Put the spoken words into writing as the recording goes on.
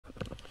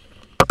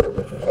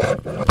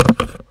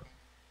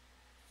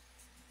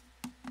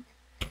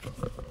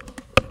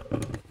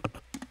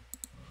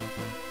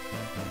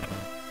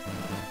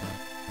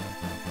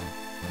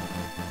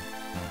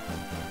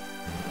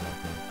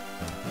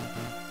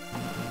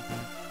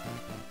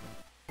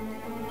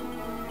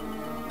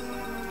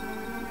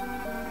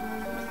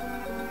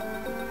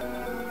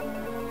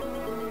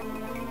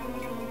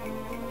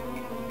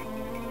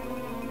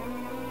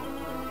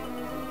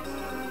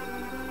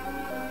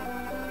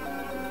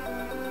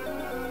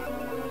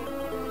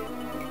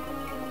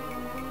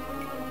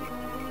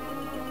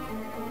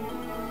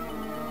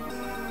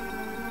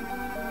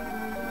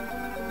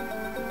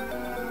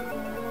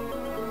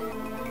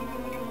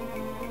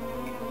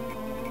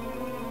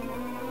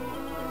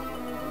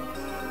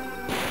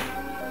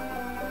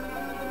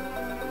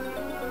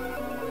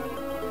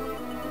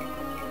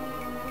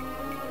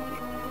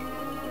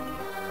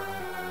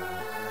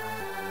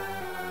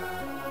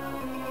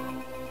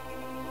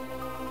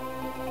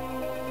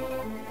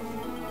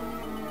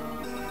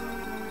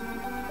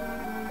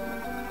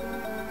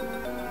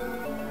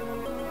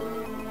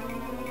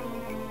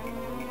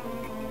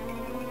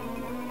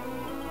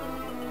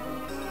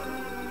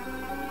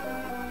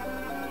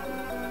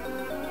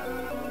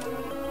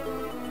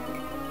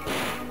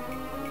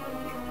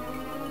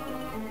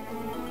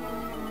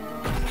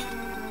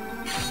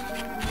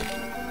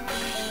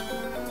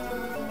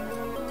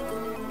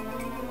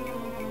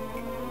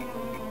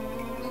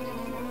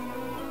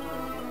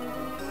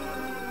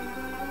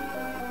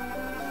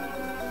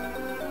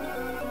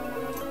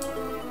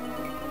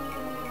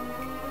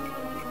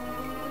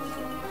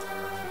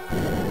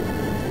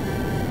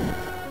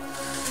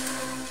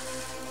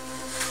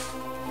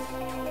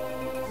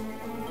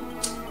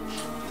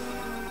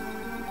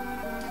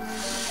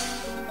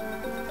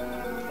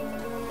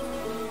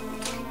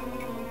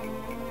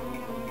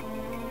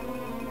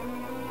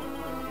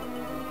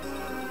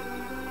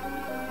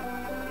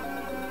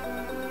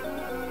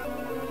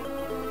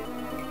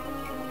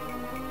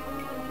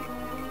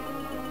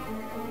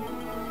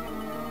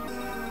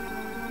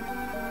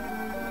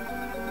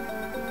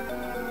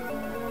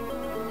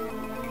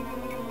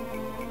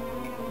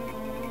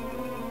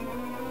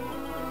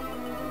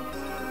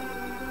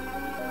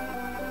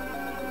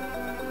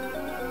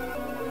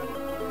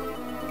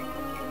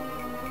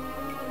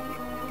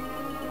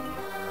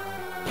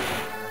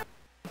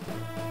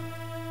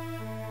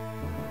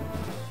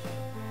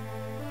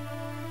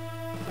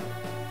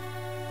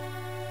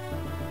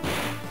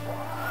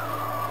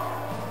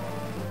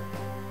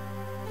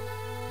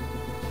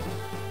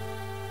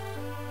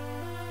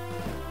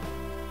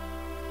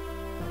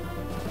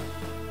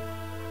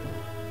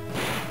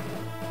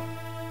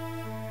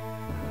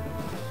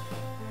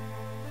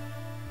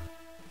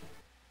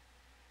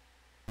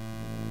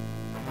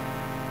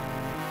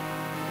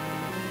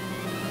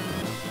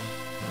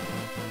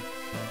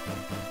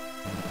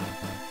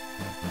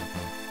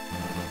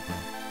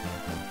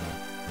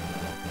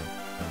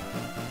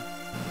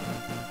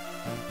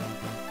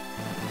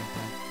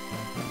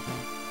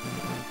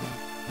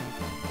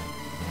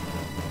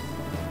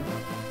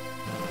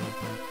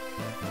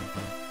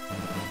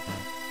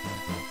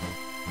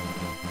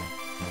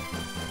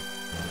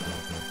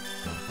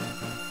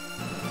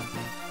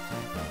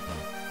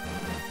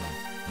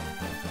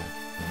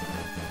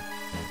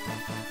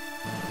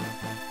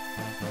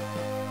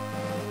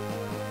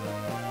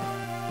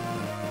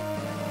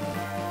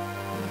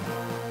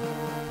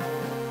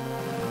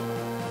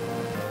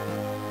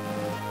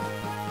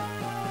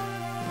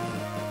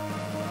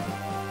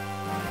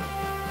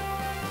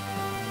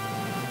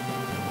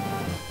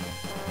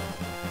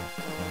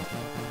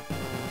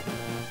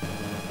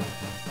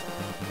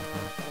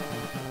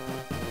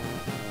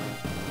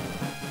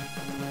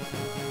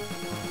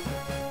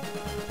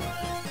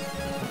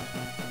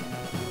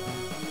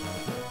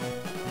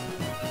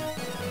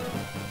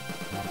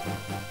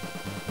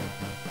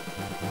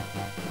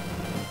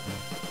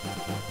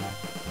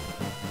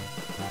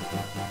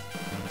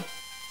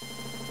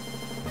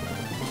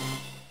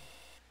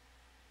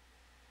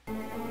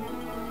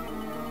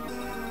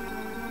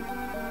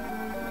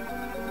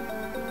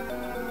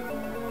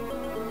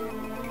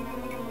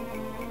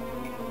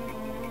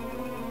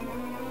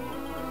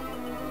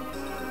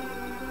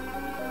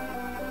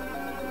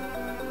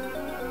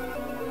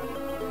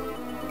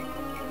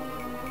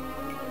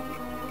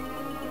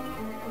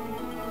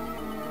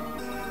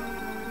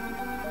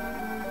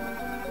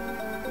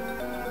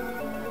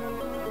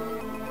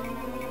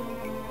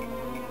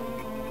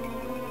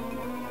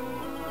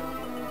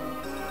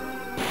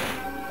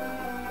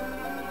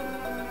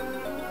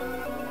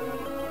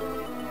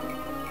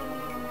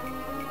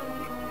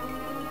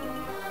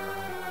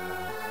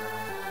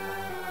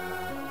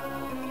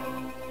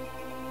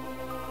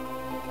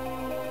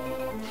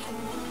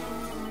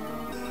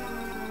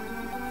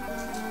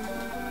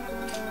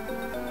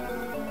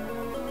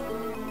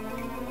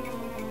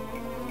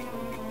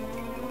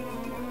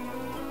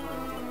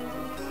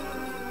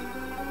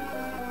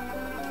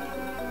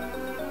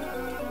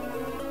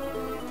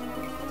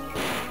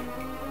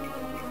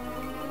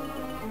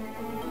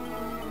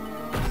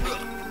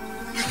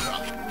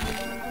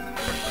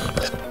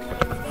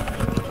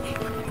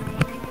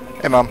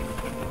Hey, Mom.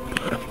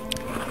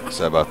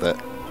 Sorry about that.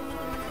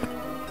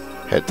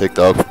 Had to take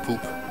dog for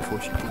poop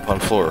before she pooped on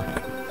the floor.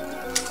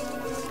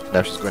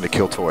 Now she's going to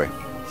kill Toy.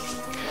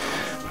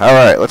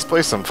 Alright, let's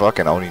play some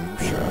fucking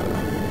Onimusha.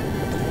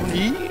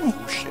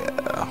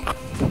 Onimusha.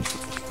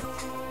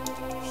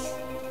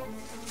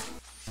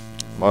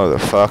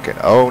 Motherfucking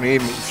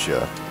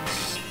Onimusha.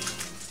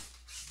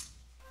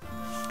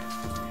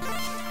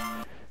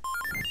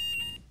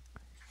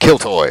 Kill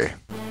Toy.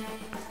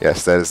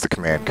 Yes, that is the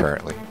command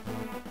currently.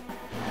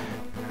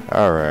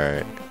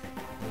 Alright.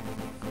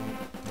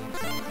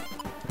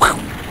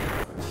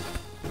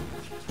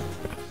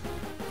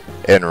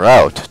 En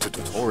route to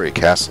Totori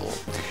Castle,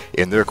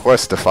 in their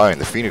quest to find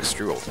the Phoenix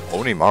Jewel,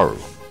 Onimaru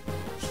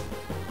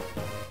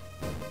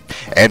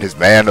and his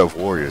band of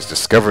warriors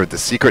discovered the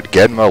secret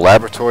Genma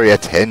laboratory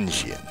at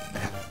Tenjin.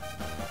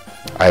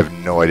 I have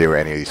no idea where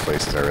any of these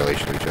places are in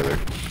relation to each other.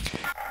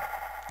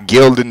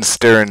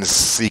 Guildenstern's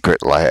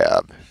secret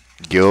lab.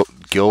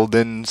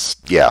 Gilden's...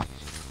 yeah.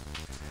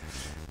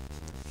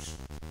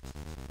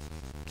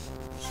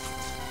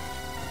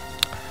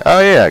 Oh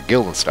yeah,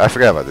 Guildenstern. I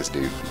forgot about this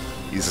dude.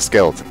 He's a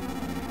skeleton.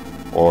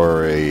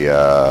 Or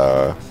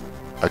a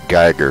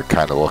Geiger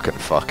kind of looking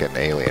fucking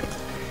alien.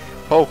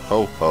 Ho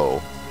ho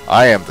ho.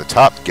 I am the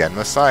top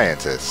Genma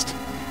scientist.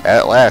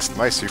 At last,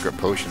 my secret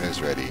potion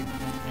is ready.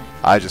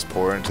 I just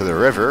pour it into the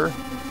river,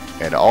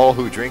 and all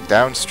who drink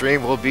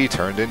downstream will be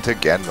turned into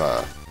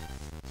Genma.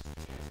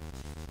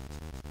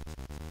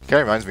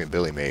 Kind of reminds me of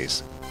Billy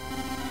Mays.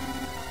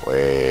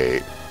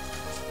 Wait.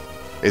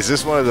 Is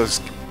this one of those...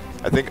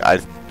 I think I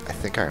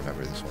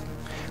remember this one.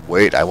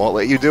 Wait, I won't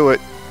let you do it.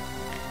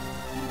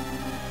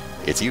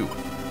 It's you.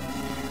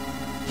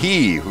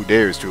 He who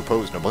dares to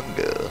oppose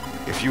Nabunga.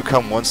 If you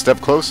come one step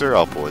closer,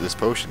 I'll pour this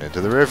potion into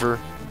the river.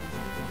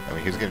 I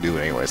mean, he was gonna do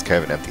it anyway. It's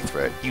kind of an empty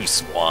threat. You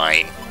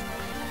swine.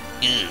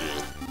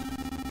 Ugh.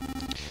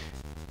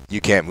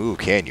 You can't move,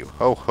 can you?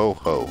 Ho ho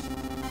ho.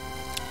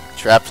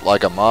 Trapped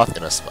like a moth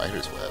in a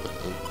spider's web.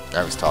 Ooh,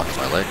 now he's talking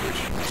my language.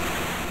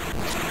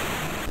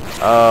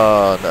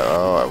 Oh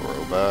no, a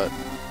robot.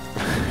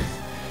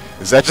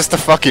 Is that just a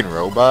fucking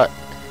robot?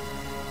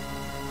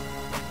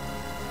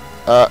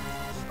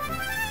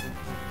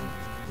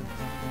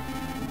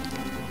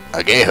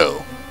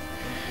 Ageho.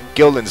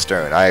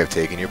 Guildenstern, I have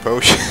taken your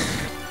potion.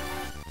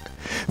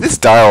 This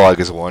dialogue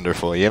is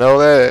wonderful, you know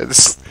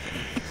that?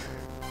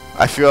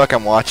 I feel like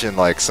I'm watching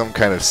like some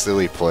kind of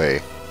silly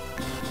play.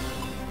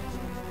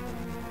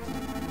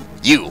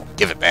 You,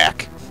 give it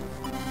back.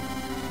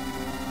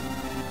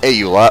 Hey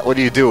you lot, what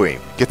are you doing?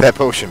 Get that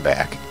potion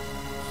back.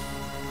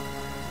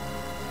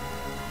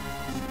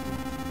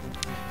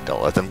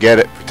 Don't let them get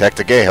it. Protect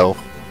Ageho.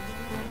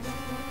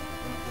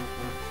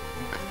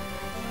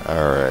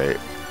 Alright.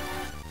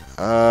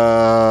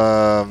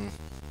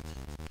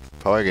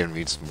 Probably gonna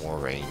need some more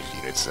ranged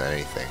units than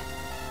anything.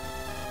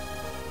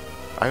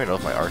 I don't even know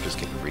if my archers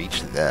can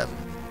reach them.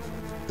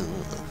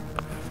 Ugh.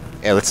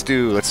 Yeah, let's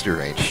do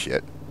ranged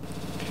shit.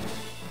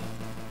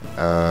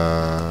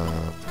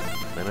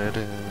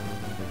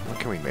 What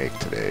can we make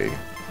today?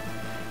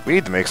 We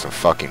need to make some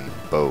fucking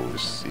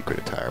bows. Secret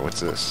attire.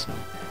 What's this?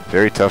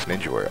 Very tough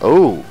ninja warrior.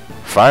 Oh!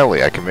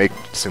 Finally, I can make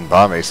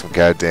Tsumbame some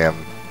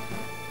goddamn...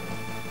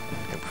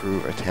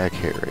 improve attack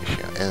hit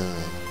ratio.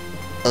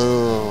 I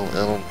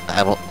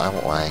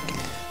don't like it.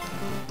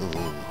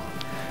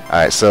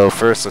 Alright, so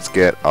first let's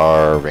get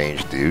our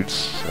ranged dudes.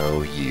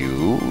 So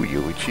you,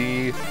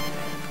 Yoichi,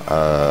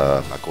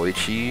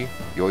 Makoichi,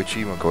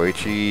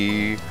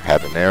 Makoichi,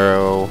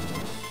 Habanero,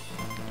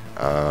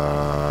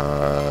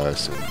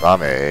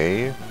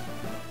 Tsumbame,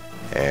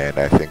 and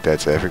I think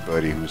that's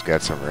everybody who's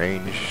got some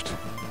ranged.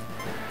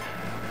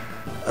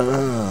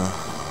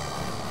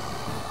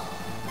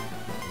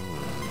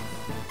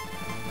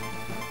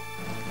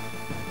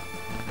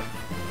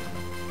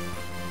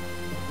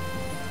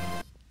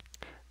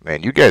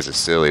 Man, you guys are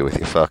silly with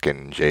your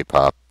fucking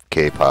J-pop,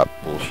 K-pop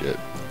bullshit.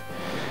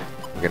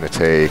 We're gonna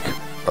take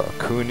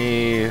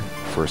Kuni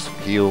for some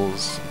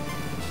heals.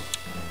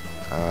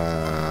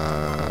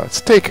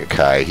 Let's take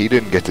Akai. He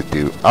didn't get to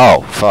do...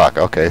 Oh, fuck.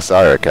 Okay,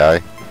 sorry,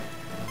 Akai.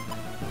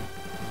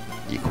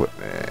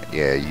 Equipment.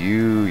 Yeah,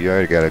 you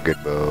already got a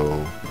good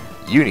bow.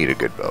 You need a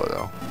good bow,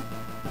 though.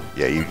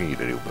 Yeah, you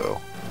need a new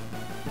bow.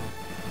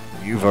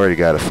 You've already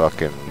got a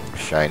fucking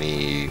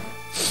shiny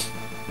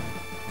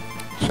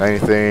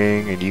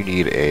thing, and you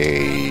need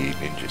a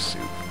ninja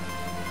suit.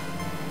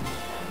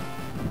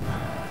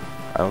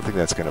 I don't think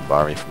that's gonna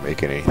bar me from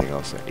making anything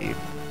else I need.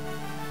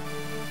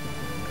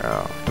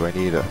 Oh, do I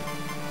need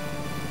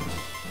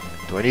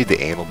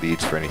the anal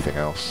beads for anything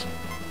else?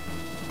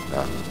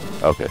 No.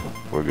 Okay,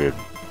 we're good.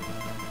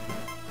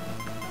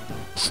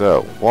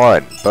 So,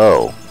 1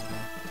 bow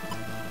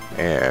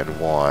and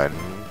 1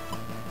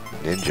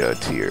 ninja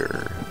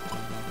tier.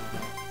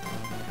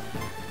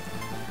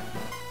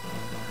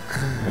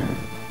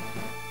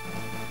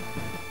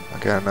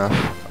 Got enough?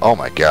 Oh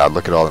my god,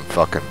 look at all them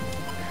fucking...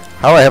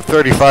 How do I have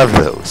 35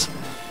 of those?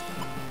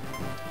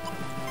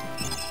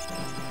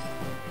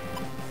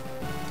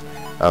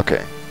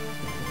 Okay.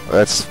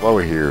 That's while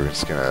we're here.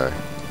 It's gonna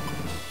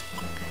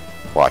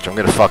watch. I'm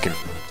gonna fucking.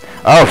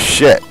 Oh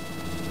shit!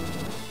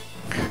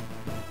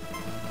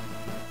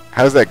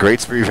 How's that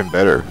great spear even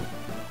better?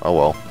 Oh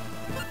well,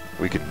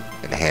 we can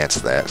enhance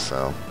that.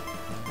 So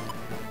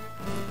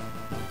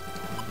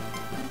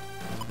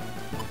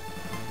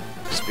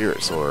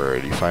spirit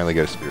sword. You finally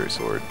got a spirit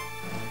sword.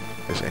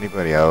 Is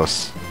anybody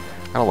else?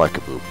 I don't like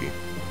Kabuki.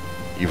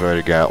 You've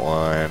already got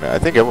one. I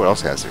think everyone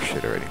else has their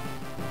shit already.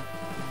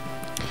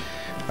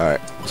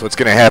 Alright, so what's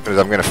gonna happen is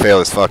I'm gonna fail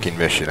this fucking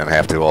mission and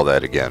have to do all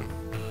that again.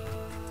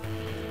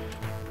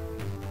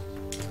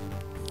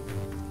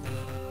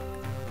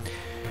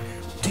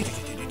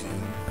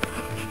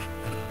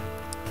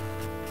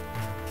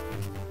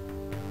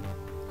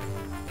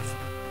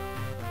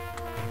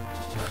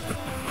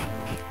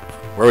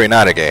 Worry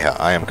not, Ageha,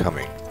 I am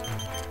coming.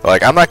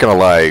 Like, I'm not gonna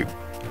lie,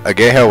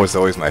 Ageha was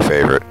always my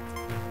favorite.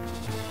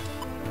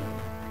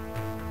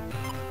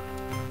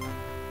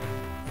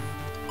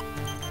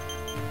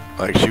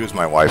 Like, she was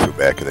my waifu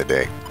back in the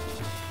day.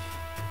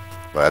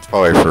 But that's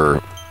probably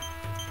for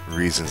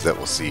reasons that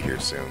we'll see here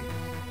soon.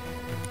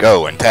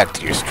 Go and attack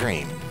to your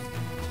stream.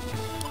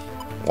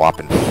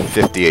 Whopping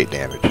 58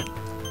 damage.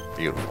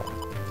 Beautiful.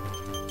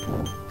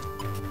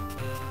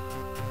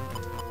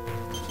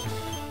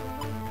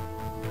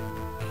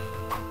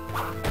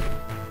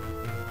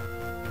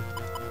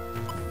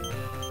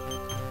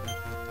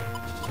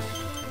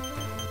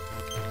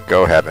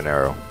 Go,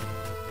 Habanero.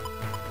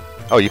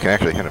 Oh, you can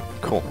actually hit him.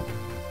 Cool.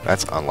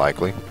 That's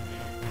unlikely.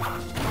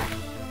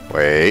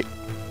 Wait.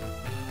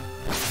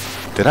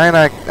 Did I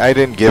not? I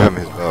didn't give him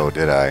his bow,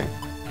 did I?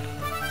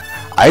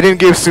 I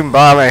didn't give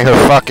Sumbame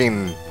her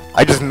fucking...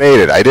 I just made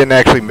it. I didn't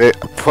actually make...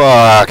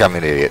 Fuck, I'm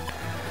an idiot.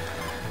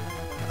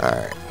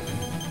 Alright.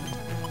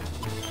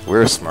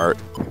 We're smart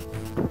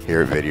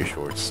here at Video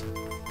Shorts.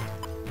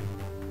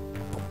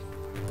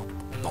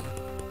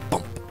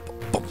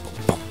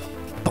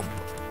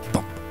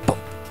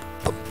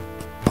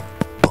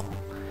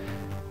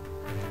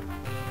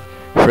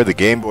 For the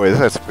Game Boy, this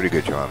has pretty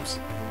good drums.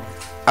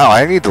 Oh,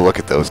 I need to look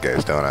at those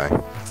guys, don't I?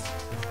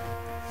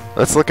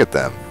 Let's look at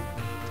them.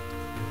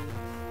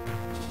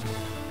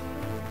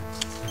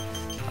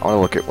 I want to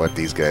look at what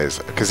these guys...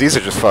 Because these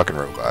are just fucking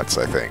robots,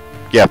 I think.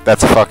 Yeah,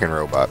 that's a fucking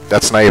robot.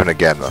 That's not even a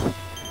Genma.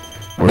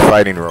 We're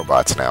fighting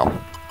robots now.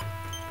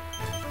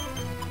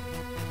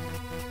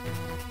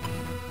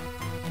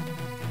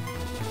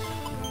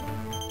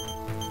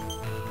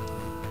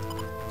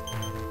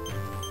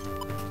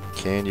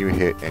 Can you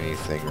hit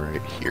anything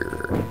right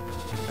here?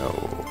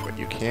 No, but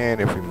you can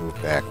if we move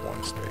back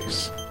one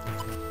space.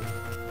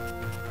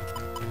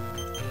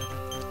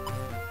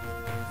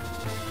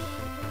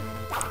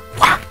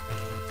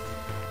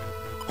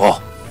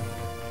 Oh.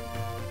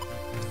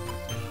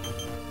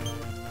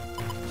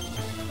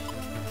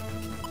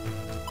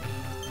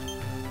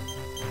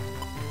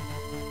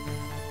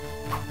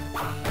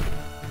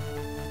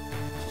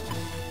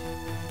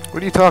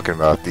 What are you talking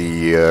about?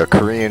 The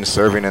Korean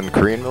serving in the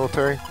Korean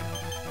military?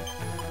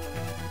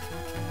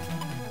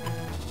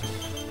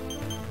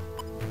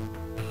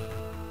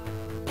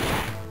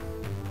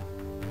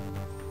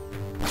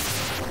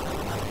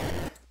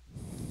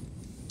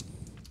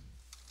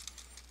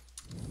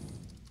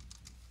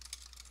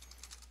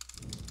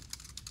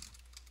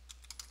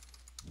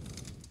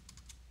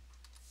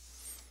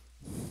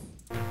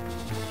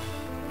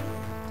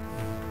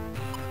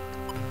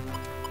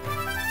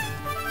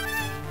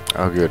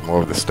 Oh good,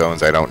 more of the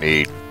stones I don't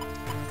need.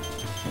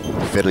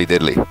 Fiddly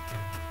diddly.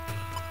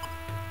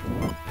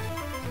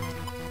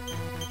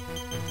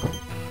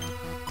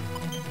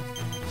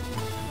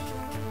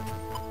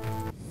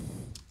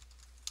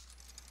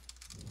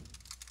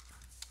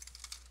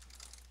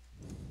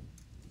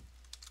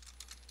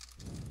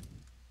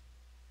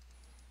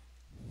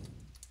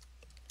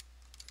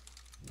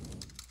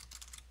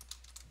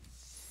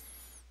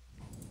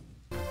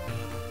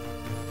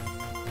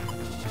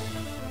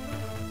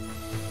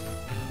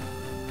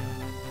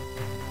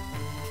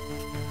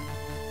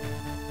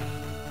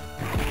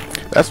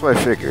 That's what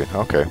I figured.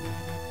 Okay.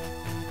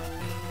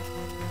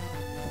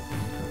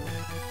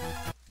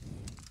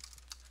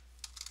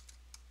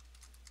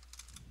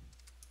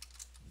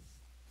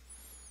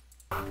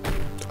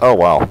 Oh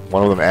wow,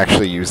 one of them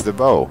actually used the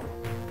bow.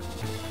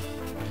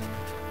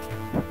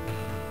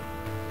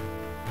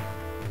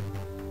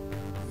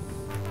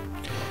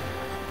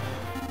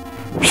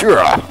 Sure,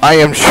 I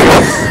am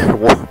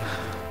sure.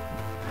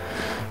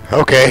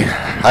 Okay,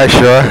 hi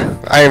sure.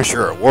 I am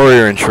sure.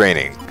 Warrior in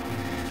training.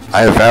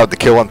 I have vowed to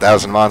kill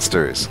 1,000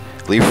 monsters.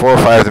 Leave 4 or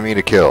 5 to me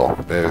to kill.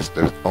 There's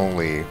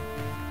only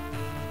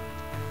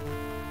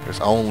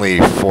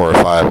 4 or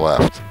 5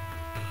 left.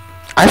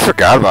 I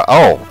forgot about.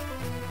 Oh,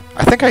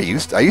 I think I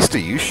used to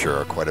use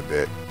Shura quite a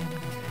bit.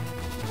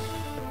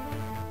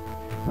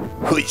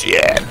 Hui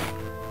Jade.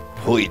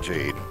 Hui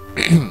Jade.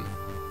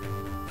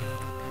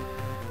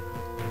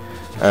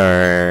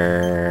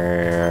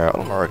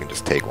 Olimar can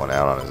just take one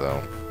out on his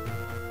own.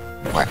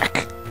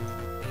 Whack.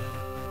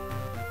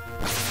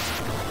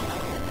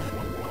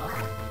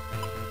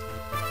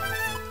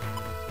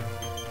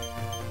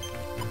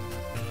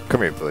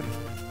 Come here, bud.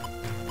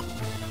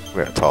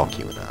 We're gonna talk,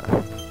 you and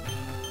I.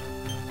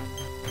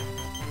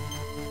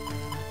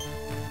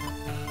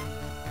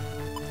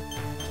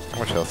 How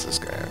much health does this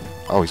guy have?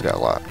 Oh, he's got a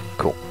lot.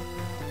 Cool.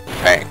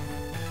 Bang.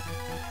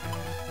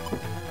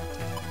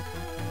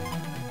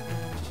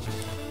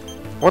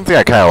 One thing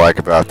I kind of like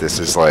about this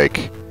is,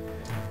 like,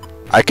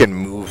 I can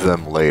move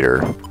them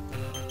later.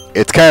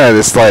 It's kind of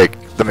this,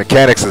 like, the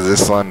mechanics of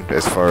this one,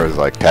 as far as,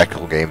 like,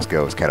 tactical games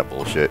go, is kind of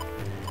bullshit.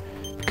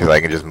 Because I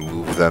can just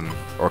move them,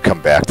 or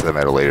come back to them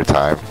at a later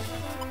time.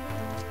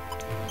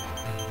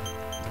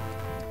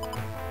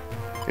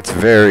 It's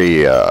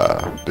very,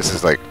 this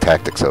is like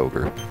Tactics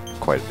Ogre,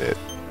 quite a bit.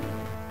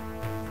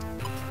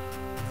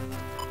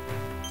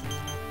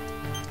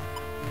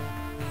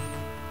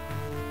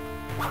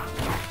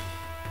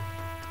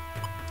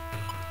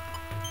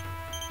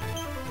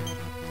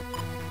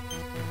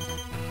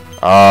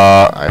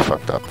 I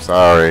fucked up.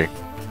 Sorry.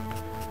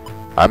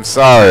 I'm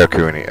sorry,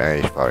 Akuni.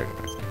 I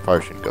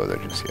probably shouldn't go there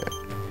just yet.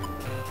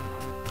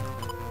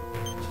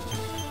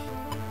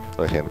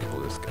 Let him kill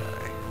this guy.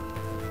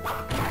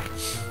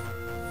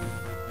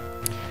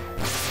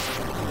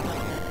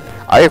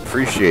 I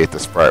appreciate the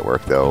sprite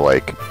work though.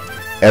 Like,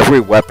 every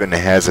weapon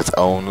has its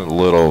own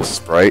little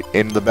sprite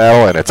in the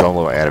battle and its own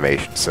little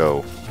animation.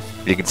 So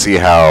you can see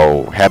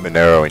how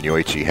Habanero and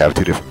Yoichi have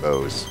two different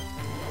bows.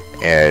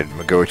 And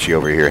Magochi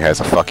over here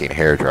has a fucking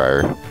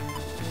hairdryer.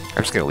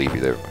 I'm just gonna leave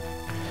you there.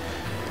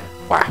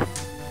 Wow.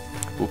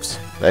 Oops,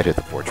 that hit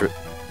the portrait.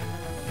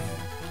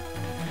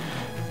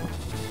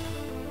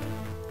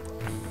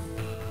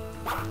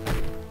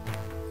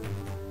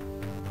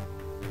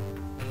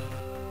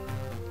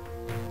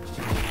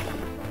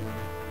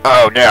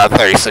 Oh no,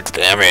 36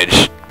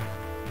 damage.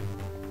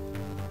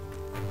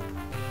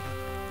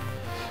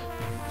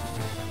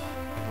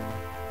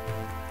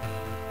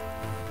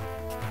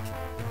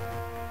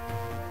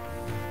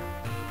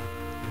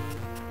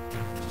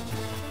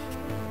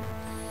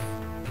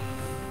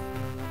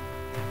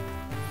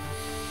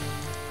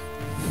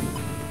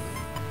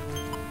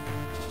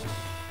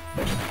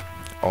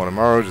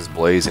 Onimusha just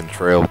blazing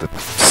trail to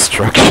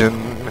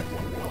destruction.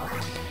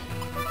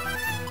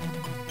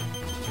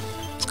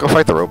 Let's go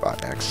fight the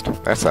robot next.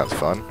 That sounds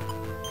fun.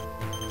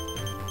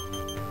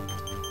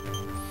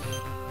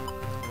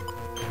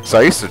 So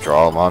I used to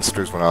draw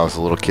monsters when I was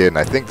a little kid, and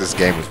I think this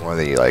game was one of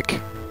the,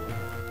 like,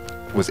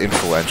 was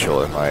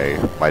influential in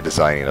my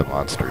designing of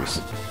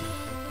monsters.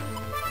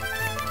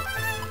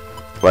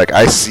 Like,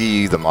 I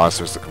see the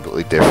monsters are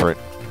completely different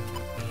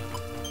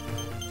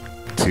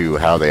to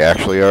how they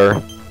actually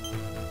are.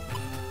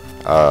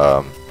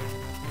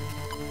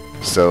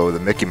 So the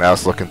Mickey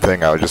Mouse looking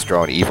thing, I would just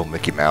draw an evil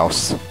Mickey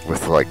Mouse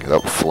with, like,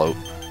 a float.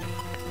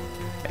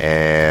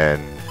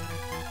 And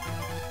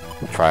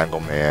Triangle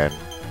Man.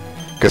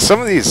 Because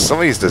some of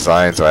these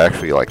designs are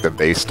actually, like, they're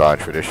based on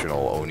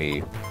traditional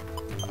Oni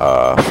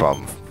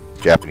from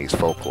Japanese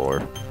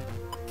folklore.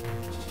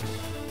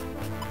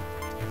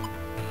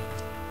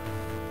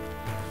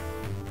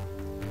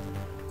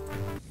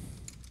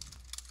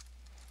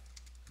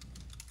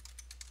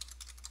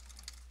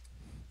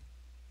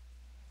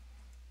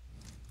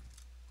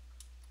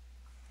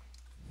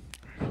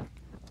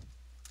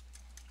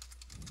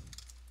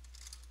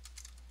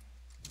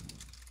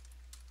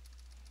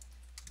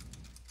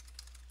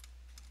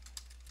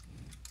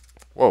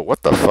 Whoa,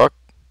 what the fuck?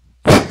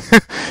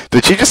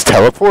 Did she just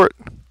teleport?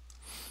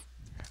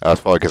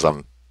 That's probably because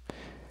I'm...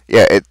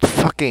 Yeah, it's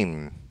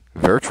fucking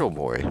Virtual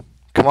Boy.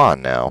 Come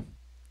on now.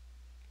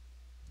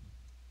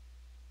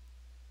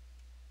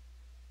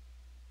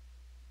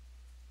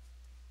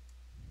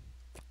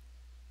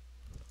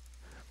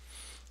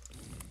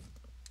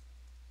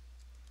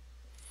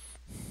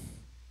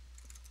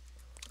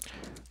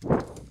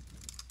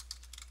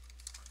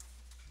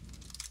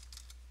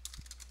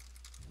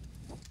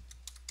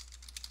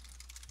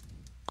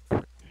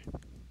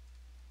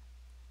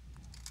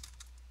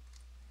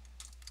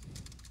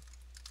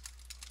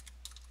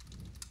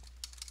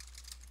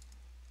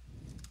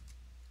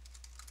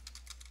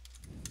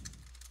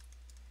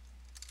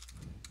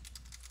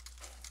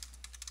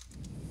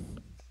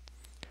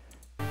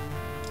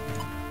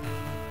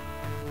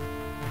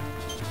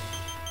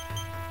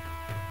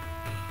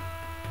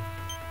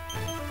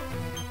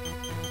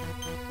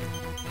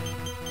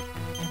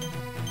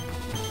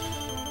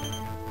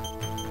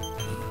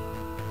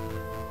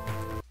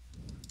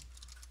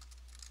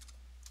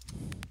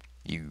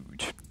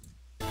 Huge.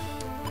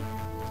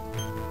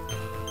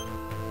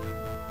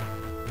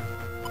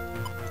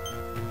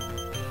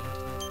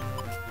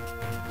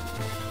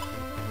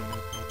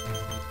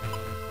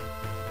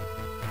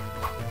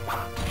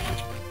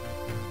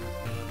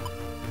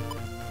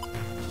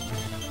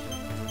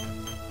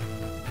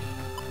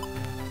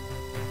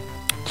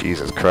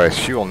 Jesus Christ,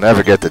 she will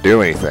never get to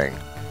do anything.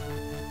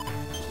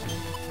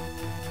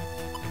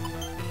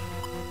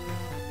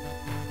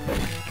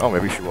 Oh,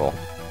 maybe she will.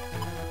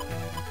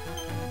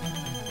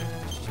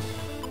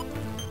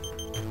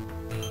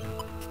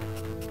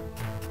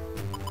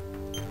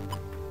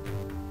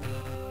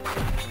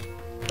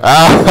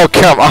 Oh,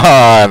 come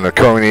on,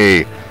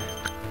 Coney.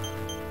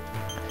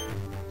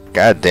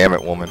 God damn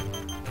it, woman.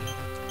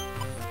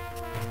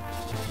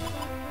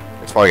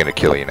 It's probably gonna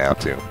kill you now,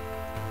 too.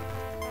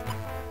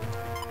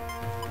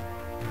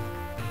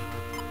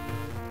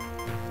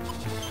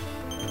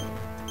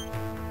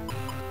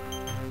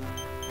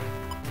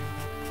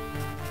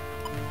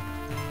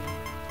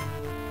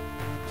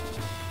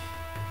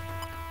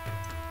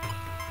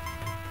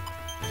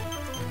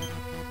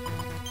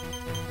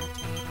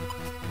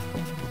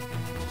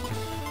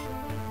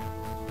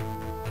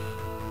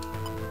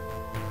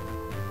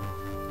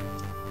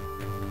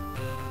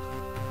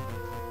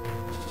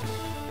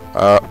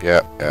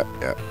 Yeah.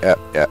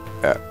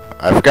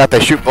 I forgot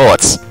they shoot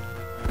bullets.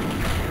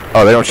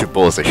 Oh, they don't shoot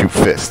bullets, they shoot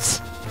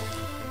fists.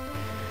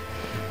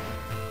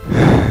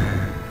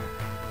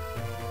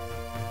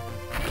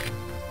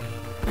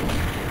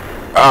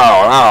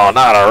 Oh, no,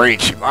 not a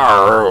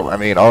Onimusha. I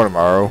mean,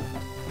 Onimusha.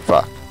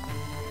 Fuck.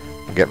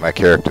 I'm getting my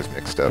characters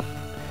mixed up.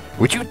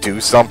 Would you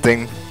do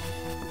something?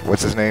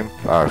 What's his name?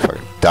 Oh, fuck.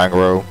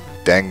 Dingo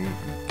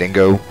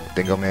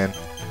Man?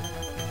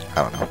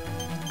 I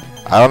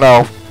don't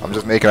know. I'm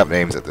just making up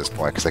names at this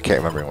point because I can't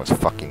remember anyone's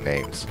fucking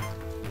names.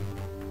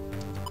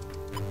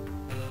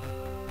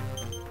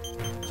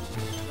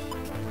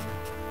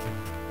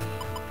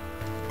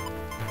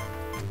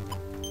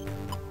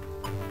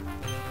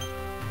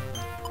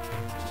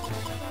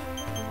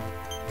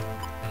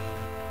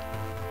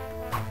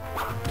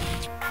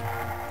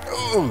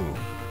 Ooh,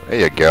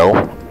 there you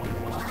go.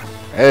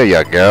 There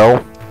you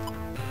go.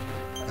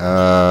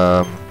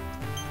 Yeah,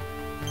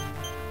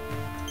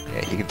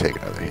 he can take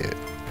another hit.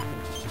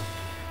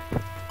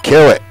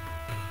 Kill it.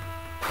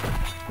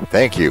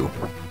 Thank you.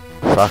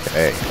 Fucking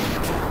A.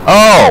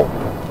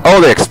 Oh!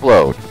 Oh, they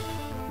explode.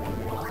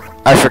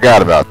 I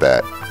forgot about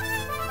that.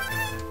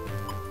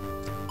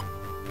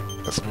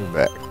 Let's move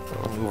back.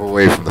 Let's move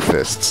away from the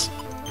fists.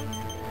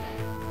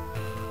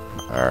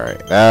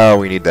 Alright, now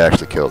we need to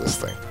actually kill this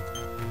thing.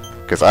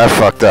 Because I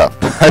fucked up.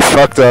 I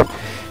fucked up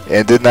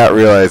and did not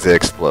realize they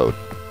explode.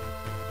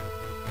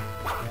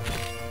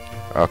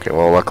 Okay,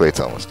 well, luckily it's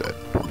almost dead.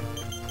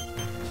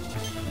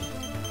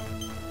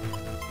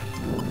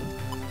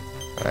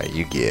 Alright,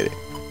 you get it.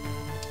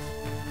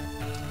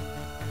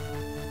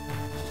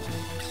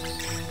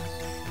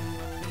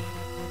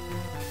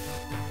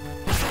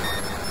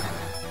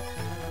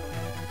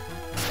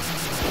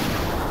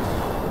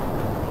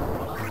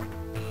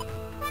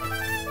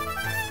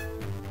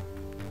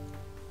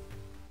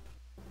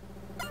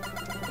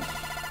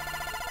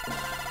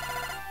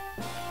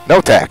 No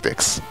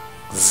tactics.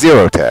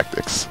 Zero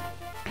tactics.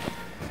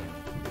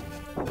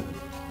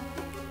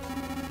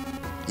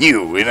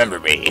 You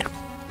remember me.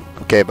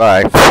 Okay,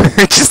 bye.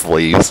 It just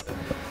leaves.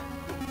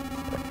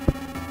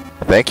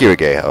 Thank you,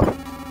 Ageho.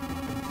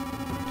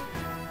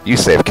 You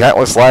saved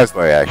countless lives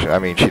by action. I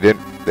mean,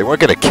 they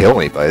weren't gonna kill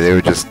anybody, they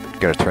were just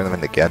gonna turn them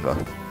into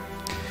Genma.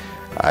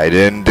 I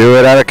didn't do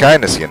it out of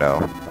kindness, you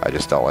know. I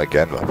just don't like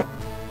Genma.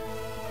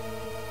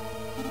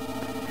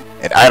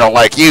 And I don't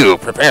like you,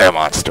 prepare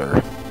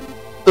monster.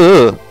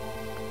 Ugh.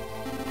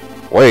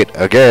 Wait,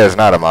 Agea is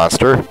not a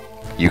monster.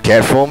 You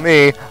can't fool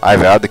me. I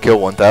vowed to kill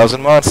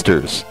 1,000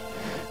 monsters.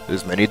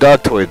 There's many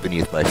dog toys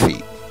beneath my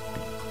feet.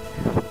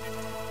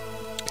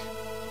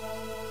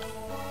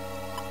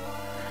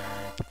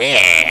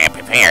 Yeah,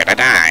 prepare to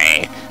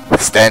die.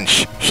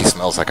 Stench. She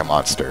smells like a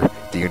monster.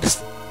 Do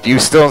you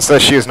still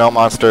insist she is no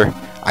monster?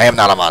 I am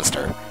not a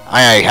monster.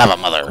 I have a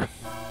mother.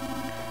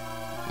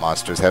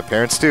 Monsters have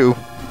parents too.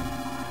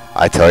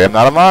 I tell you I'm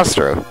not a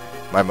monster.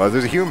 My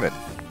mother's a human.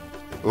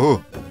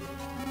 Ooh.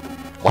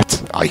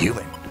 What's a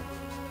human?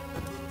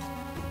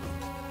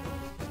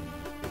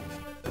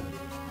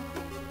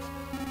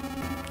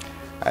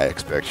 I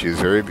expect she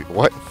was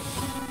what?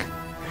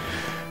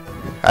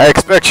 I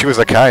expect she was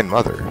a kind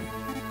mother.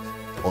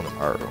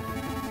 Onimusha.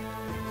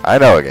 I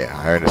know again,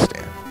 I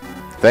understand.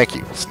 Thank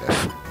you,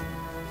 Sniff.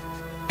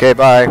 Okay,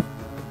 bye.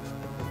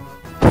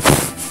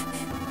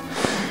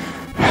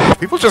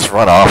 People just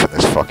run off in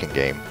this fucking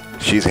game.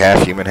 She's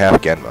half human,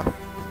 half Genma.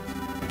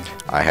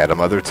 I had a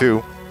mother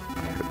too.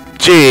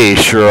 Gee,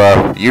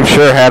 Shura, you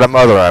sure had a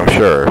mother, I'm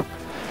sure.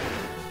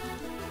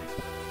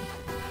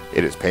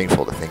 It is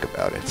painful to think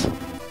about it.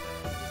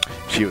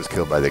 She was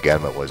killed by the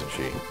Genma, wasn't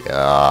she?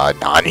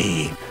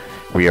 Nani!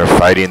 We are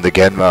fighting the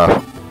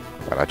Genma.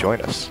 Why not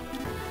join us?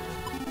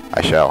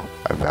 I shall.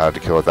 I've vowed to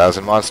kill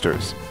 1,000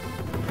 monsters.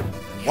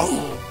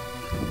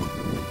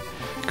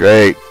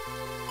 Great.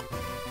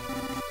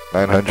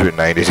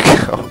 990 to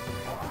go.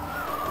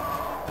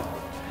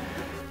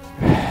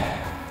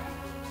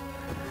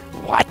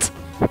 What?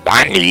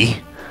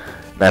 90?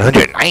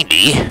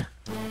 990?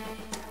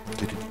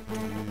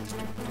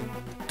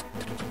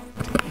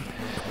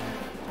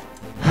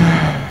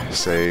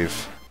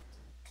 Save.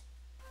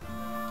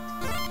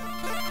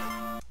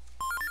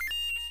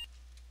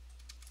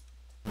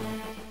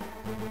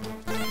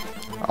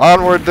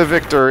 Onward to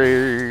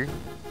victory!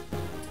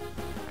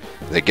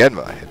 The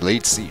Genma had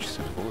laid siege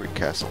to the Mori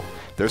castle.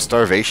 Their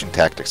starvation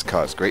tactics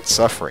caused great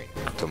suffering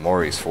to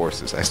Mori's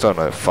forces. I still don't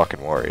know what fucking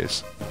Mori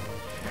is.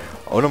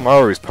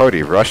 Onimaru's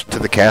party rushed to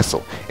the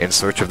castle in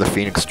search of the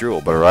Phoenix Jewel,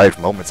 but arrived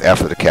moments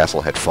after the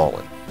castle had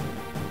fallen.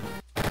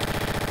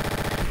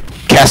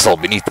 Castle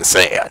Beneath the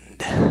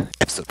Sand,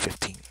 Episode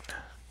 15.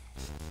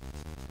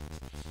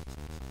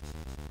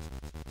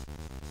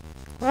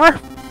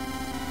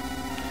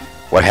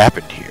 What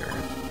happened here?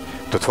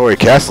 Totori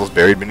Castle is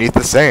buried beneath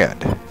the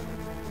sand.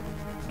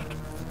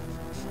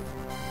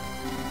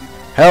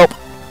 Help!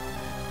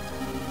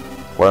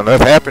 What on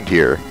earth happened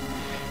here?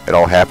 It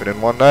all happened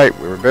in one night.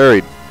 We were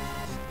buried.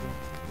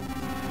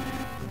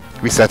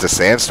 We sent a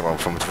sandstorm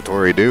from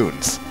Totori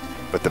Dunes.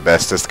 But the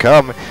best has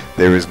come.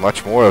 There is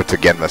much more to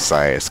Genma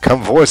science.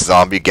 Come forth,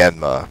 zombie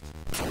Genma.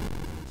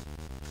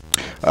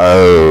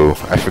 Oh,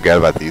 I forgot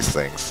about these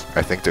things.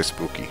 I think they're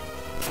spooky.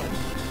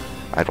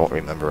 I don't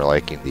remember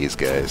liking these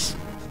guys.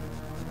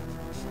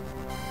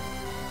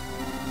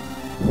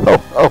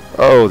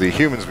 Oh, the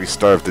humans we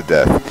starved to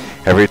death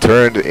have been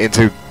turned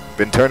into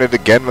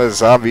Genma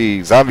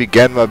zombie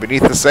Genma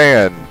beneath the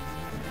sand.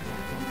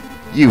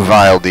 You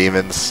vile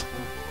demons.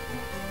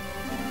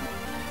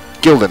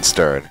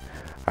 Guildenstern,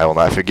 I will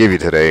not forgive you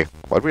today.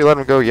 Why did we let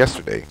him go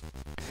yesterday?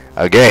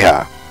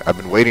 Ageha, I've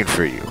been waiting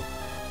for you.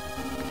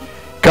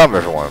 Come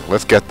everyone,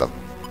 let's get them.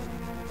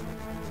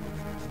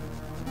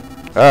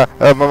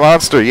 My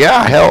monster,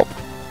 yeah, help!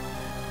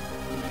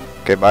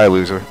 Okay, bye,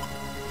 loser.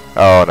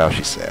 Oh, now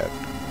she's sad.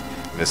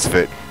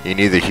 Misfit, you're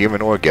neither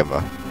human or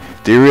Genma.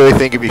 Do you really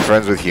think you'd be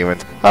friends with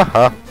humans?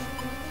 Haha.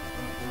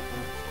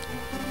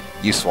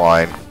 You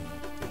swine.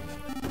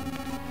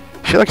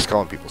 She likes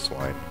calling people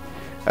swine.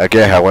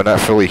 Okay, we're not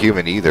fully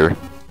human either.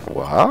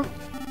 What?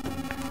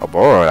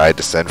 Oboro and I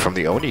descend from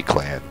the Oni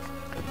clan.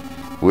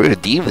 We're the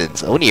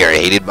demons. Oni are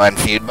hated by and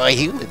feared by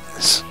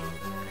humans.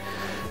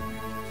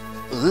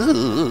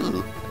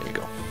 Ooh. There you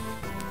go.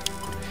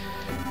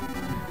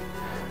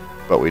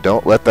 But we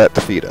don't let that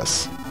defeat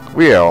us.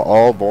 We're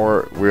all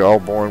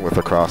born with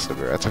a cross to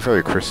bear. That's a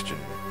very Christian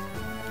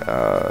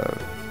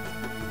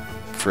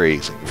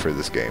phrasing for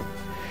this game.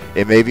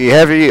 It may be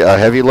a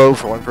heavy load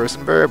for one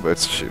person bear, but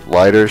it's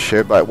lighter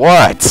shared by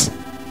what?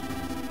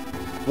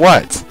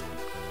 What?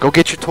 Go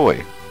get your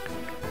toy.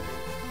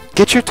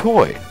 Get your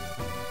toy.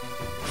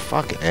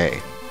 Fucking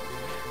A.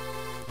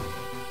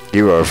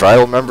 You are a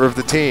vital member of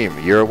the team.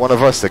 You're one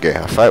of us that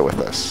can fight with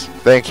us.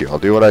 Thank you. I'll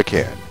do what I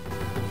can.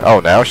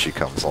 Oh, now she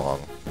comes along.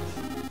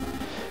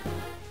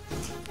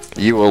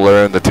 You will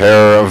learn the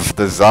terror of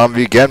the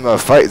zombie Genma.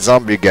 Fight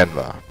zombie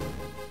Genma.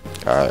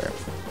 Alright.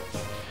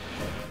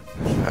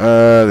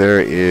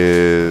 There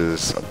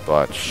is a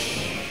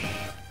bunch.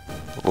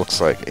 Looks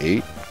like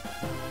 8.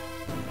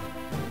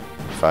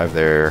 5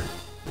 there.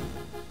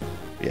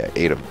 Yeah,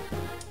 8 of them.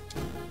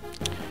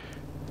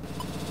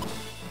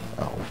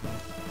 Oh.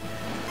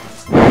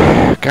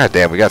 God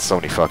damn, we got so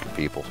many fucking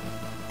people.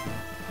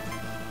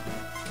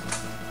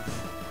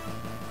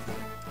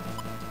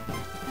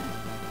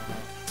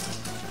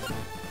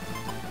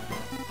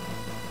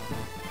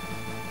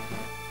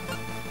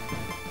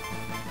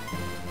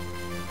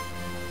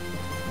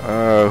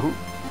 Who?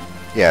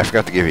 Yeah, I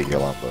forgot to give you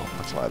Yolombo.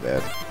 That's my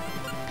bad.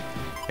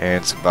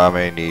 And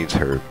Tsubame needs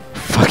her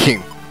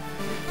fucking...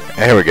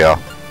 There we go.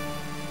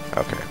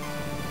 Okay.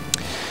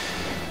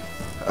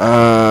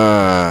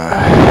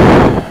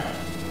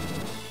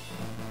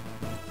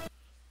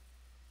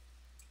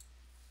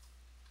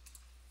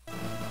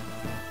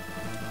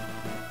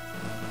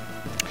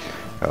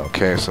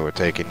 Okay, so we're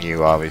taking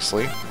you,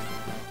 obviously.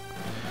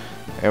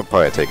 And we're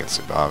probably taking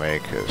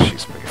Tsubame, because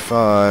she's pretty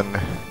fun.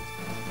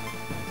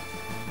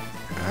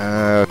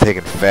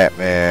 Taking Fat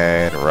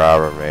Man,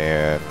 Robber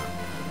Man.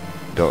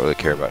 Don't really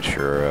care about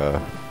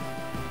Shura.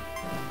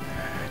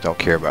 Don't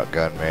care about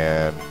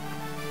Gunman.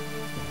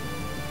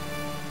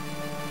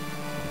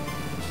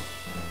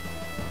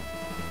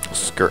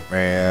 Skirt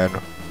Man.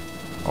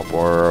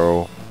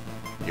 Oboro.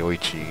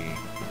 Yoichi.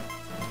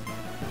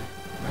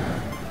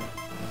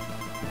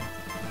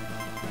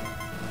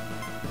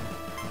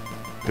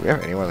 Do we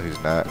have anyone who's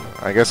not?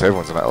 I guess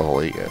everyone's not level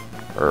 8 yet.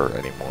 Or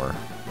anymore.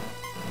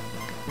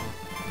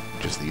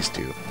 Just these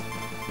two.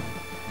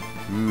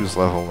 Who's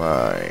level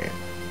 9?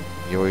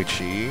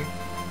 Yoichi.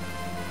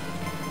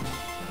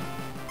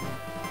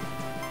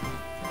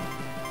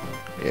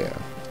 Yeah.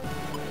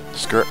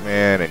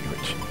 Skirtman and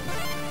Yoichi.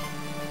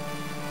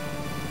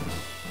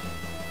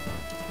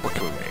 What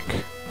can we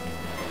make?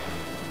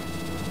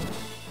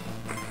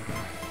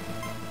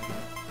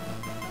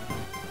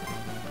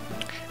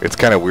 It's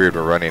kind of weird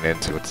we're running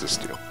into what's this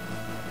do?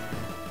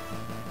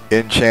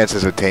 Enchants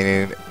is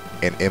attaining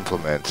an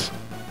implement.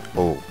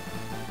 Oh.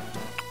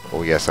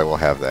 Oh yes, I will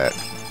have that.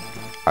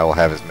 I will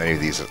have as many of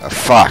these as...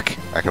 fuck!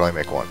 I can only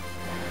make one.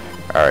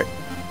 Alright.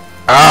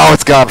 Oh,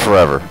 it's gone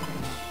forever.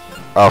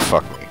 Oh,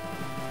 fuck me.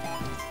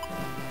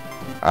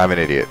 I'm an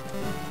idiot.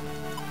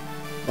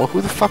 Well,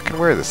 who the fuck can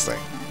wear this thing?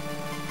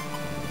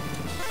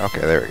 Okay,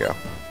 there we go.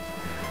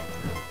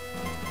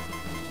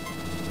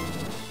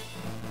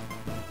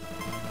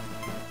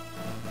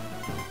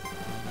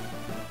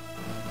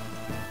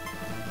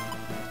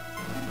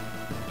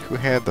 Who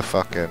had the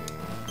fucking...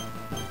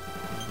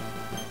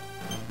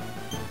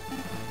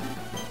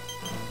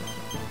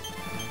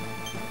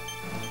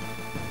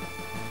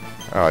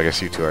 Oh, I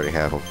guess you two already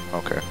have them.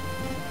 Okay.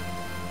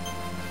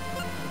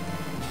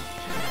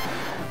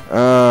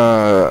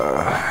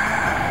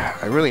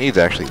 I really need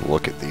to actually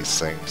look at these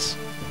things.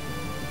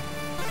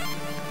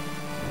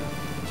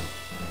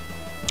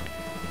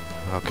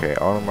 Okay,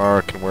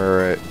 Onimusha can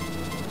wear it.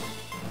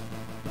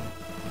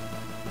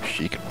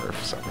 She can wear it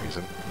for some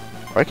reason.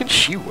 Why can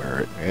she wear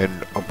it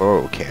and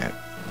Oboro can't?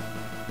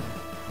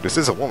 This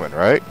is a woman,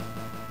 right?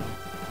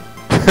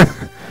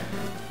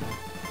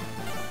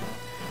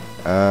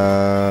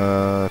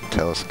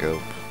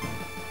 Telescope.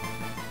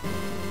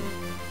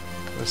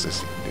 What does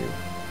this thing do?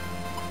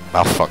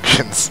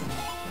 Malfunctions.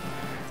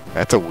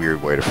 That's a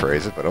weird way to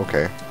phrase it, but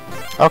okay.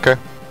 Okay.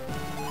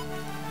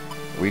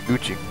 We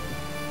Gucci.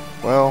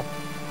 Well.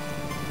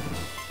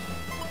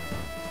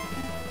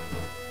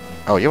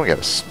 Oh, you don't got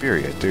a spear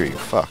yet, do you?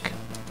 Fuck.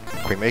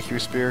 Can we make you a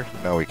spear?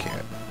 No, we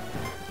can't.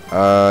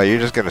 You're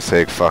just gonna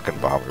take fucking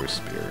Bomber's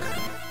spear.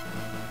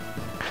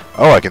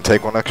 Oh, I can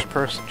take one extra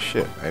person.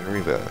 Shit, I didn't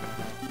read that.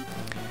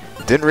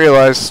 Didn't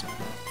realize.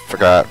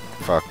 Forgot.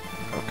 Fuck.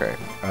 Okay.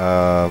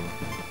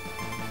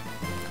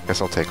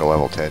 Guess I'll take a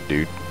level 10,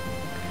 dude.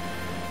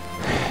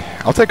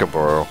 I'll take a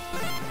Boro.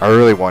 I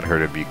really want her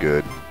to be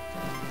good.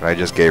 But I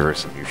just gave her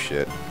some new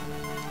shit.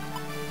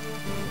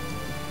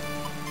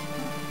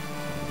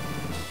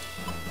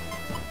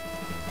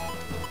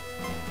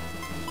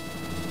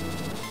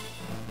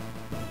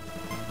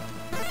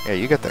 Yeah,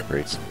 you got that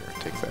great spear.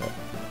 Take that.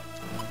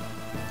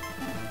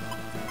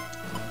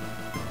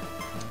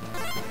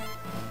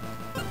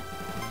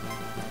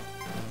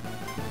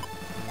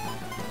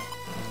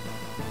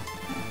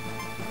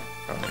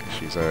 Okay,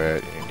 she's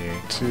alright. You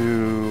need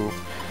to...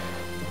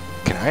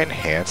 Can I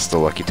enhance the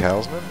Lucky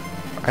Talisman?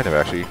 I never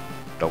actually...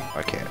 Nope,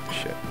 I can't.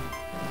 Shit.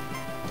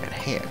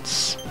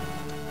 Enhance.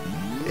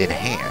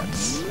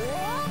 Enhance.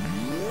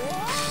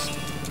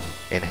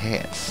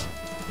 Enhance.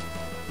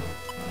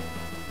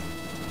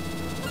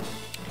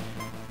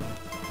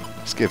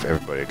 Let's give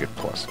everybody a good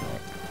plus one.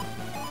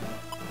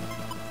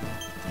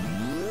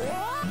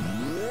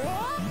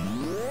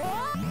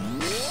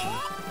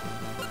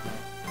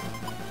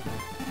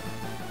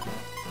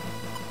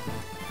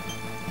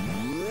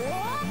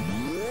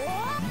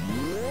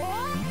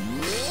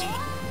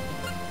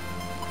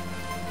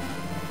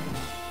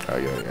 Oh,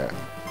 yeah.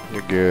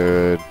 You're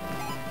good.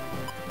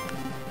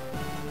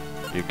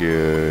 You're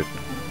good.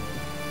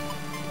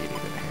 You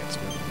need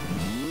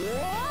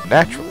enhancement.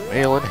 Natural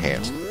male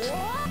enhancement.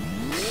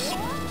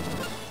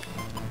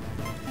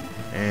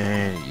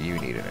 And you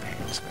need an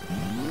enhancement.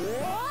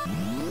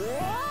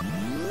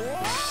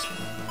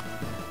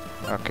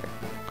 Okay.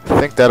 I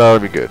think that ought to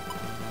be good.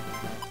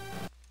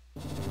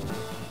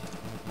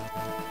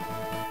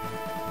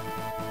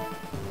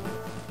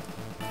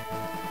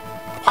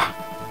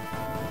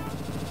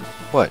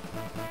 What?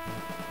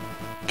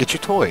 Get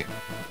your toy.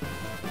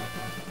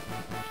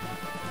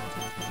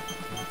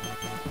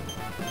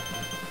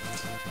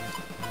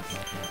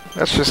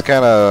 Let's just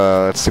kind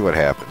of... Let's see what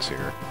happens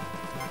here.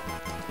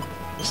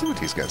 Let's see what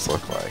these guys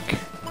look like.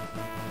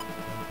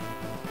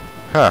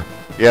 Huh.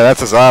 Yeah,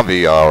 that's a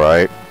zombie,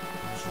 alright.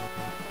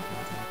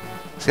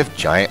 Does he have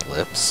giant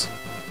lips?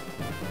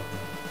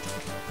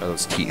 Are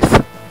those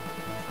teeth?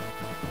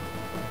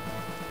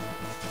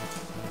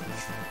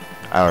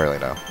 I don't really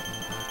know.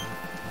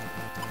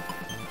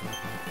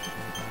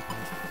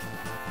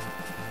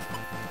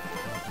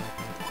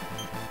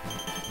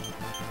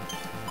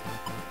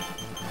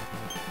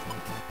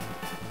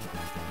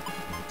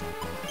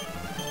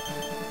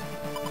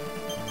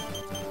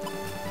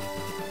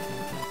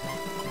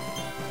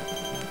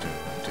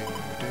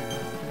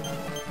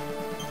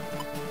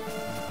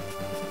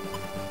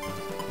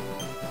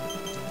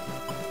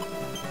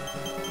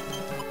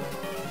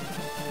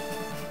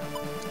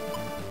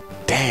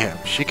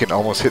 Damn, she can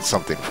almost hit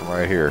something from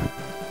right here.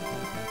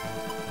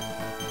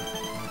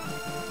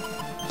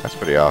 That's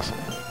pretty awesome.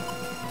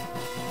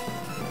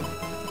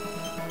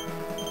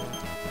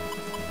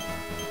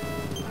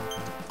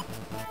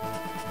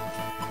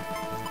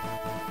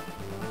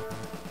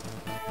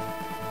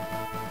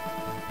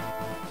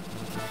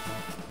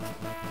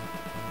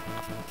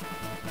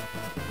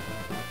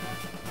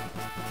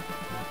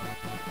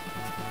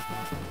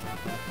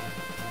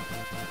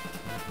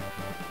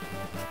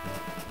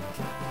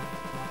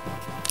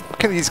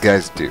 What can these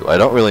guys do? I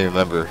don't really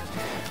remember.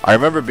 I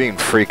remember being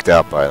freaked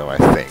out by them, I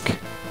think.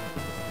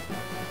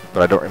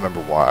 But I don't remember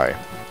why.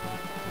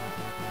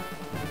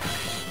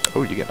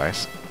 Oh, you get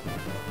nice.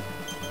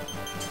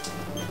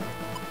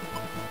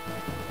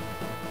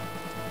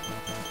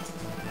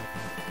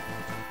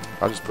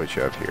 I'll just put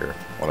you up here.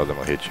 One of them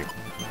will hit you.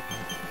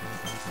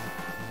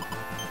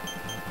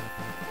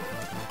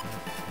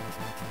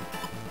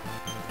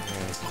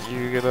 And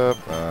you get up.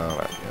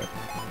 Not yet.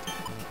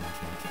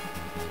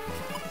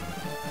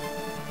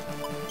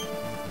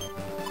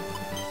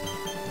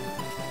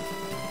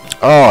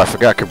 Oh, I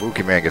forgot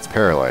Kabuki Man gets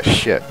paralyzed.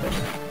 Shit.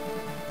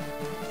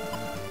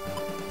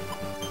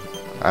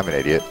 I'm an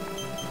idiot.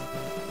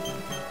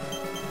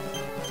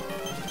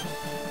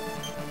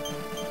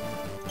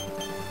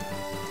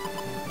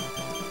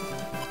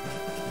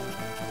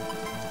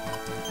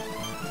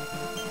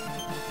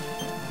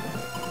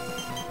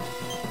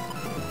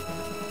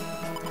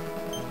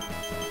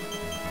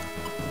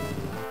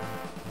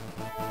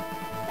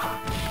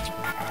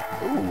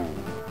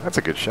 That's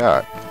a good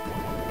shot.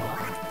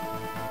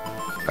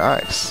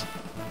 Nice.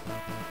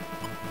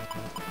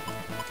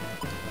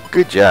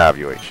 Good job,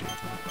 Yoichi.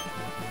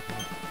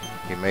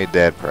 You made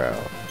Dad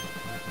proud.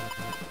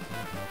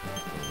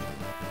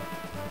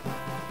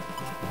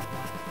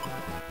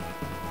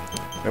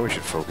 Maybe we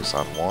should focus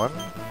on one.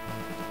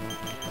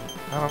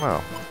 I don't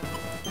know.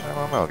 I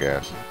don't know,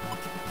 guys.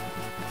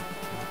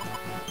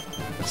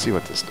 Let's see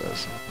what this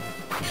does.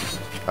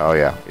 Oh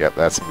yeah, yep,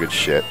 that's some good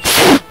shit.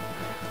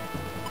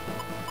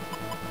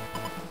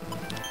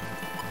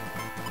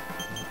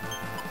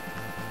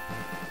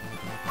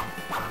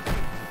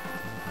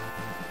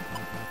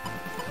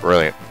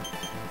 Brilliant.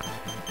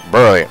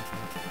 Brilliant.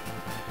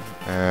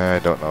 I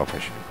don't know if I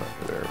should be putting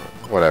her there,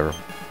 but whatever.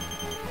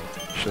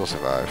 She'll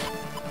survive.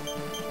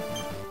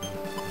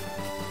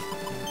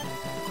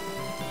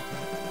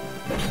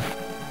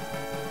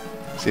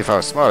 See, if I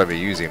was smart, I'd be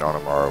using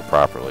Onimusha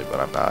properly, but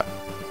I'm not,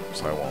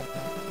 so I won't.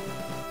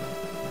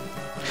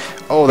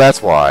 Oh,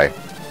 that's why.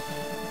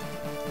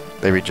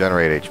 They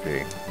regenerate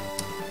HP.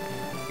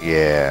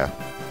 Yeah.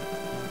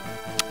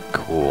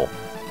 Cool.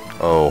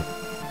 Oh.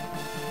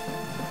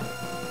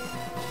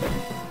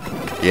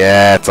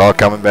 Yeah, it's all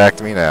coming back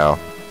to me now.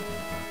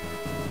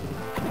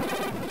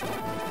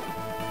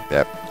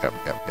 Yep.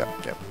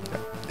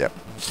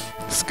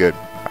 This is good.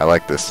 I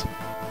like this.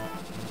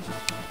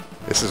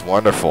 This is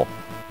wonderful.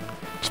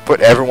 Just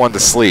put everyone to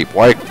sleep.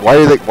 Why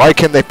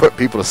can't they put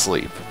people to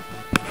sleep?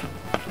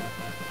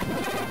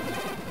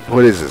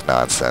 What is this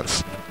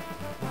nonsense?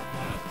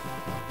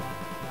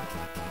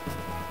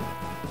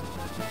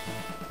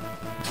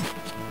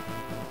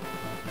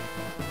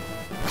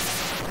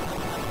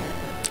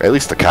 At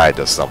least the Kai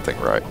does something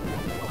right.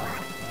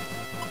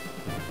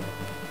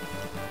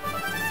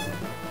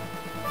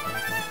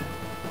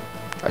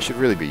 I should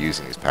really be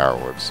using these power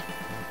orbs.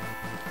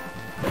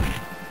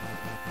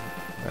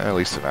 At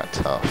least they're not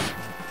tough.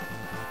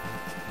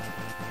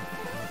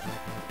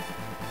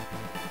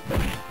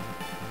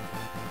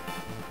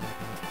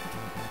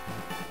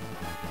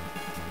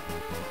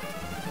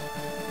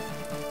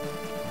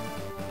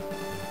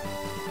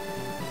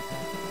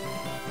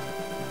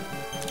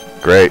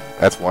 Great,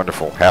 that's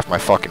wonderful. Half my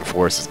fucking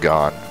force is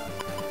gone.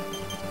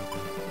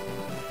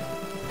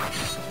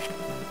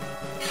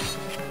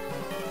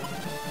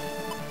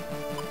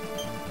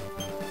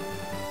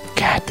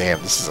 God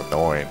damn, this is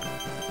annoying.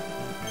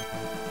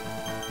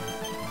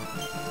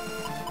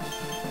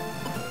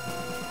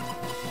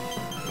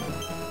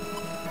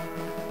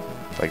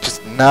 Like,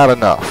 just not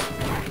enough.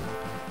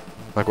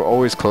 Like, we're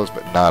always close,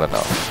 but not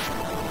enough.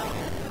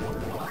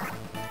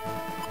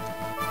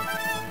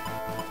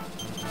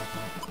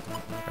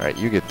 Alright,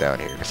 you get down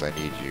here, because I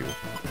need you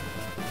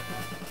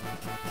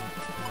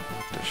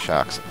to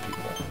shock some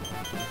people.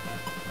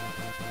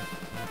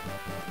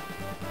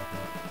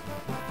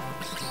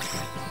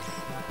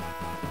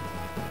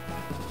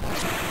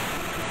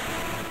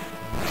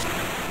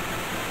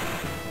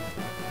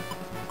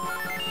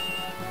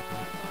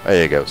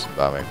 There you go,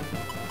 Tsubame.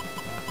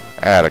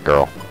 Atta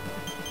girl.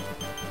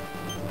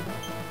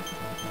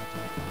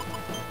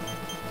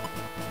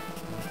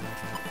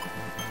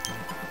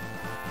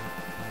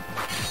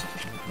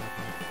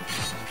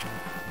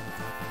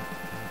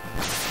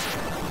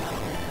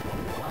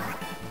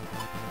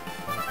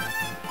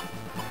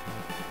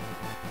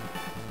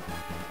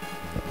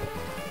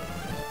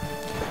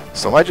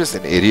 So am I just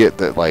an idiot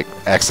that, like,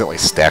 accidentally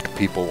stacked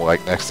people,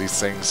 like, next to these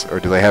things? Or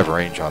do they have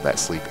range on that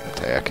sleeping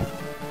attack?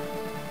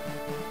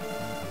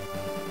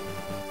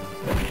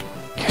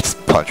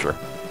 Just punch her.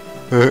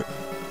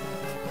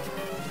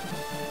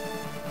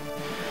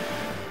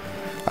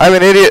 I'm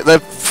an idiot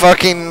that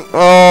fucking...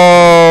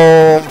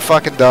 Oh, I'm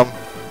fucking dumb.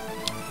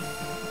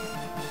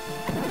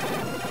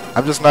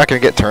 I'm just not gonna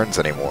get turns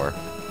anymore.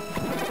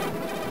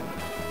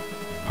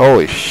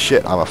 Holy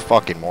shit, I'm a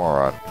fucking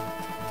moron.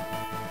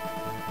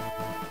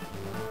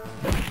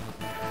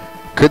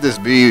 Could this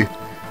be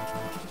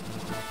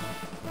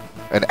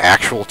an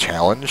actual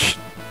challenge?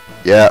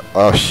 Yeah,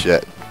 oh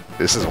shit.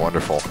 This is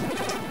wonderful.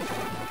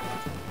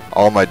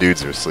 All my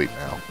dudes are asleep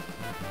now.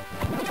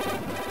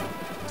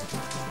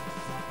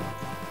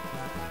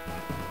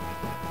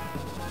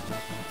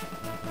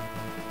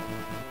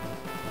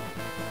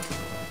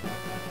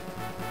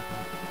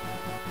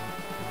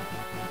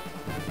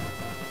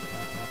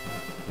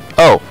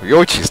 Oh,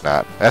 Yoichi's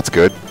not. That's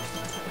good.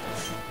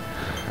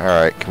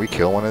 Alright, can we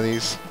kill one of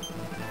these?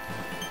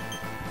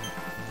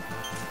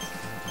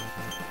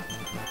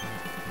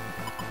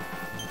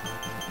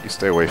 You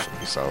stay away from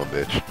me, son of a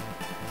bitch.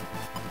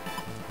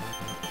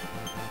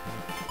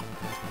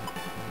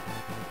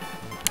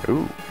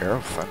 Ooh, Arrow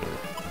of Thunder.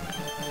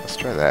 Let's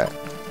try that.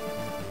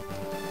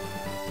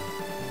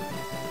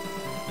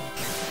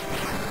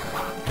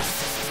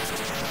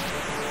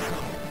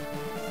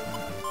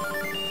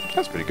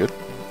 That's pretty good.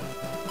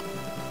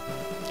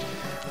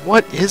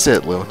 What is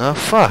it, Luna?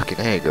 Fucking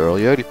hey, girl,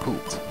 you already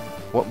pooped.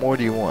 What more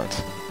do you want?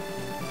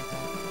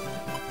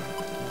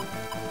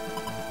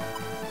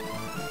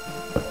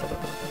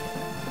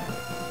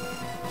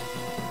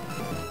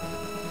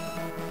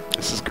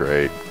 This is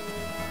great.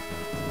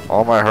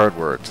 All my hard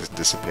work just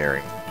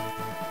disappearing.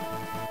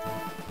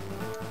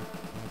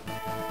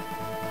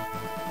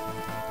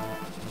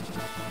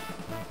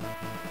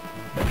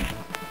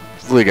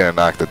 He's really gonna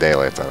knock the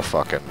daylights out of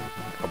fucking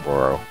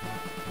Oboro.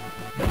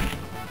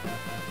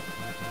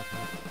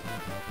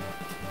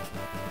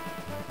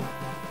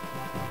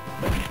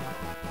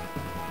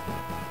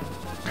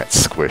 That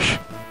squish.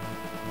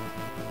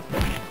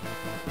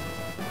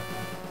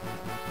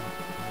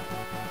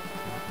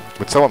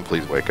 Would someone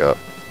please wake up?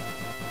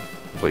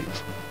 Please.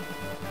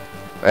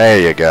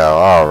 There you go.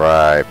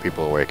 Alright.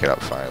 People are waking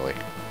up finally.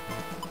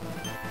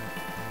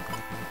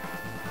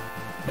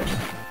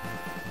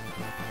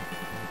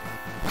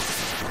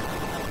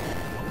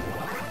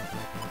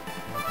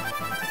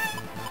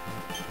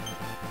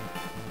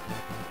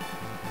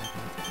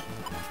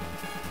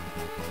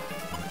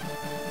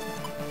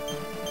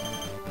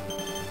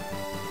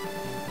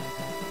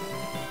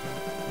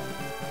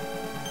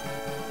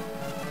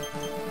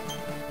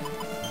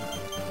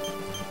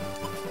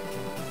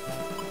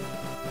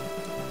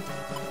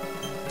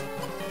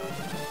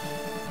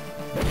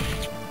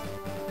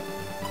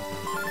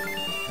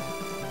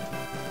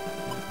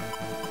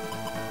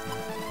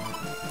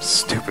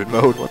 Stupid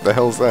mode, what the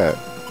hell's that?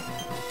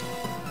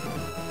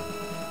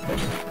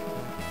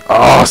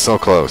 Oh, so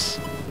close.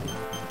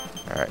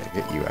 Alright,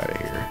 get you out of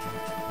here.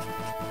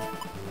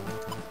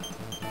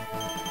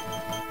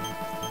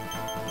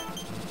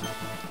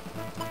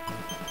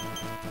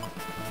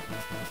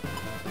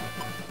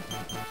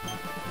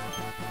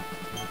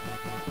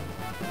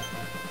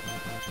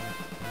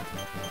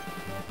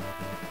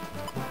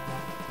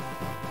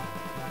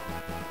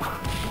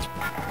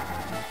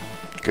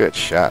 Good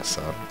shot,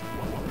 son.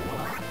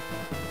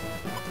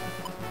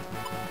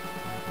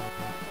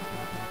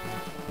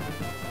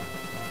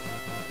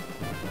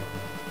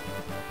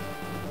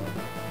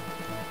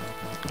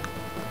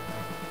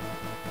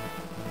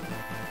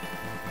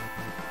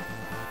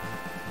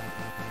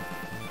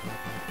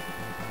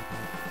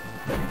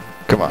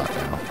 Come on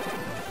now.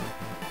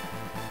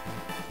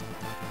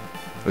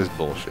 This is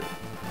bullshit.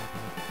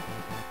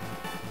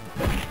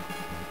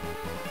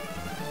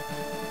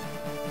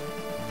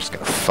 I'm just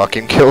gonna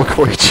fucking kill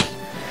Koichi.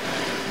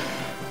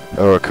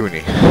 Oh,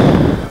 Akuni.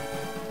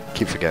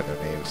 Keep forgetting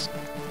their names.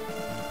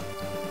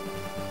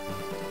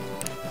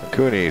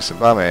 Akuni,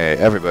 Sabame,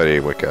 everybody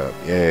wake up.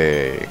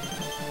 Yay.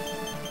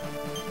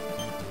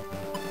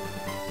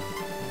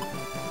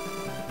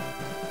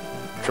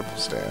 Triple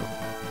stab.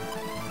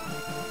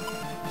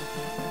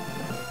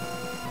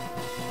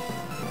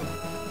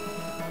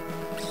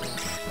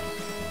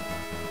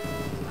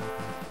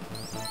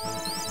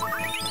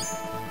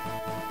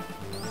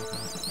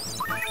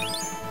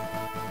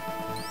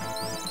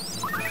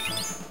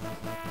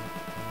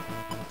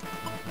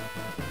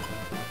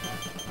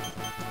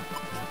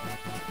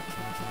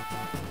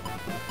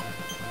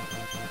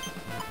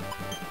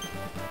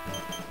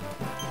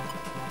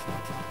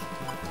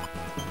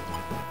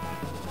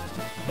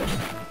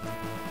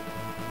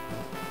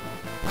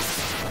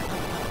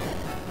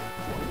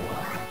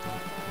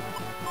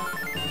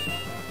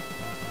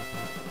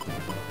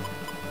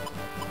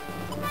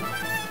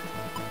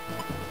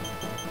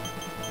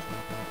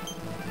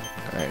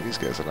 Alright, these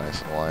guys are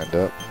nice and lined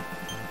up.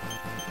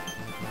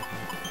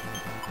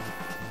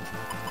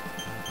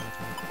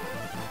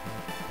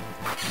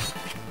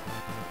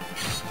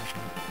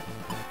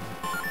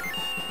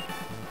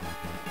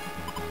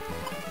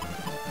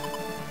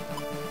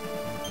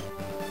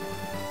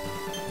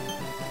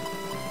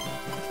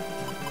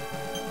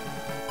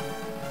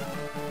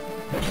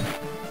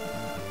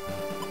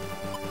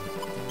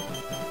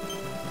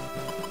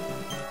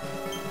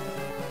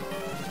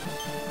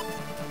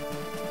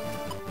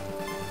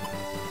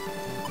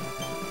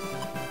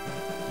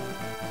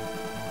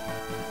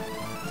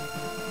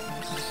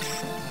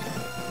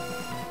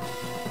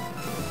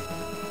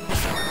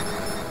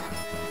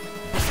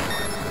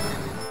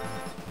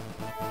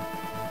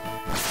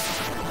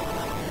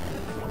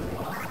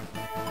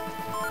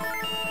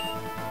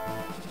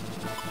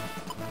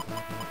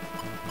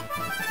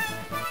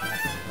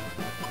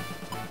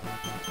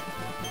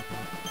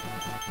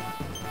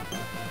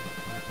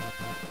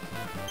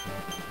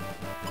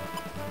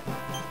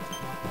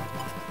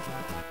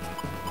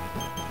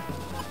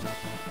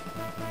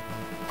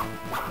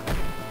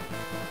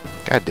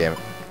 God damn it.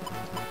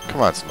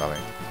 Come on, Smelly.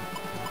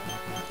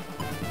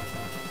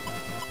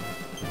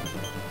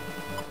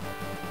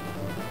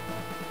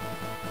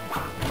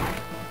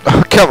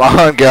 Oh, come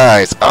on,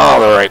 guys. Oh,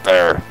 they're right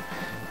there.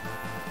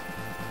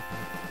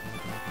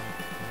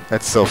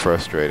 That's so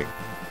frustrating.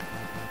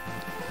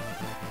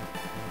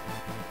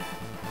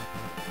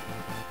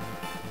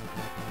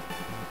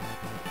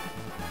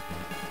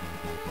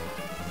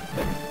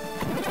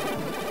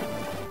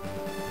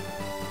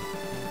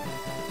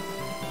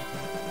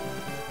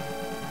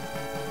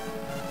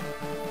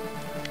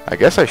 I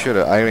guess I should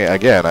have, I mean,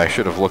 again, I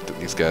should have looked at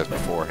these guys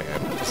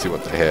beforehand to see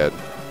what they had.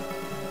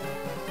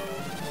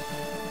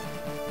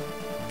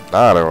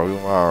 Not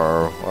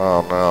tomorrow.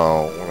 Oh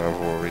no,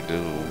 whatever we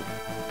do.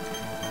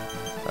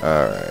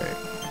 Alright.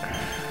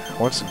 I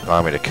want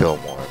Tsubame to kill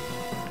one.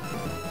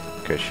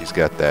 Because she's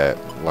got that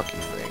lucky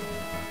thing.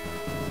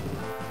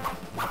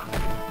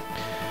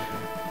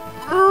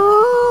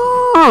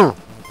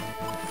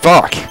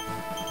 Fuck!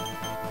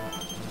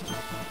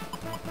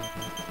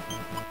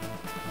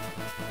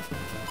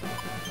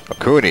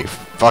 Okuni,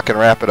 fucking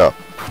wrap it up.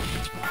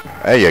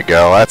 There you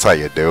go, that's how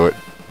you do it.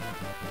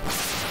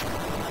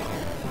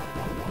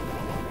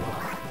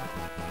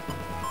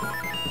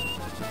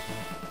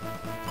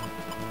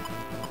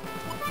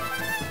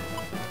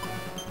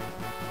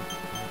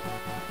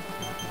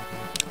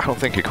 I don't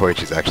think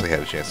Koichi's actually had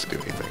a chance to do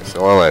anything,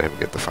 so I'll let him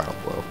get the final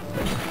blow.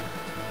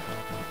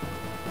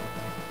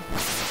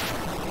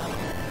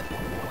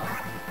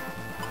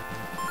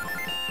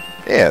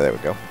 Yeah, there we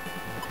go.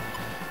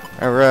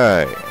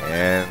 Alright,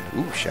 and...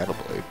 ooh, Shadow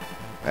Blade.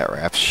 That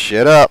wraps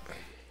shit up.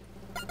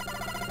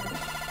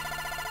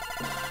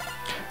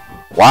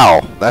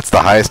 Wow, that's the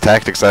highest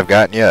tactics I've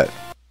gotten yet.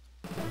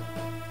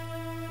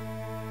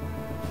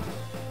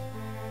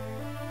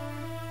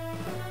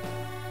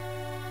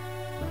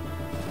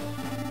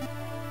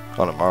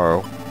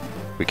 Tomorrow,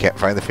 we can't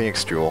find the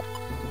Phoenix Jewel.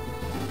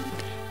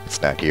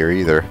 It's not here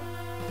either.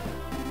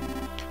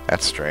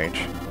 That's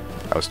strange.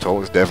 I was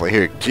told it's definitely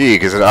here. Gee,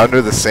 is it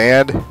under the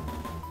sand?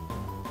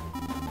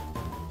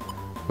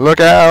 Look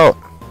out!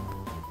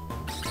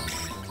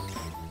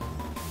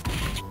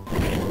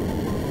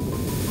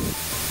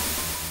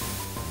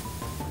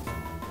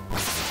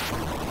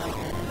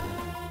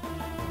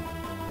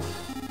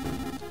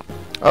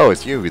 Oh,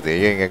 it's you, the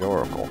Yang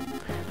Oracle.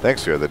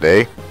 Thanks for the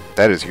day.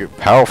 That is your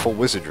powerful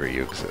wizardry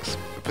you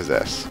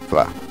possess.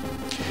 Blah.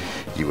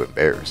 You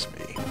embarrass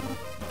me.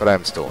 But I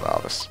am still a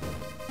novice.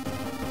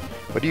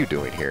 What are you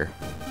doing here?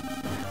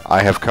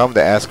 I have come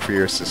to ask for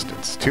your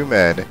assistance. 2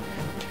 men,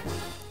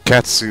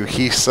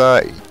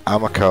 Katsuhisa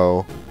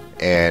Amako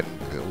and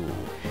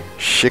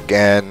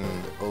Shigen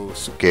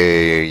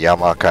Osuke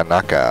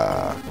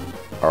Yamakanaka,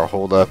 are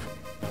holed up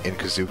in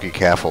Kazuki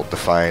Castle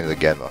defying the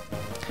Genma.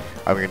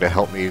 I'm going to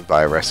help me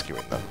by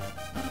rescuing them.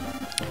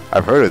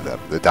 I've heard of them,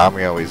 the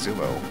Daimyo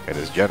Izumo and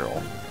his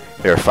general.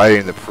 They are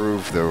fighting to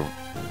prove the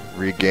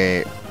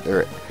regain...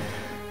 They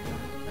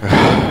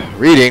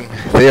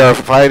are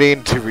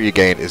fighting to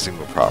regain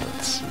Izumo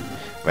province.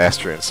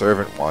 Master and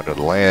servant wander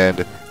the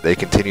land. They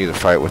continue to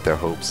fight with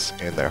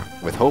hope in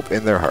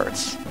their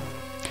hearts.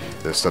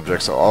 Their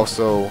subjects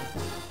also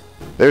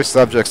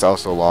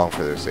long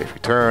for their safe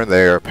return.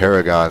 They are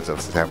paragons of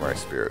the samurai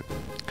spirit.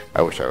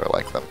 I wish I were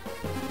like them.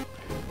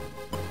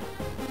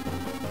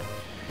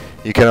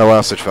 You cannot allow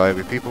such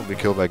valuable people to be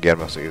killed by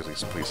Genma so easily,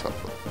 so please help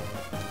them.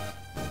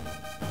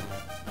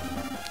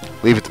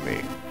 Leave it to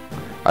me.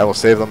 I will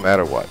save them no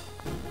matter what.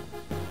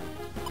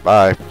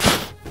 Bye.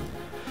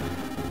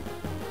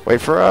 Wait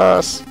for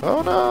us!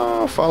 Oh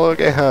no! Follow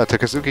Geha to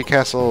Kazuki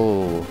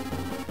Castle!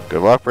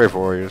 Good luck, brave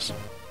warriors.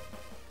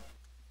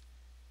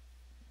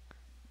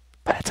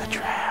 But it's a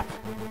trap.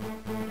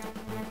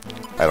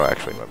 I don't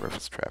actually remember if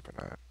it's a trap or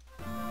not.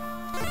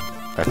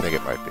 I think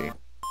it might be.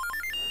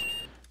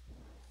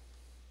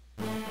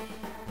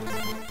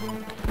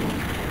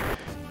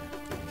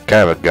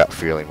 Kind of a gut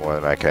feeling more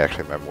than I can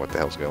actually remember what the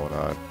hell's going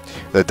on.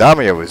 The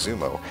Daimyo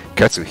Izumo,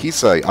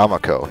 Katsuhisa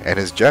Amako, and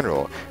his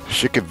general,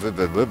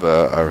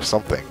 Shikibibibiba or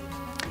something.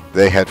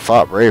 They had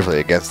fought bravely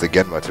against the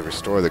Genma to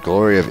restore the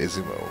glory of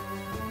Izumo.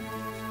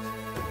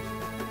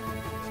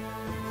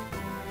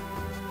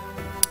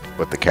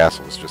 But the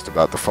castle was just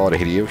about to fall to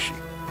Hideyoshi.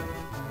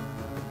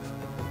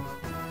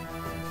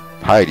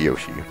 Hi,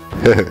 Hideyoshi.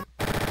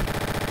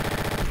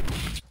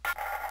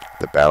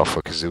 The battle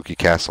for Kazuki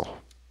Castle.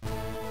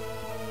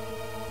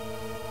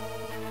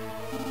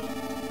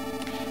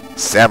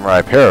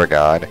 Samurai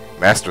Paragon,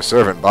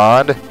 Master-Servant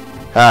bond?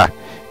 Ha!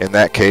 In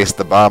that case,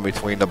 the bond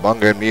between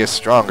Nabunga and me is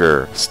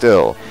stronger.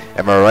 Still,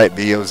 am I right,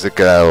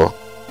 Biyozika?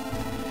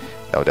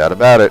 No doubt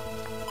about it.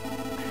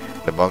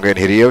 Nabunga and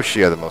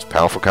Hideyoshi are the most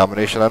powerful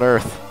combination on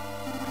Earth.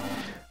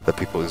 The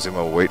people of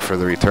Izumo wait for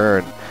the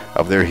return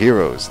of their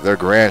heroes. Their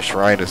grand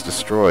shrine is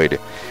destroyed.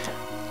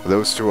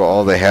 Those two are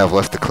all they have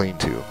left to cling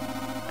to.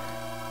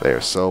 They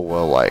are so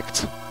well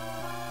liked.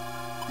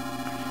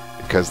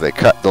 Because they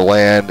cut the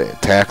land,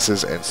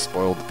 taxes, and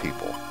spoiled the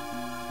people.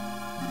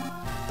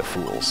 The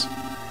fools.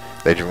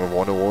 They dream of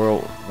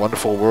a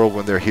wonderful world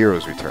when their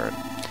heroes return.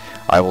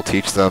 I will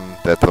teach them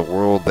that the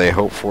world they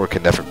hope for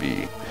can never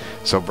be.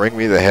 So bring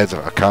me the heads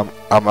of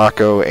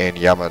Amako and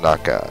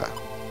Yamanaka.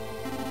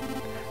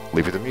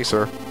 Leave it to me,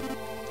 sir.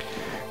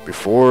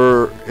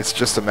 It's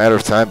just a matter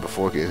of time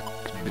before the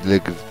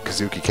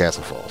Kazuki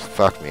Castle falls.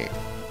 Fuck me.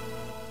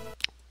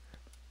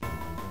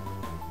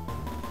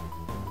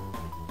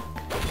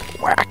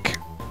 Whack.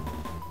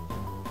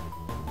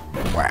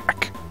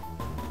 Whack.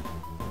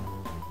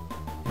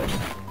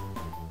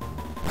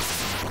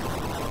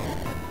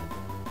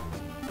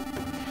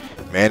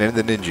 Man in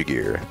the ninja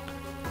gear.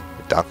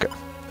 Danka.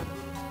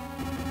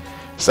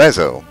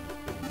 Saizo.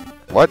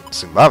 What?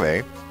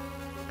 Tsumame?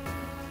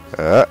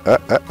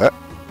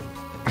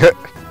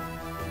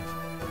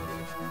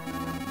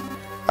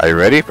 Are you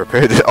ready?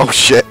 Prepare to... Oh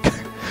shit!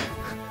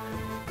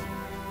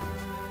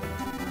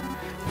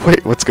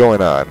 Wait, what's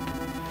going on?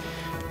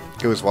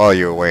 It was while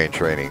you were away in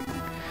training.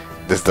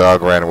 This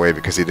dog ran away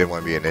because he didn't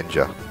want to be a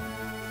ninja.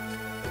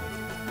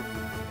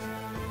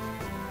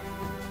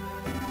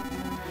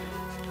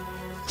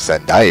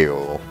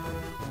 Sandayo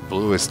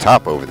blew his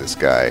top over this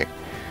guy.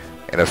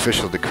 An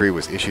official decree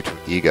was issued from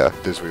Iga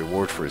as a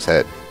reward for his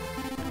head.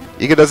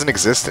 Iga doesn't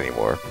exist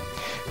anymore.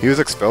 He was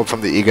expelled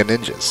from the Iga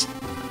ninjas.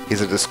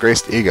 He's a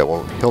disgraced Iga.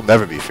 Well, he'll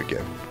never be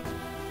forgiven.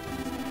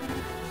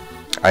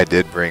 I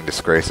did bring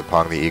disgrace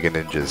upon the Iga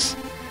ninjas.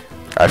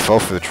 I fell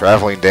for the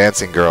traveling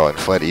dancing girl and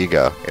fled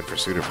Iga in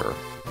pursuit of her.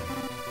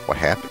 What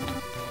happened?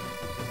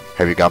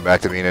 Have you gone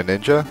back to being a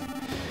ninja?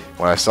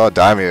 When I saw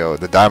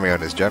the daimyo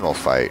in his general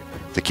fight,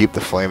 to keep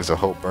the flames of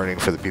hope burning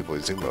for the people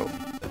of Zumo,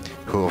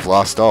 who have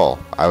lost all,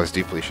 I was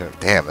deeply ashamed.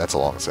 Damn, that's a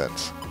long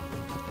sentence.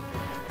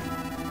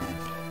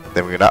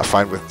 Then will you not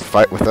fight with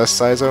us,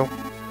 Saizo?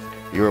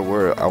 You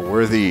are a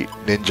worthy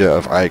ninja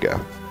of Iga,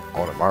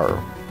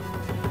 Onimusha.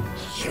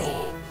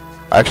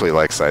 I actually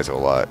like Saizo a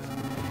lot.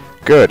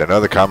 Good,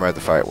 another comrade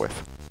to fight with.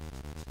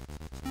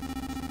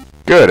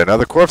 Good,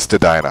 another corpse to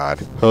dine on.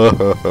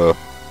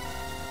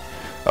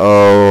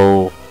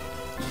 Oh,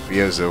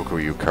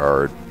 Miyazoku, you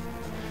card.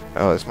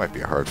 Oh, this might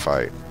be a hard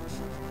fight.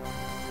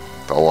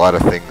 A lot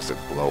of things that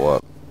blow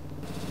up.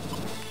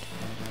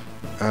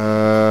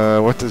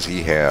 What does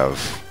he have?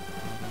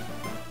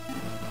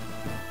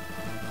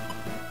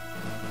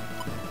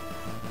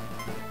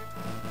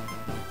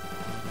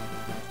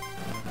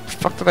 The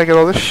fuck did I get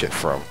all this shit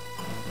from?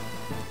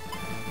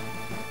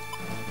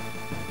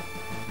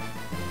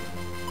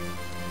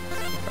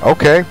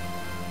 Okay.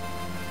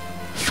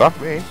 Fuck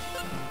me.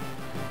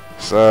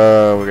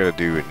 So, we're gonna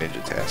do a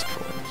ninja task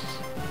force.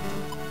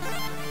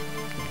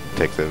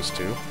 Take those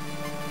two.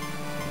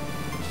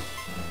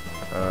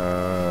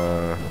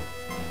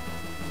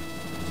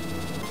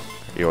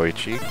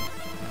 Yoichi.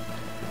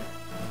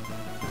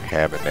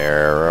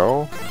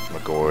 Habanero.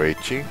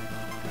 Magoichi.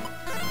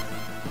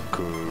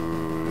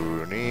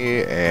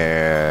 Kuni.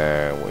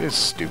 And what is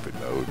stupid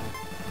mode?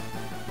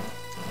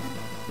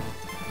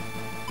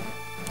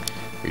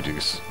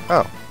 Reduce.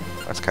 Oh,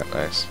 that's kind of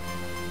nice.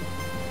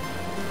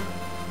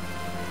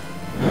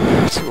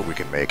 Let's see what we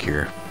can make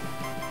here.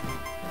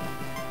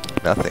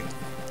 Nothing.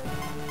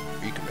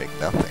 You can make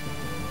nothing.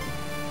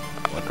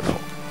 Wonderful.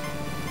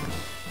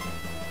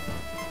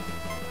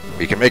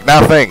 We can make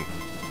nothing!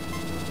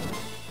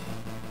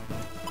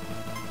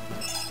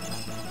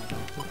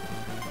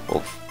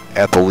 We'll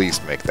at the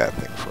least make that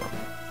thing for him.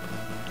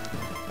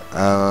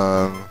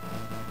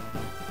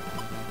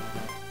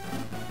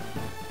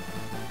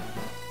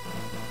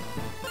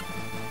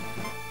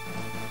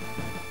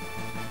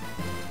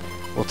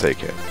 We'll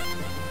take it.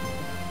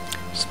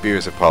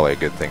 Spears are probably a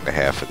good thing to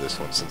have for this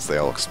one since they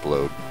all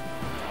explode.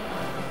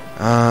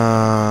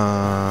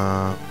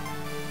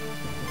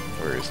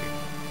 Where is he?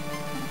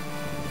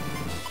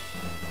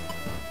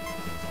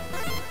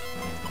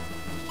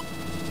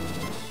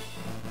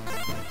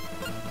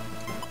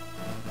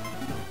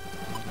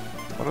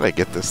 How did I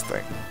get this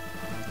thing?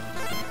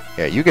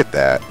 Yeah, you get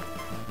that.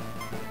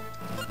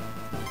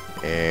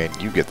 And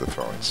you get the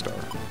throwing star.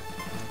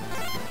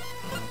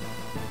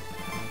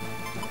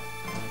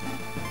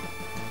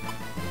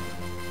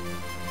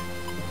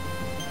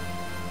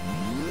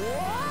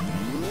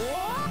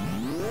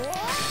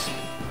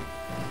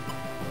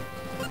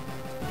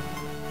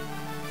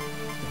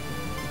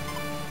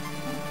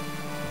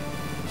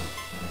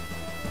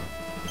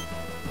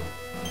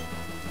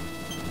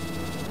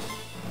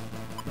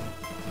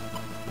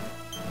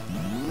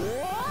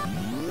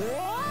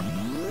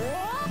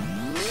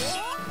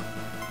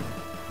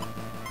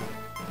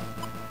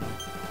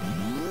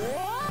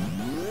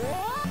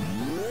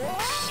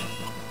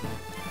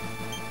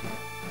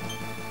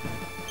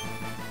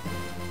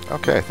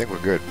 Okay, I think we're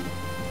good.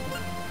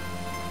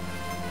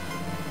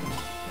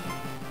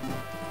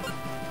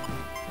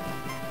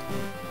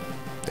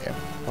 Damn.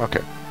 Okay.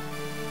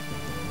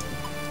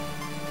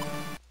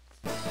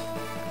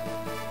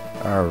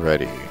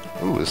 Alrighty.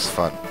 Ooh, this is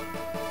fun.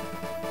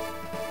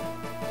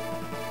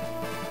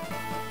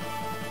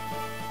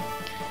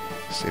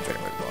 Let's see if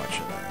anyone's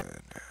watching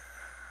that.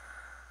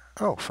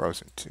 Oh,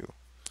 Frozen 2.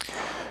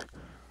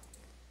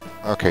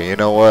 Okay, you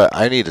know what?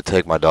 I need to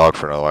take my dog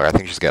for another walk. I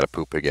think she's got to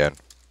poop again.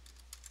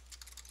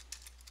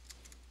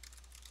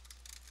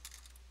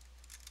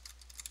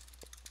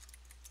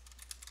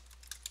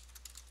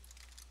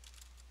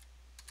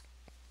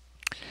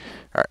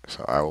 Alright,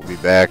 so I will be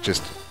back.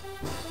 Just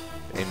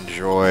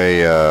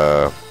enjoy,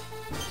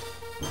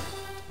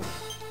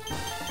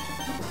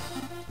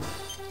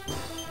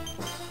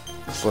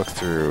 let's look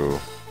through.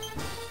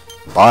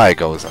 Bye,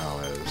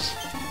 Gonzalez.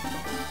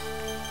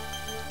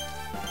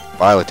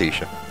 Bye,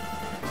 Letitia.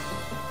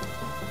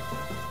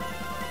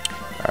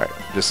 Alright,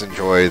 just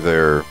enjoy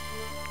their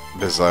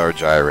bizarre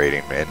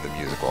gyrating and the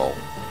music while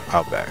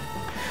I'm back.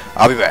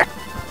 I'll be back.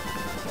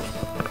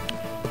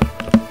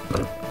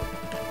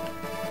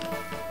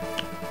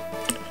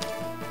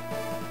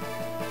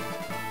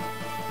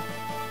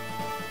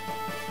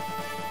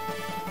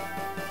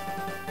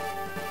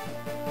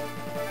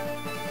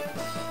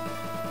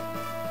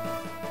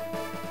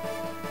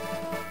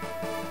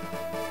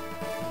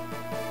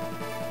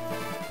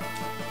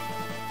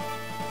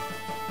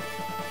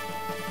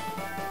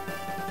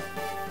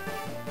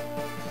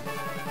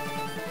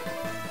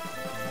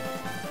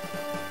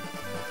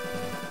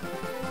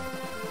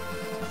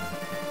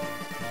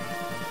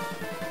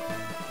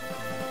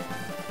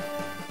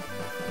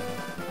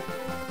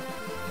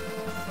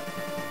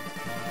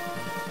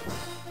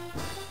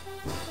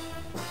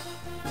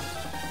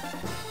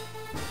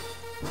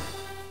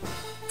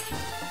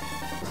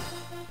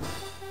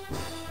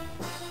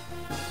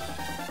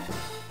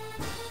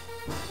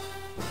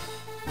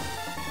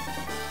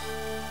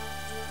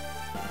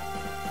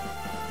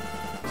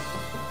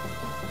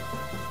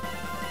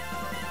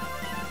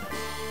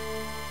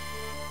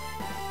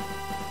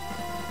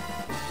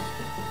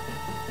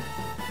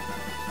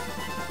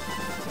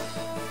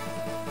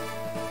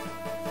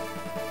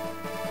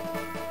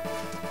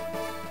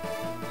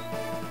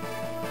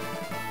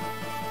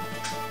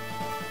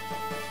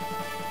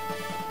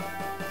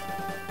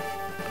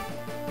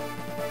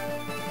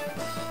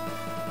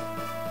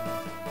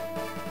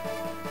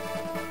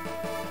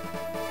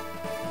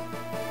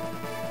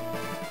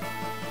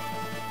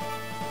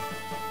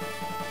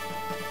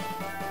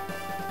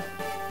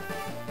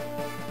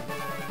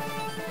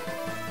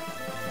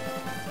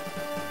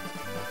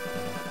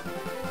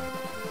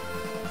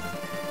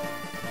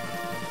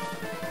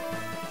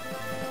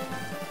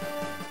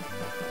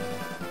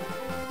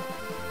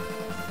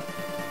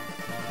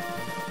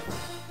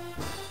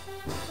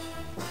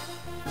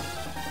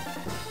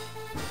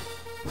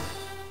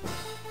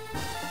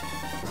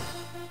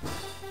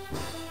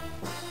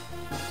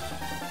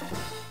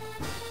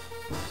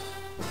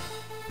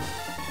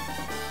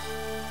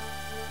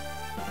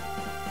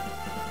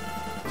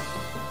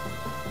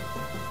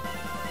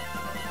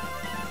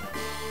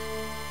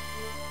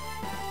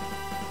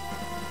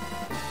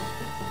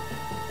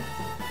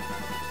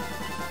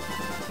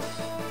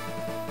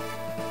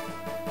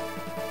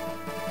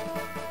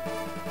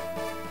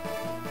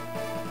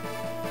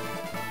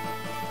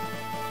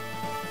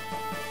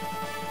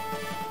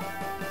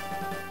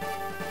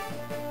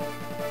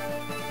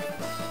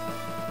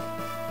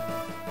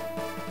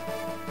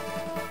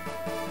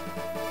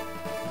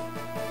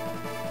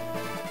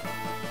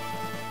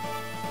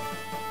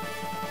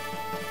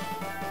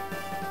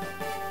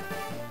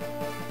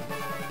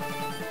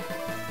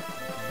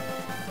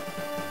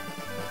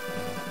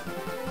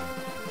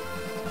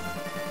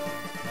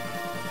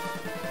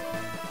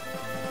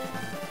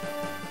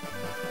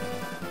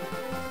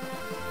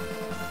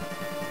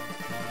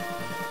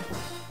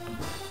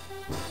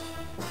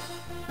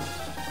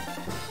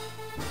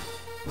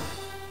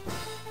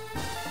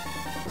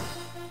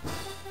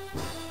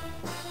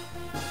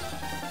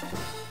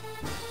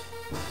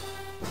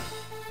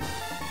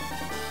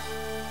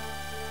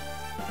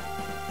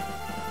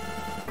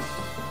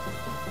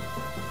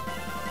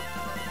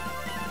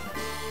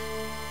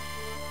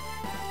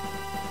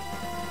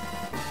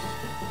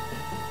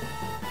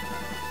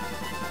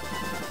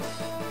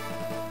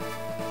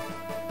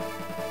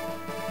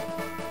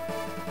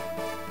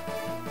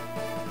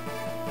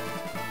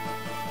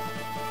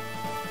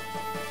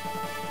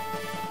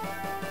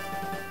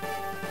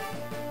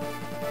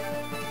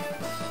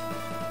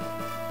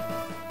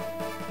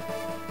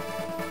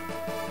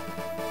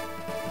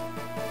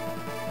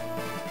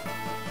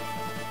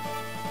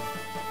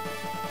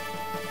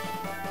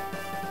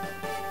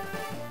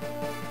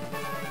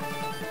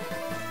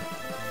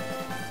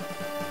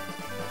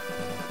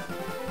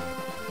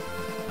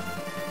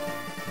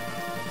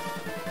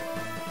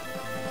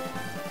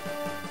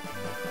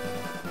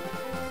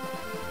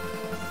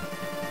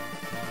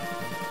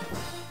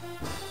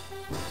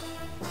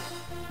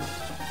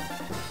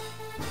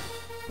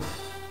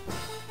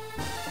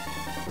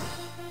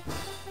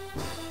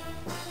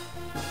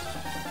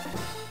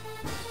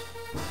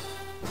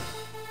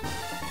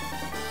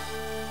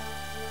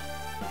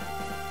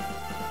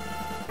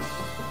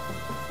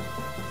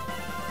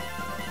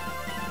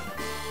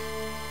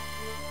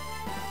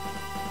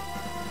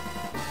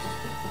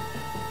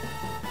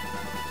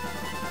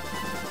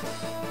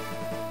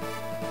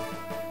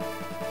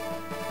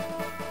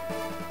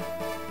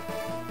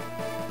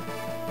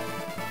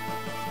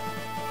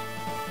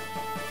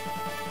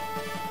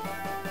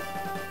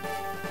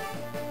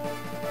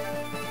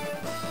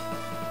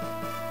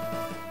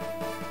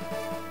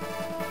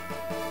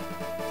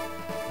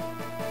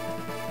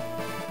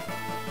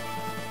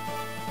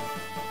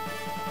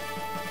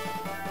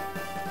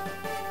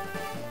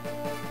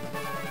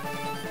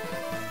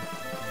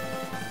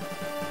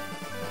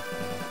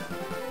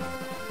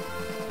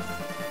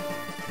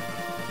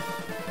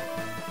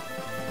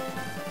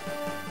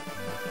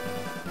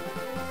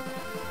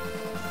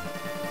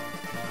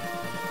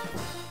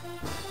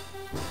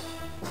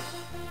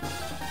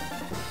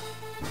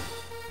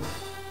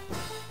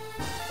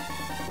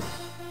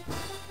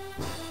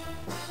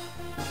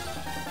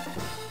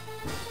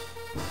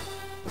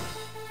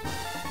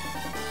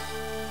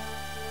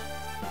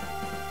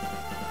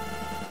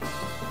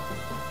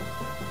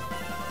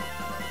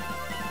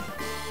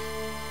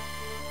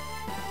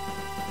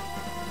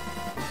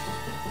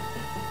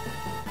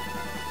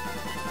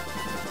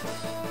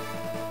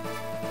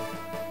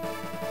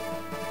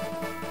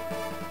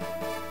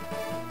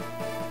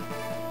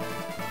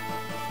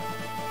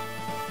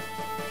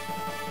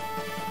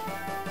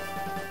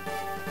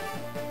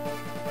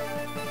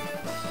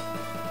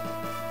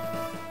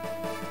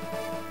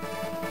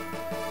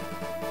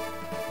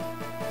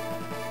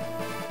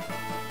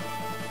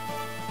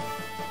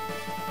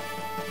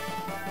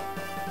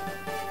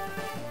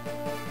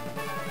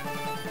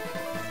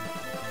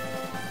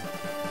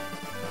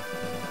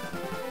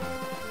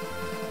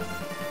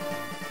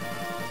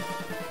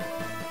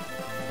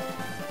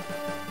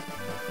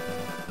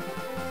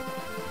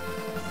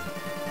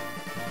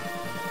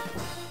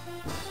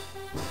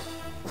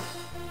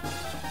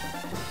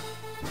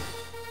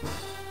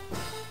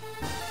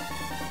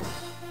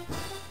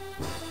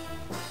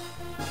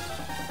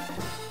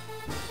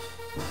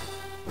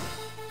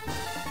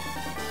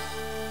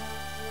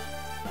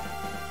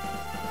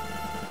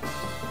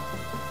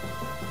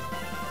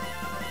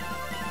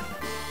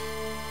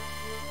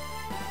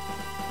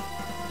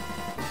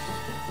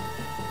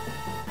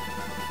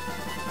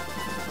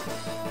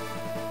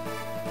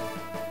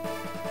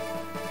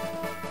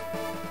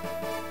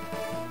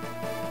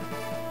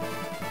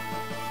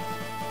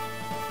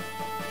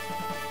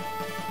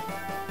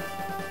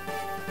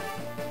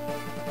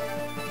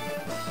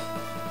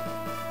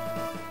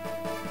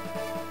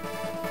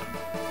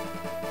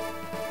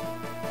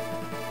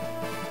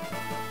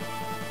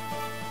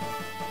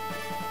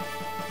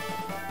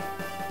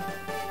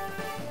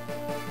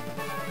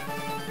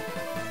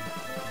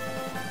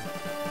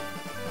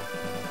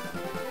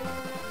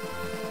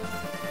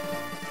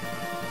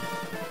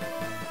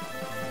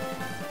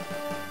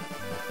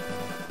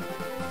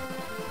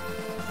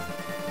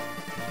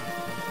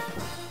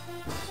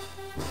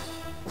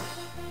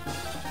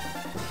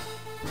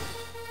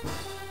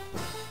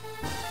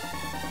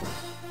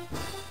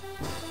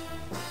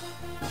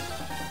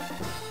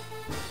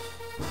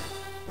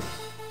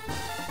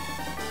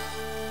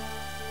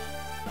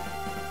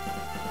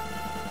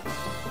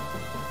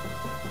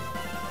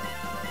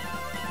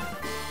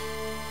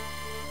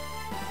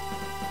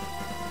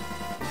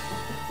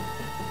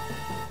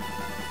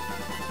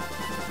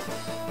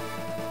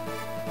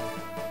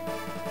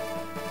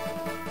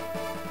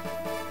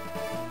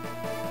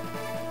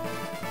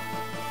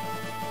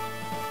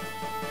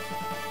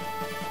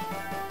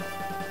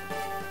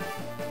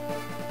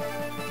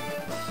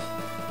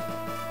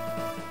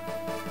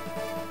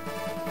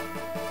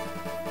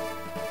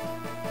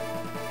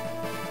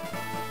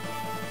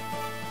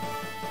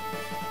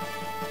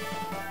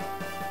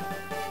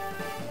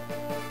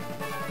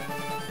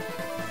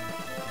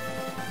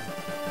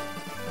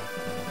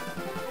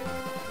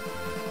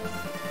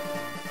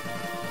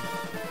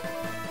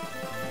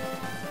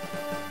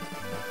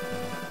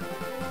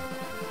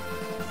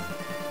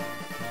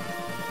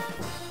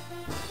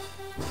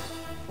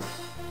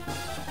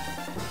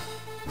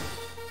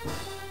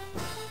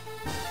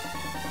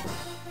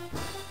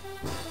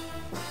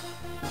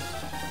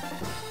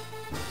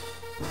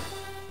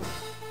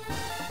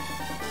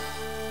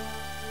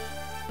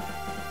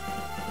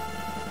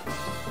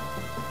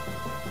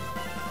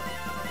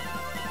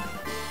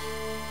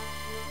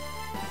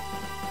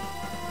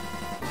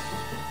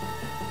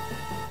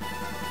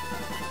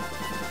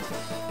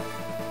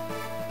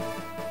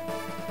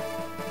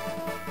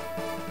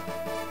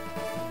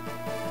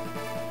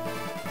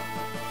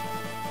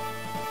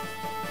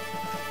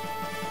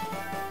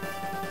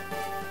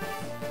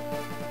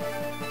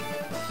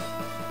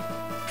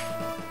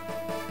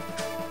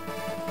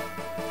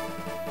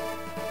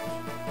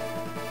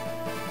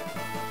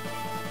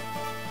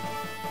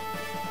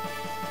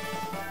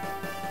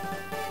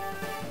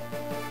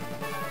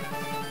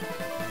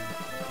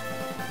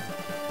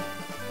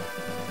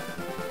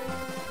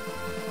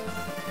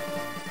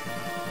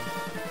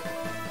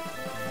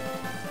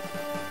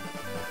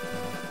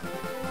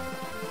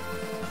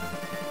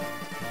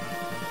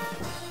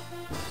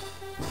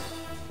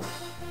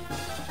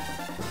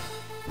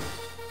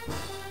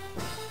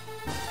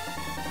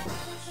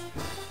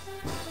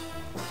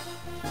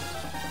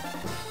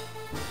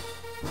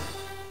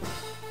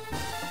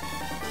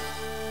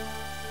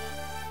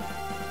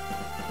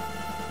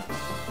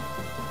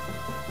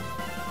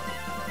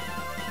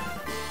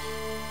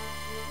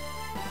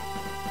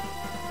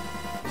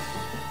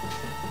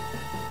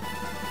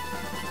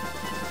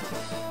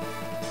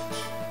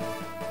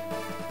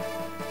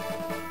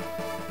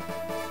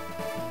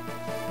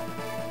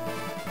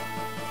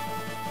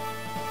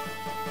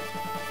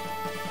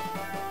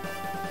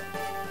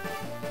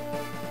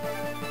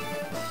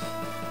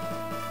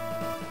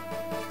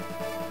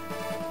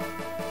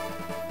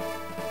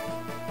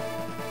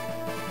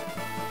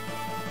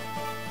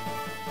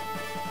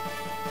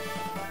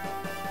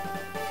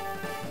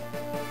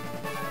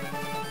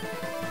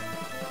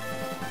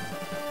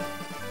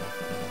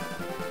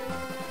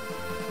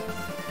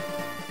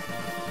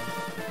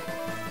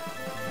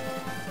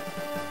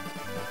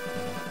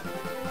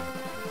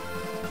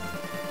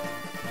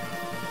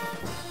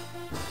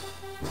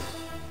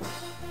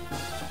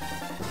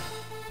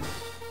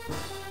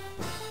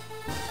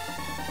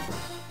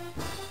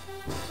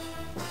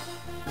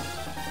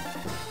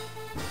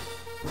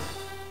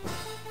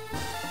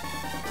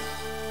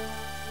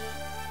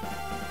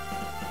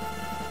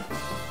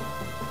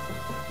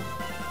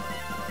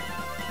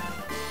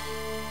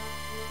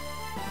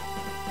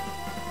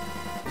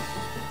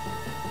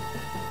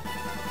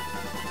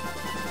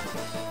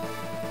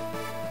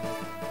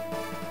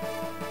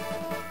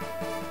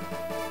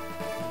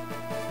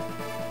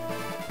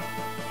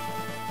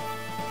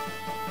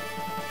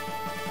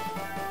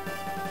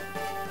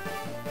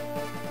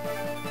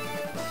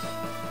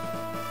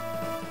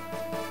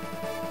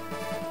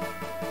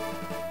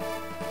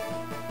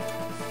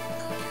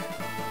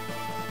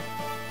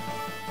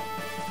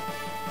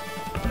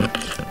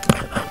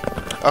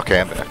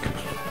 Okay, I'm back.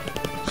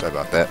 Sorry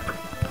about that.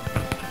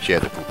 She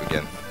had to poop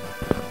again.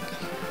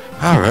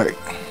 Alright.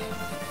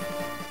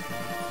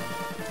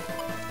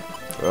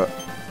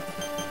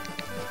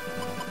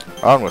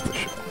 On with the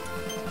show.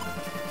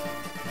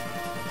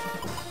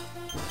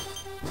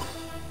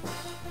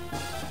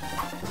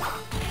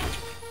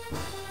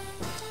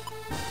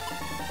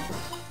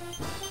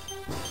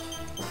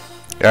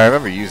 Yeah, I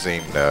remember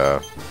using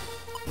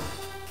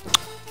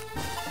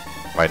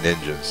my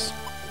ninjas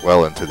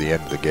well into the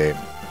end of the game.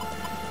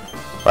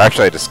 Well,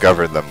 actually, I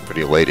discovered them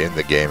pretty late in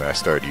the game, and I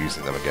started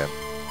using them again.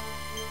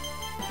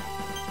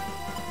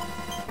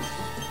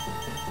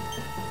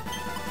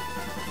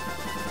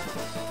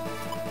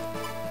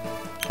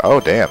 Oh,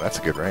 damn, that's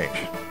a good range.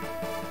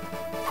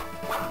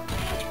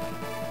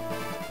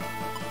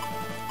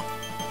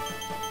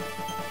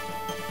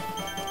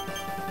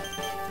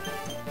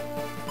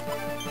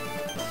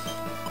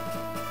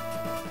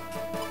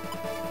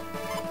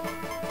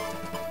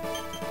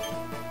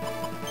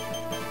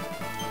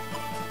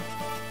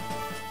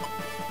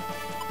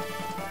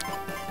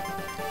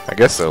 I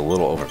guess they're a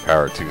little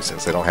overpowered too,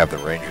 since they don't have the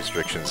range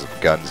restrictions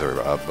of guns or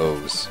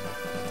bows.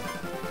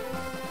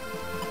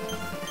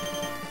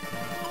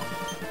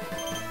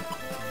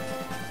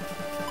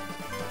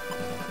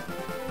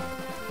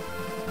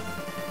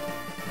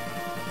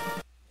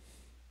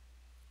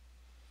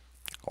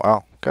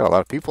 Wow, got a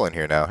lot of people in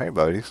here now. Hey,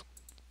 buddies.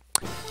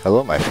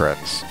 Hello, my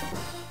friends.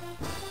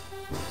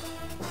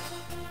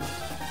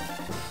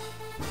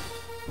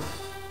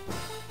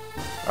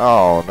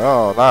 Oh,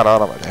 no, not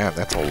Onimusha. Damn,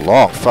 that's a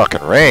long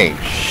fucking range.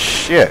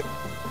 Shit.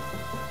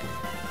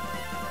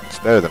 It's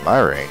better than my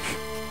range.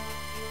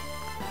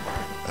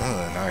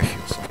 Oh, now I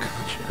feel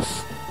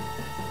subconscious.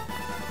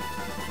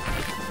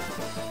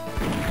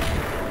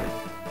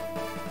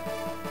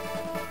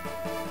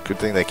 Good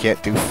thing they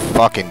can't do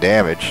fucking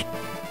damage.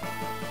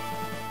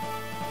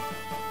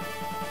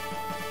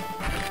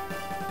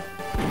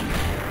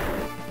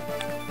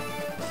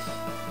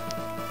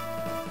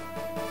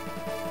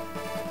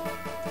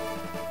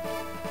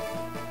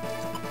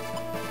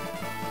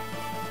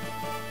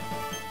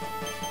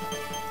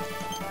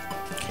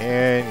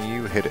 Can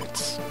you hit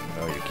it?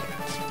 No, you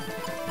can't.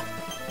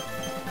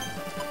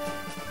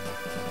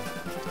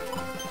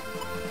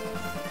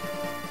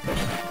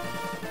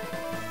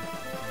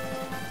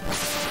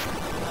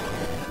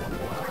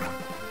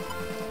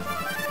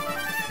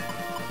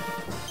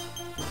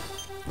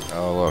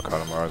 Oh, look,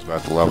 Onimusha's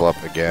about to level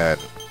up again.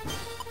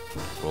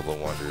 Will the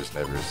wonders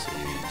never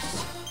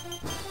cease?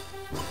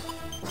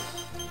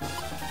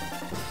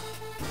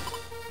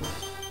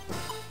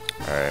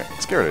 Alright,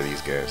 let's get rid of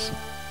these guys.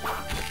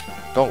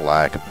 Don't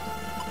like them.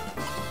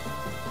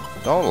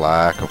 Don't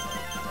like them.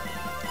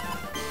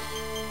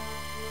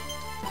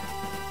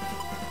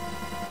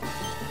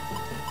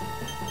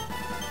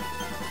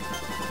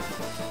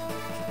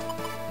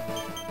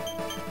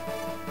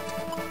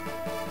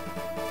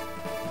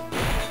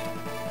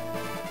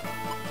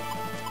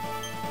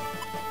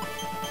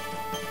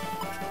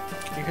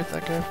 Can you hit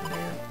that guy from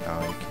here? No,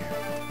 you can't.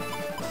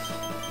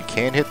 You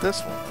can hit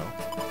this one, though.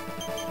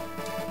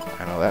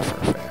 I know that for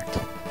a fact.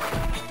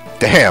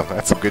 Damn,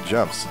 that's some good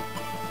jumps.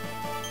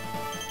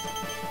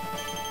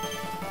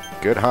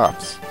 Good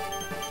hops.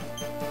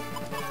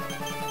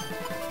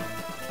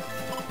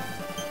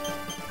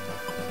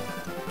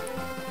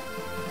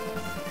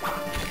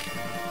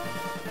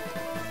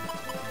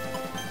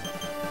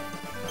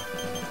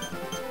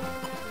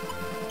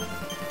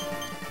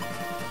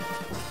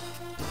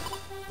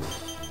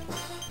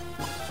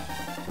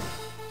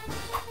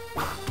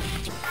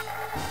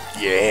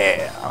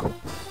 Yeah.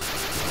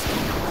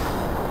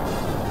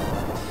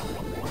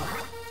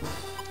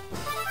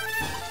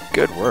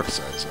 Good work,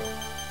 Senzo.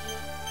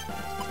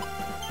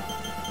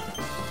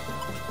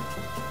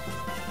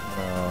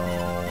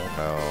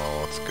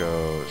 No, let's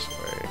go this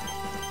way.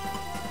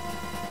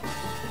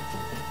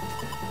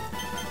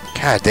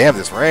 God damn,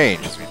 this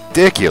range is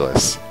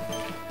ridiculous.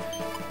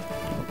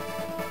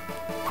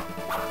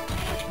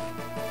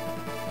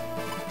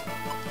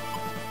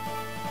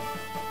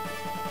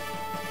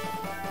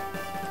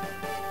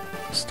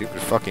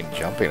 Stupid fucking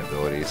jumping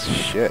abilities.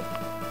 Shit.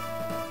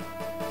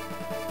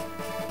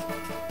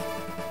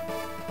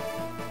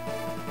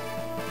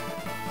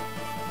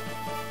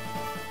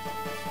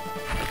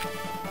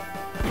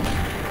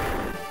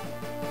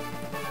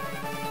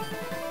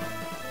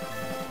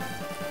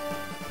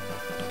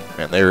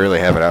 Man, they really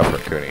have it out for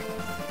Cooney.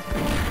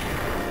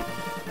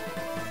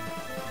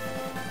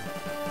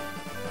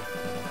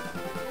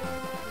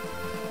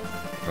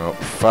 Oh,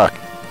 fuck.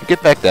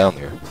 Get back down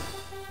there.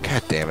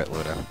 God damn it,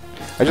 Luna.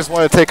 I just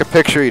want to take a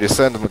picture of you to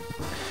send him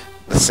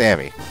the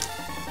Sammy.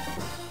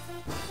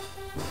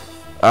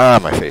 Ah,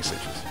 my face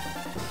itches.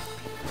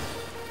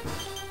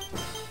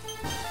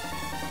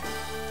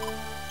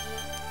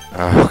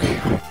 Oh,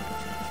 God.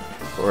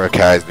 Poor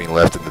Akai's being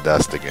left in the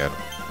dust again.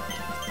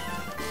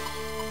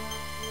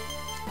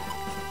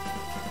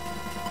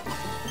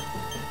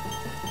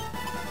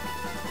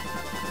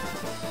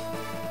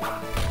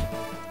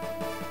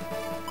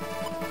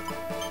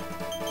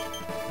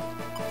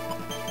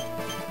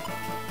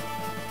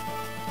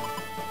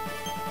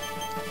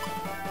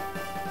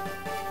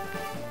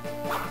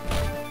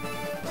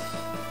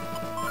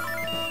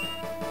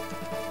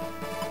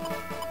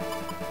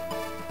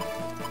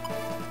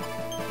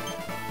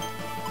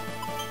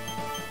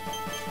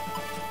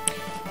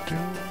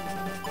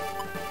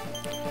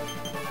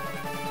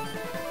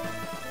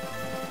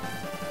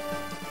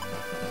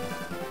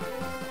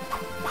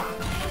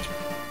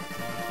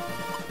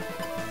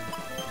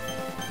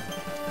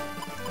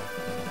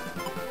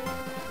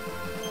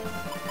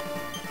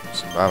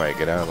 Somebody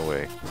get out of the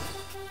way.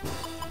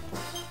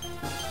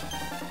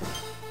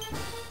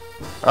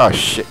 Oh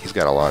shit, he's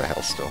got a lot of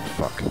health still.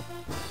 Fuck.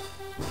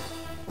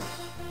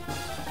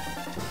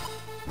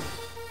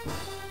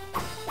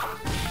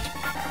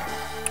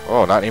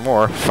 Oh, not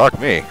anymore. Fuck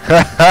me.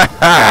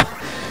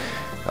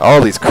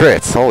 All these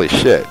crits. Holy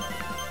shit.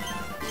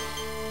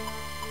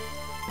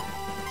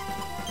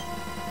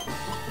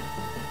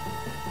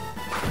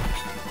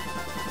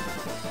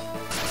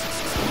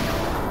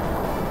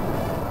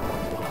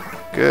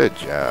 Good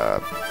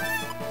job.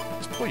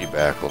 Let's pull you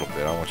back a little bit.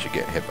 I don't want you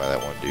getting hit by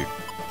that one dude.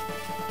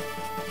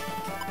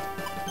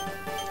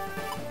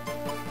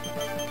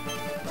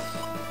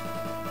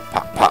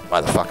 Pop, pop,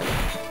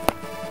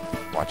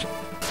 motherfucker. Watch it.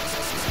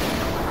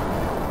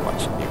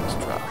 Watch it. Needles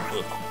drop.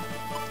 Ugh.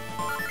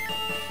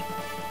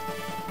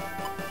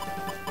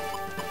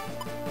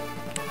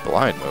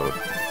 Blind mode.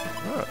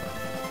 Huh.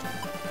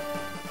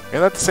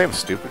 Isn't that the same as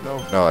stupid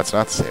mode? No, that's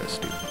not the same as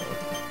stupid mode.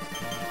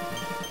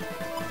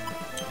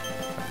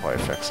 That probably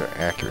affects their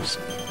accuracy.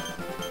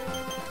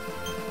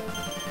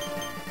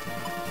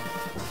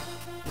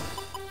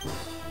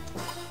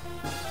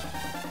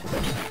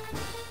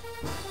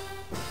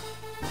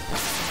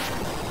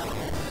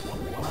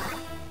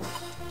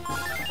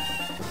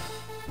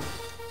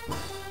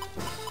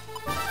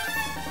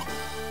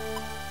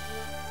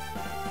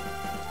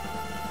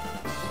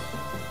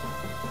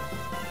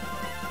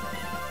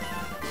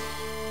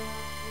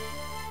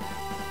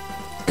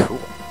 Cool.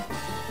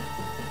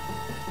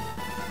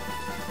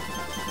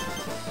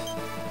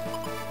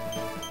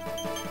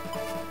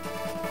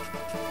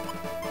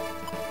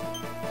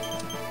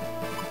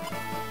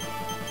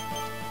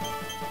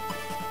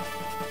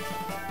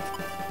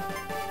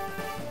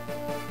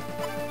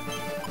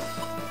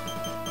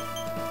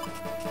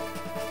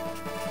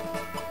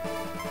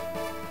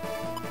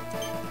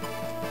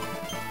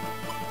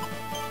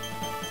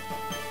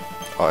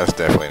 Oh, that's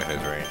definitely in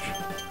his range.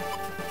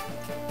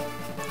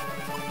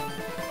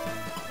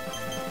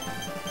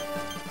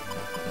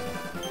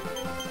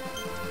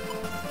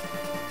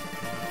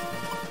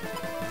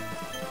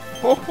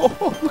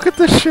 Oh, look at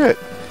this shit.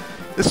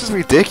 This is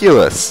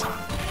ridiculous.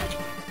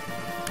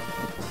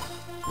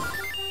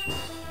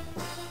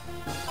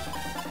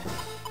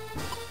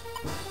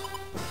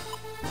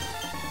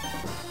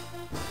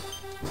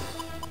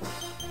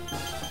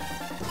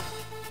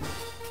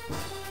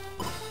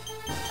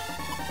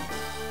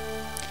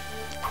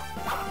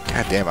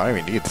 God damn, I don't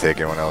even need to take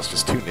anyone else.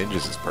 Just 2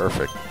 ninjas is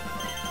perfect.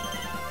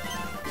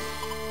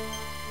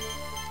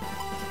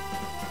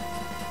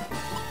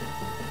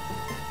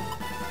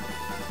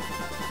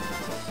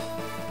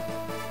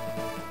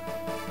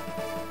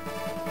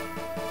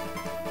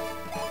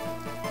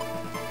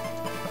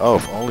 Oh,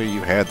 if only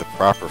you had the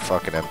proper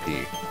fucking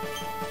MP.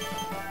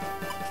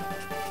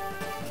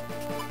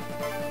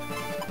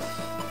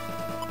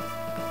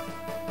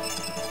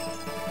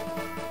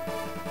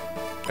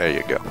 There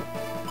you go.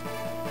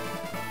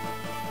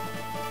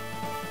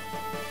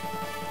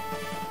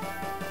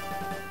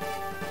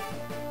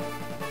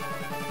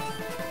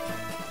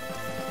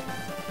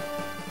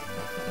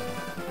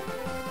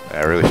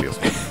 That really feels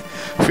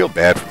I feel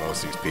bad for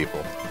most of these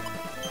people.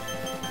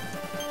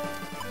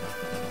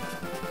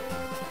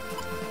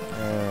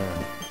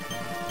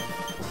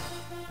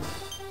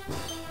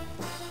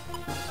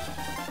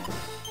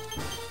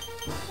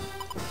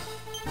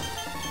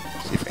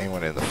 See if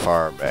anyone in the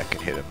far back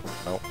can hit him.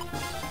 Nope.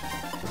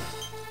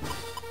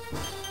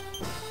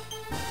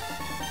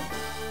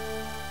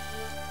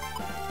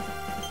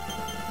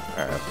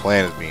 Alright, a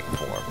plan is being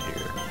formed here.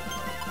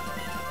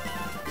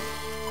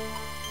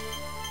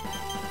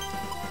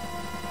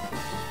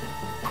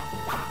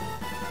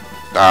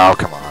 Oh,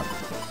 come on.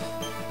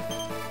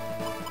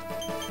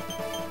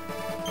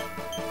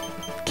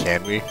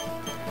 Can we?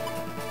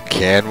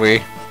 Can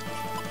we?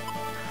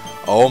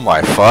 Oh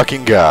my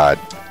fucking god.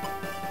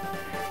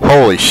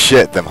 Holy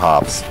shit, them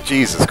hops.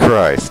 Jesus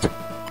Christ.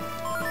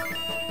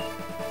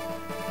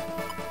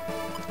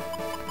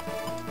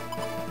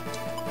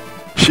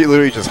 She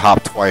literally just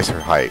hopped twice her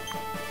height.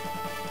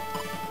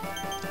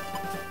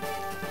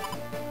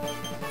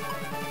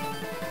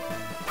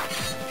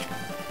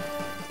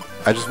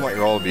 I just want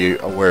you all to be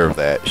aware of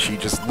that. She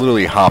just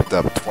literally hopped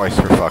up twice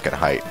her fucking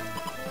height.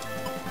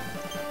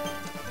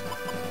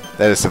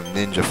 That is some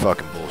ninja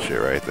fucking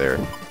bullshit right there.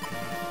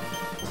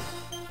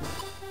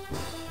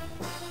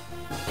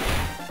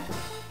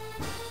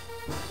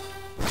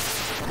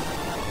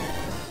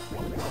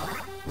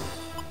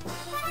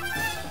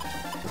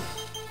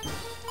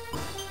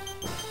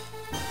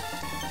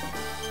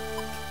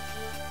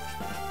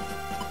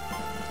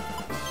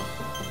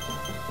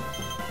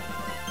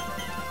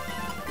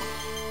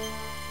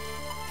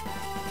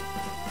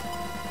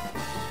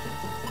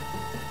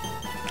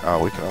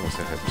 Oh, we can almost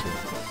hit him too.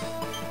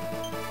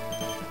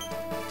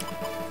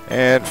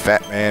 And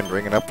Fat Man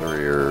bringing up the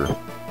rear,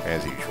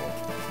 as usual.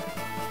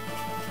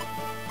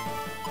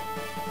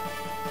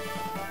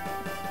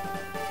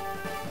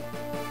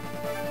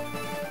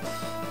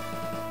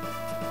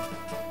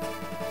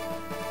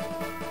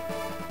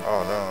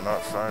 Oh no,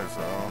 not size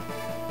though.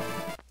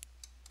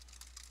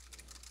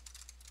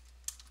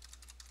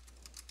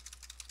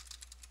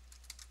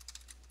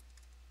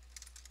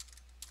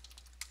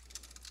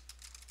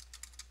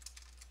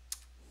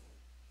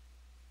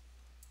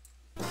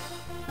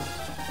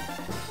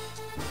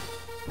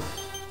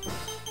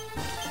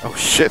 Oh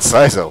shit,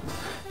 Sizo.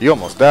 You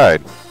almost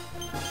died.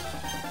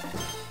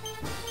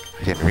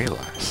 I didn't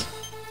realize.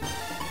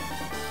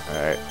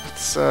 Alright,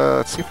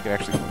 let's see if we can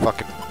actually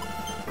fucking...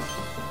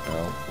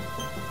 No.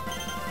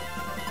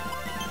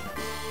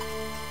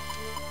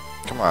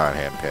 Come on,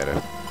 Hand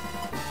Panda.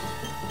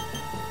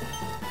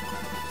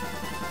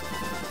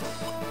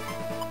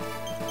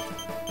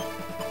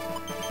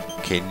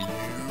 Can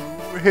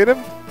you hit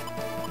him?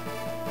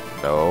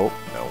 No,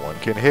 no one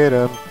can hit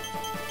him.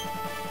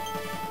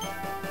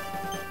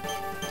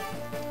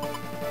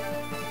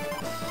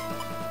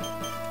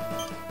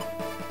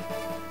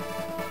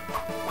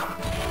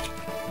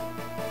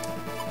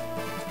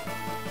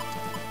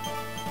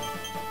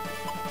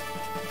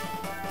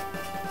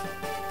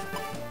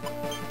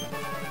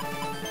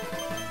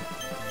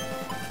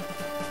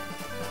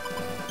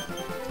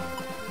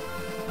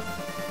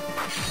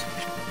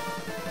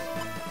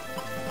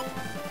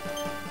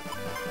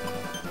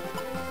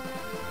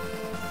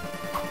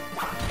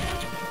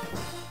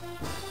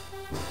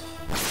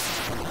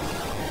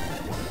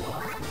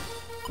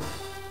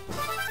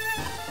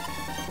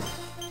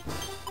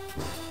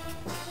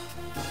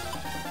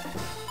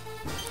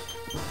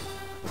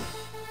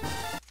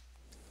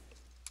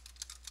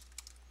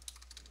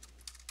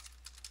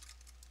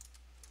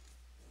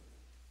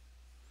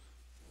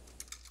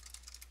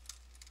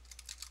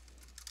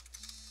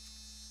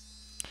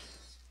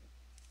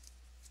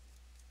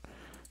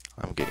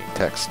 I'm getting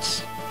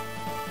texts.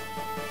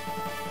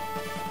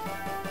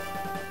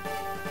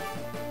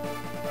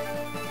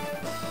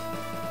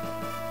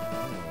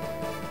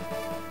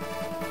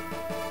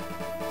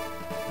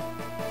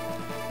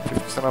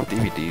 $50% off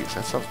DVDs.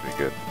 That sounds pretty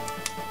good.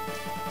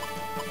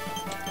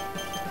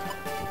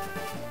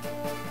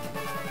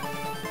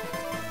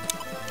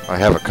 I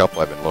have a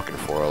couple I've been looking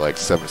for, like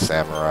Seven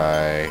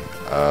Samurai.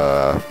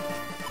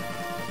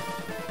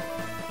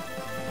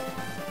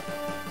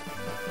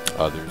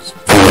 Others.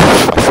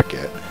 I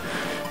forget.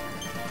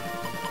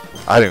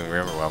 I don't even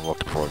remember what I'm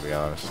looking for, to be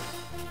honest.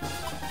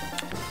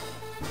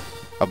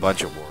 A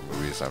bunch of war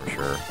movies, I'm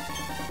sure.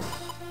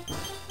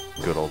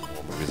 Good old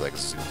war movies like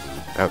Zulu.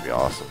 That would be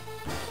awesome.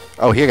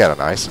 Oh, he got an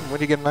ice. When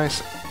did he get an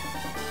ice?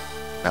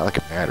 Not like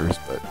it matters,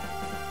 but...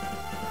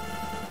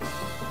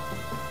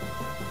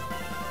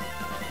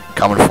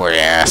 Coming for your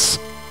ass.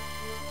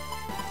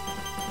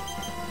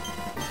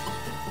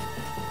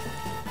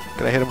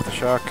 Can I hit him with a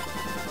shock?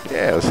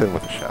 Yeah, let's hit him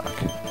with a shock.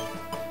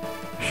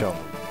 Show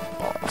him,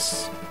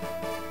 boss.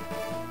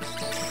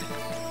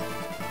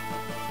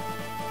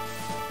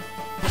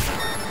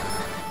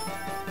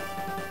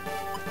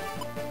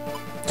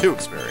 Two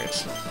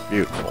experience.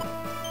 Beautiful.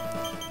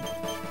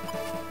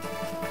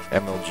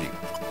 MLG.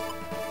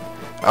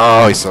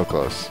 Oh, he's so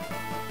close.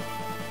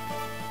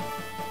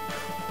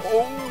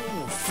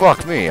 Oh,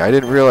 fuck me. I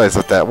didn't realize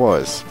what that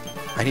was.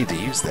 I need to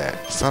use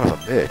that. Son of a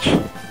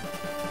bitch.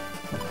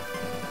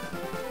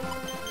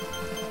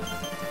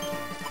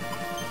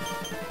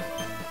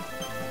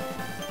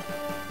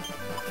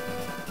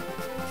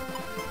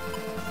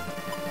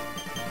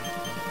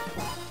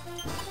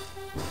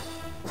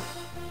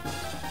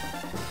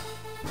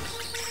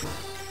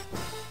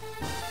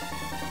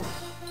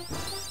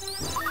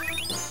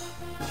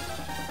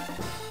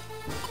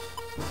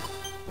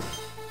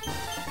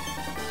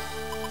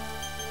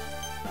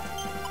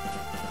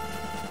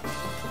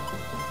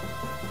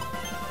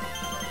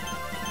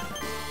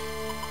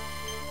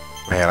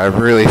 Man, I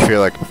really feel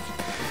like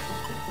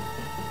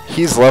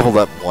he's leveled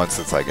up once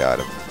since I got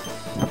him.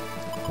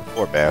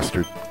 Poor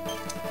bastard.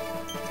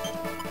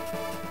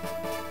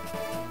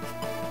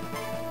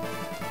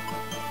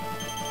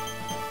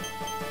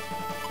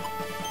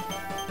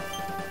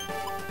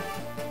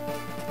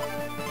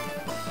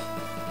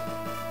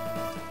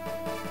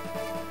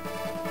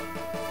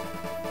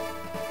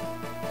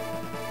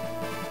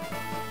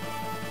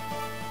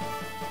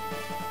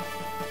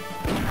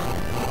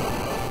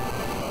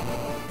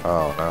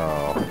 Oh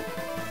no.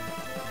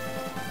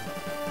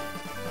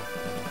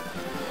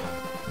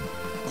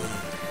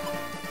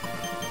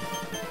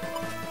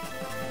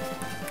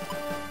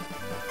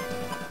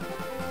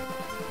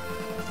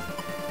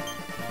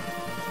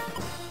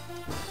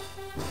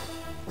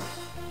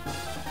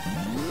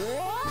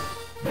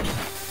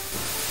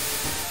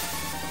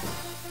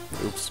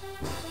 Oops.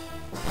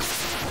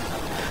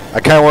 I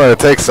kind of wanted to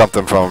take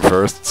something from him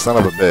first. Son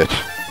of a bitch.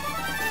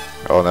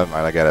 Oh, never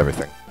mind. I got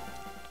everything.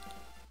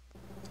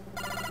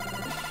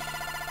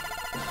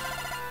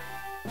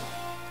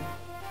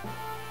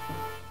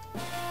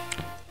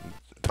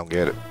 Don't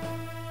get it.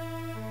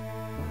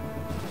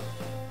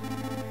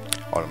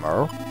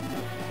 Onimaru.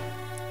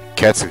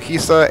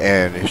 Katsuhisa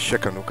and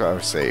Shikanuka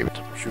are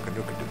saved.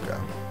 Shikanuka.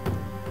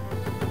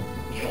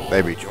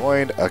 They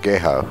rejoined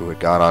Ageha, who had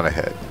gone on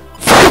ahead.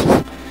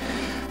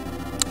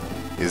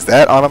 Is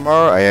that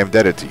Onimaru? I am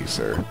indebted to you,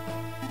 sir.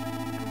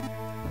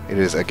 It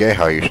is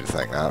Ageha you should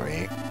thank, not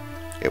me.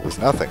 It was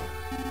nothing.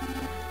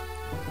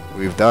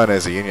 We've done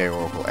as the Union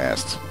Oracle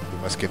asked. We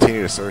must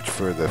continue to search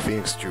for the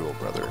Phoenix Jewel,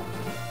 brother.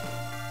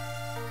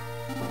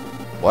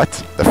 What?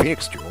 The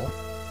Phoenix Jewel?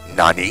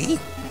 Nani?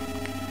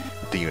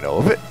 Do you know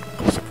of it?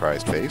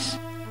 Surprised face.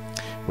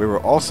 We were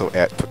also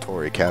at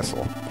Totori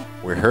Castle.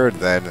 We heard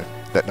then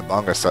that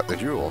Nabanga sought the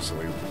jewel, so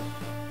we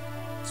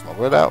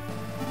smuggled it out.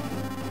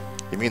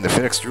 You mean the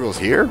Phoenix Jewel's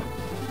here?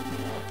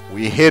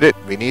 We hid it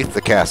beneath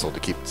the castle to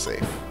keep it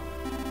safe.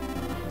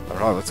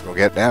 Alright, let's go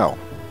get it now.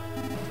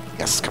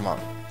 Yes, come on.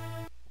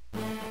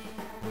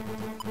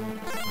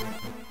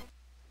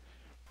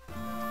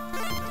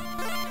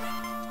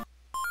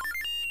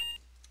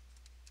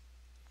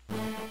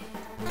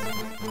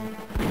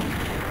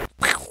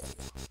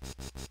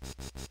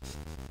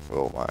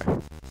 Oh my.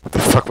 What the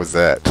fuck was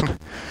that?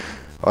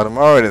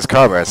 Onimaru and his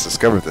comrades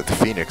discovered that the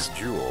Phoenix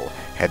Jewel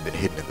had been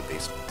hidden in the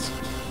basement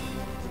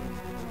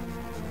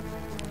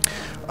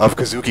of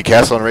Kazuki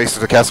Castle and raced to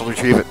the castle to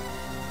retrieve it.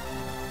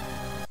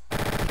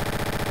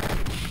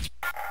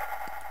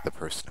 The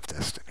person of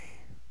destiny.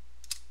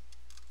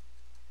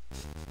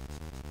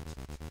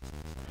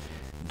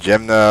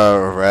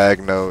 Gemna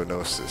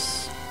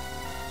Ragnonosis.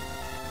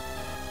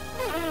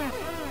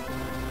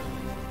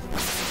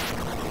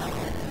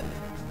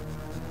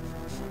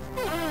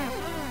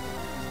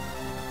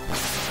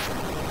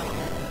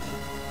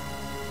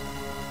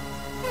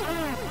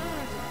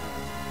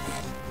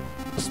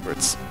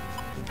 Spurts.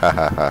 Ha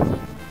ha ha.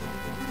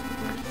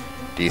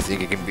 Do you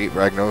think you can beat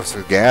Ragnos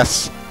with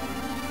gas?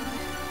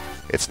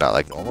 It's not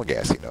like normal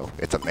gas, you know.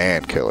 It's a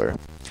man killer.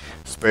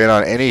 Spray it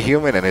on any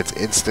human and it's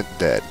instant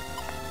death.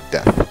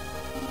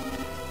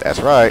 That's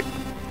right.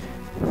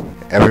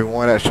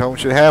 Everyone at home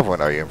should have one.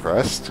 Are you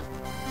impressed?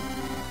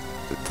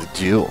 The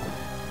jewel.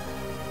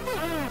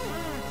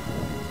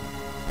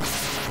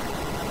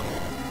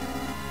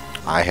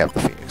 I have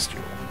the Phoenix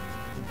Jewel.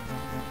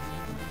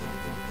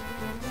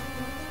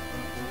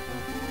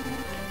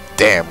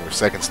 Damn, we're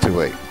seconds too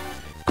late.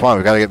 Come on,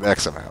 we gotta get back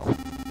somehow.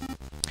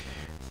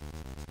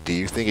 Do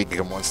you think you can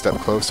come one step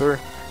closer?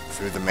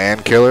 Through the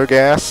man-killer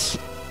gas?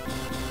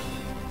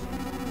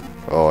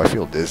 Oh, I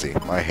feel dizzy.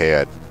 My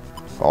head.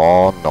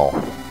 Oh, no.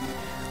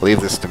 Leave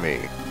this to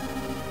me.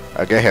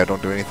 Again,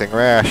 don't do anything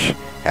rash.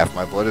 Half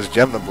my blood is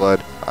Gemna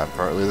blood. I'm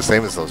partly the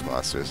same as those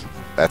monsters.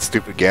 That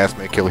stupid gas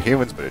may kill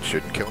humans, but it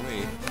shouldn't kill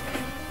me.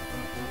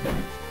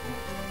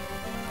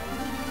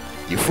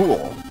 You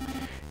fool.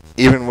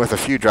 Even with a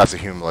few drops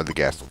of human blood, the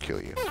gas will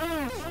kill you.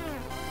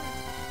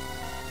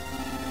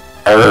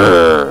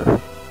 Arrgh.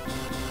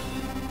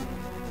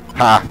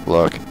 Ha,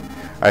 look.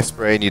 I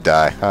spray and you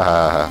die. Ha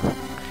ha ha.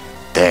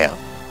 Damn.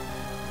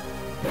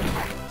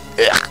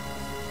 Ugh.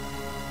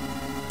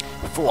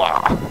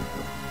 Fwah.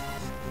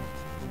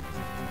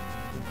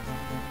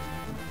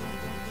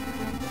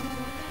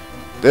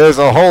 There's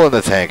a hole in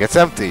the tank. It's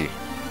empty.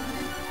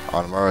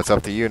 Onimaru, it's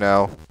up to you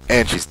now.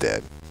 And she's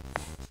dead.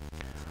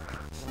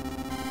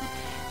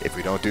 If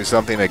we don't do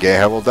something,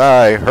 Ageha will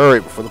die.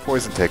 Hurry before the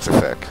poison takes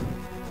effect.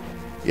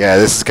 Yeah,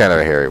 this is kind of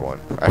a hairy one.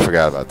 I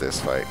forgot about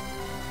this fight.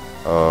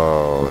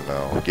 Oh,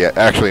 no. Yeah,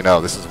 actually, no.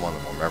 This is one of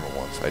the more memorable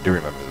ones. I do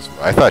remember this one.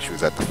 I thought she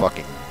was at the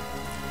fucking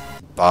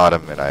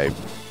bottom, and I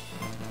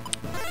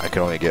could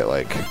only get,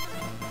 like,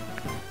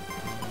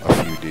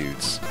 a few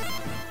dudes.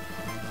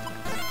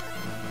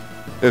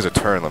 There's a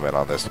turn limit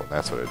on this one.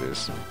 That's what it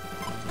is.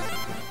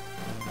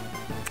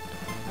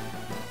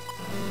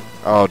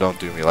 Oh, don't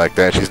do me like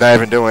that. She's not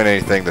even doing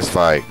anything this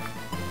fight.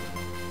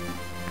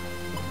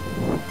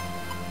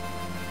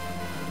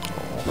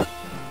 Oh.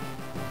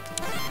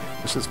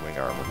 This is wing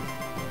armor.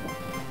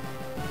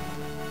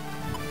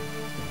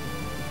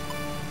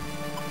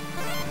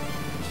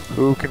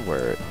 Who can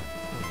wear it?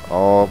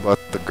 All but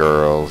the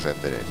girls and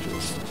the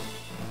ninjas.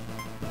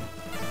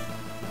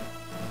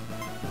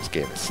 This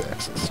game is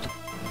sexist.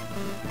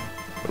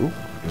 Ooh,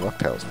 new luck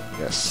talisman.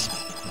 Yes.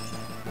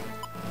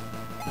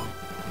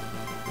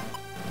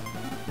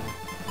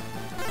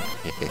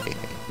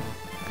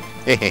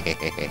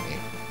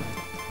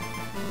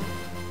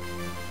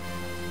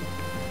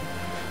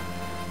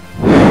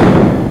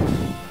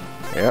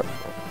 Yep.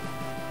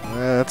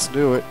 Let's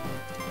do it.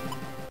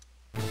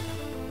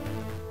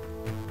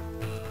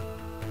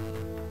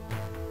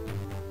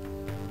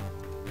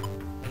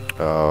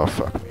 Oh,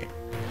 fuck me.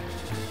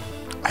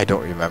 I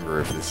don't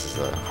remember if this is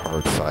a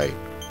hard fight.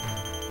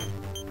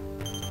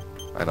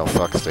 I know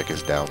Fuckstick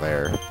is down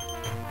there.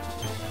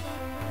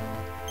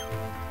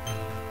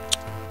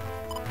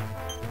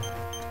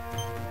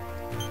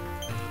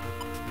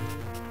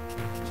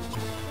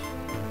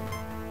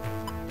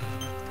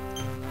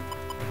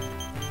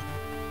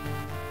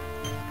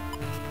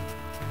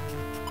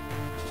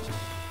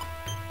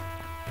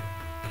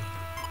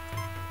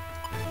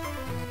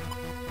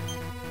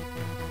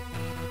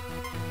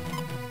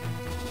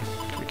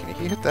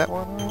 you hit that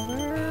one over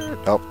there?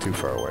 Nope, too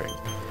far away.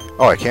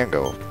 Oh, I can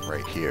go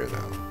right here,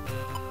 though.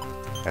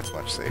 That's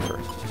much safer.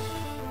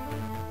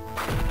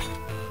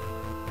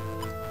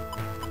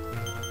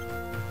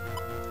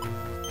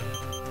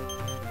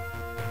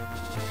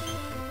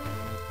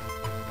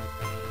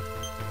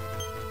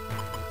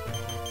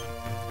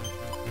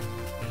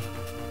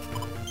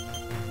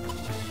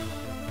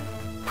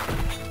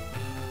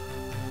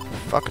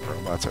 Fucking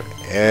robots are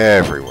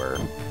everywhere.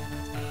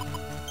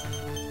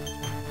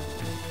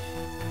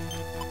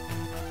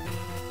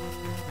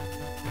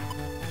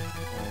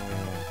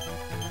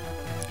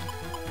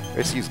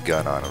 Let's use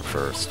gun on him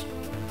first.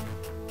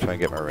 Try and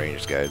get my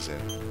ranged guys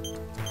in.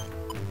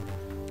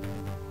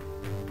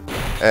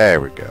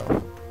 There we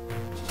go.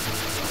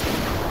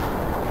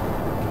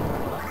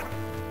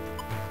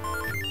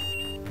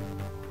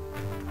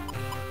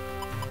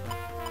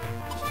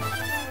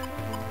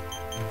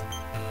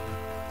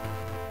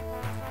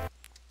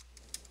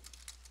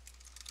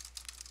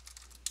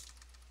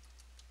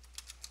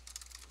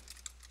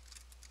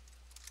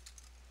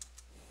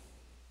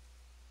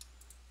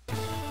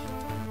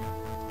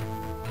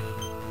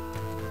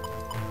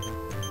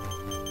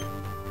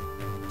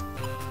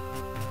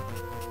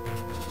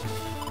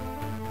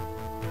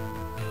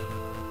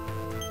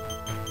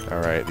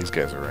 Alright, these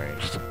guys are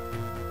ranged.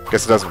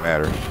 Guess it doesn't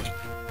matter.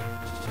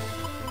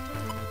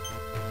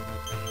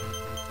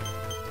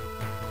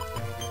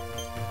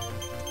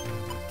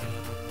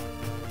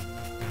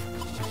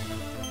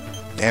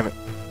 Damn it.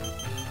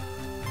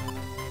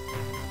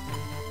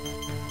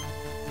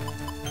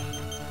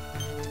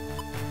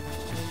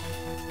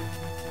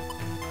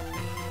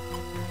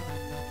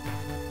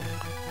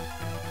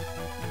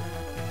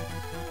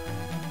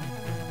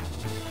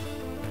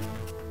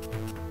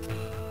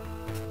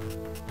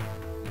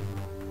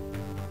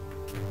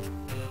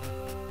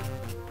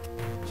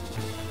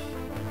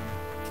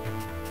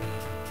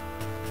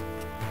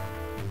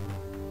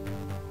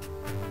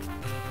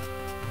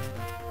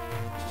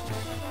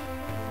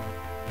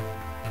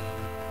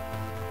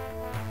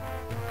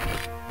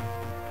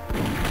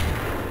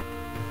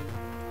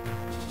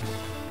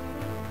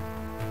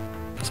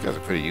 These guys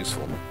are pretty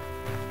useful.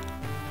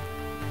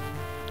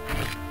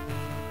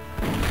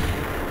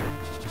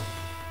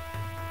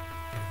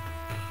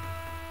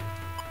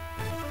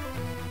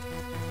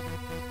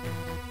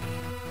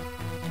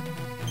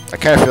 I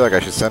kind of feel like I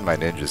should send my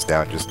ninjas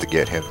down just to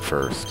get him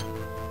first.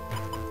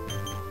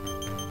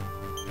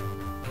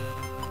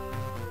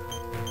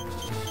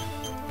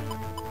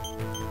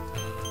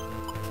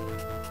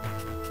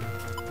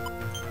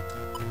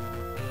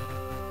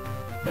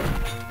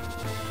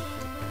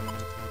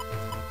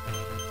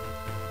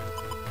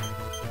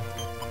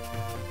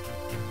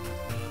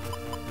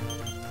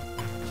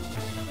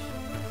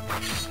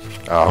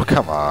 Oh,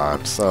 come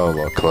on.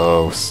 So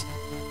close.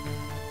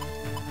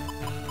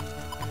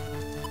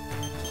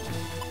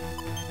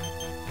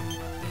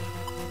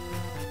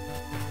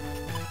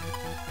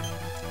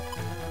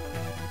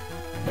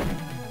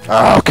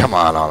 Oh, come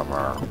on,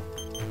 Onimusha.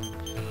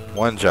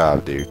 One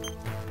job, dude.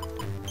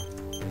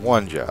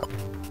 One job.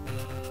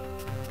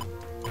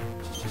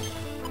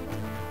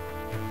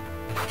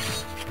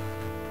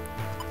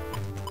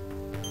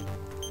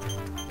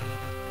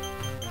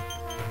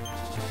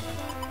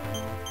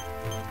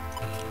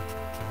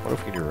 What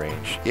if we do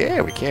range?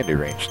 Yeah, we can do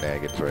range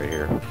shenanigans right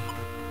here.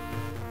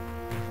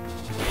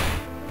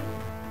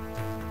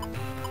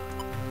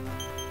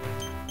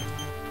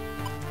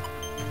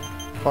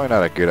 Probably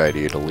not a good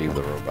idea to leave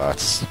the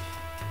robots.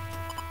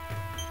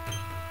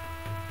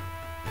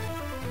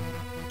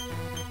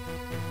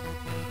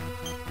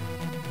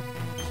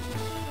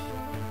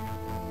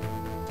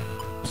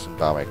 Some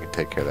bomb, I can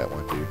take care of that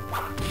one dude.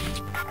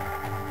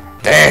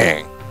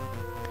 Dang!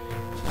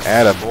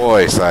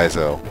 Attaboy,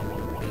 Sizo.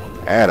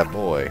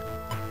 Attaboy.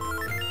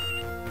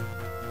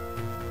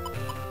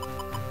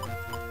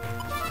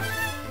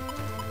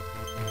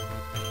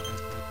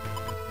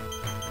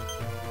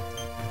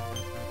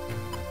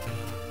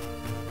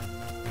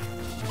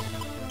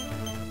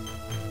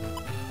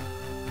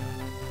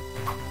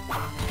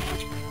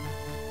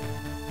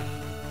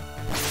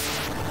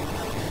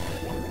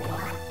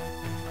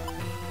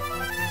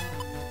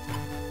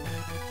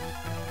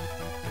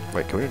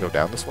 Wait, can we go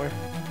down this way?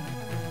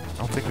 I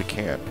don't think we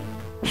can.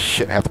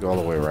 Shit, I have to go all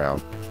the way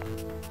around.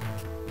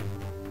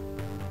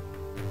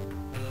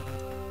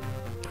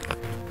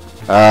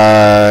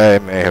 I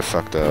may have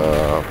fucked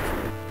up.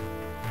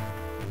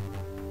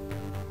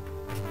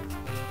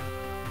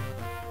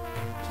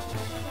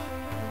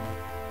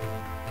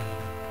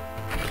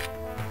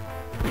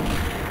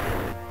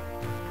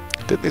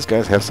 Didn't these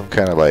guys have some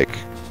kind of like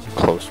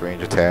close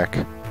range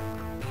attack?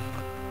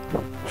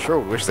 Sure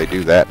wish they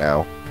do that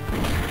now.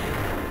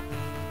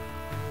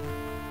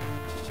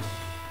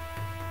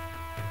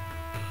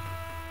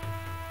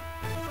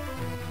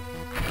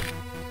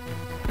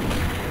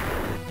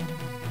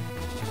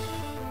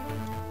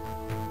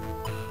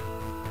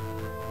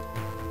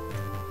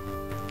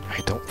 I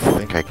don't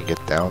think I can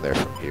get down there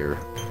from here.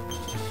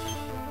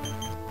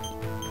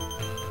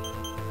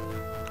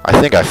 I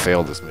think I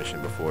failed this mission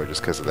before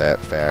just because of that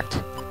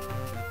fact.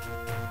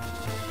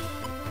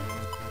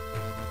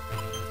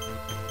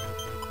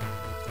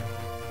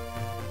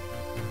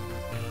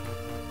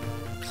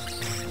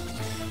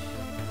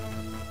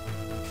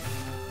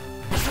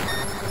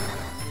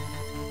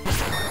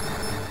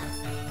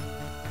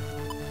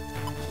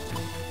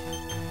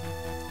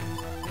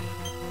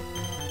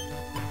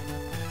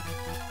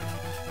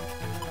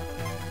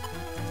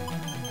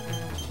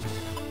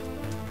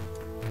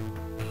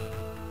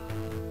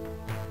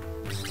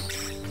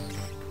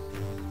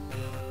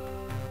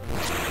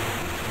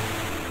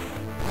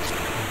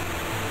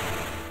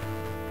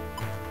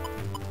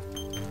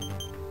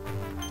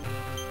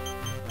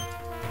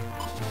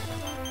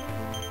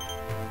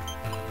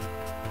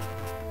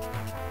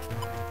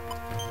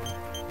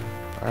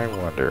 I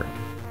wonder.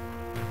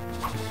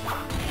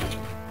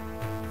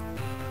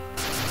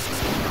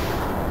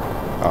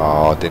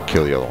 Oh, didn't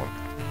kill the other one.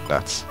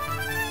 Nuts.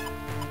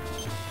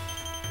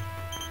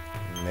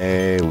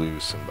 May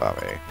lose some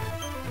Bame.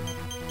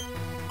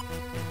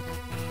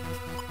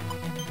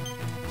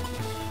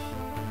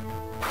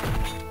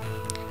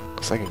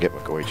 Looks like I can get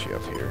Magoichi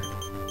up here.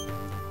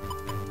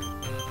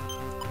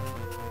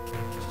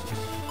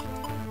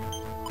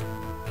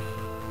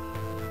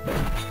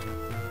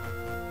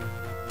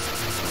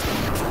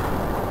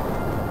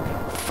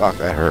 Fuck,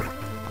 that hurt.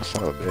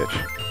 Son of a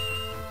bitch.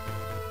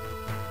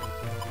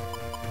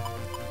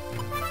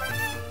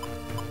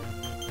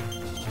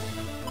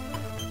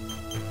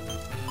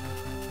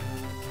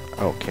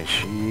 Oh, can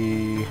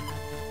she...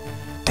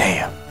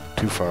 Damn,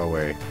 too far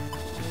away.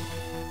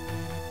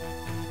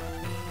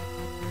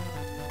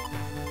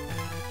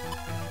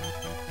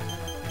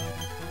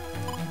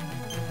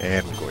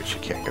 And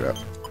Magoichi can't get up.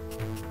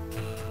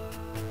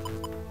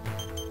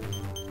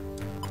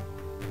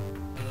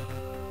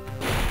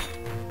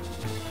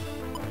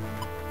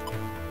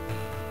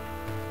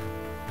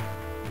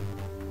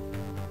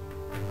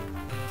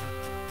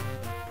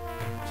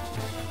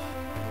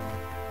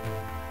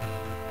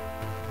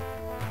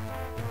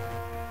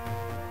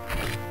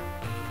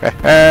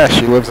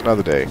 She lives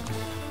another day.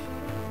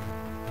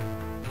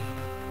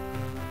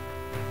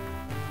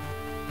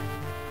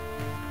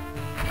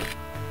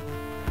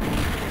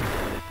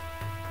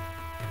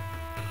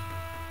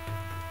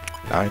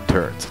 Nine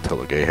turns until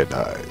the gay head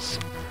dies.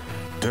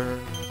 Dun,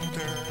 dun,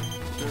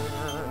 dun.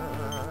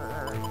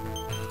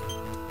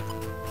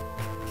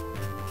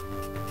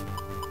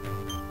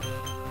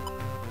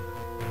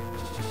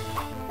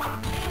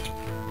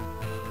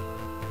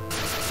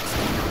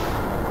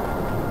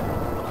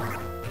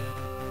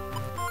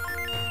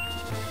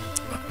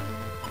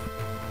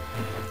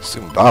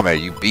 Tsumbame,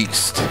 you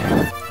beast.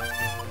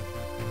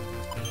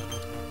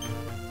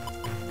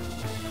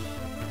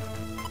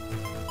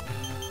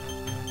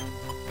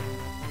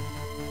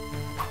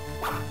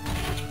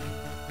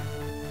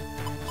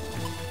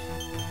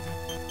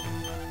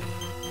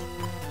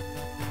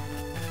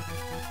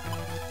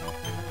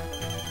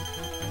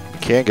 We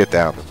can't get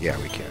down. Yeah,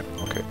 we can.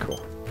 Okay, cool.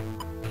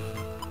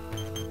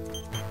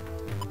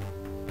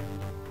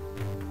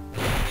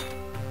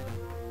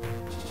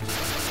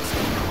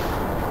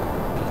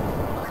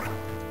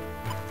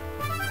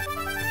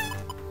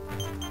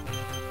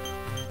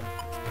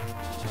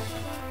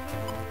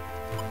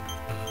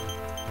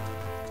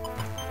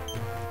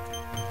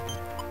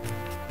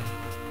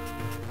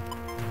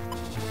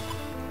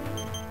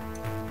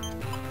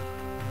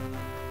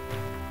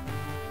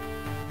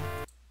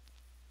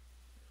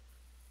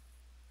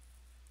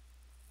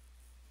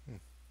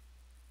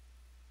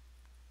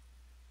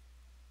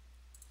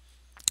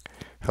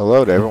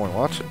 Hello to everyone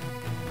watching.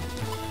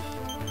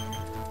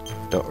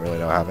 Don't really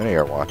know how many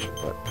are watching,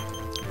 but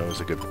I know it's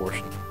a good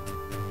portion.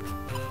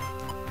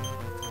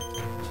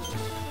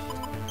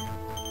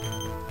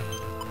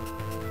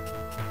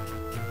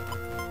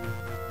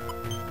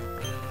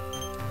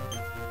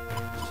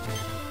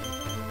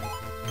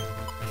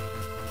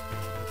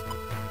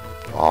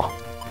 Oh,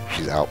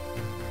 she's out.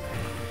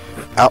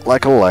 Out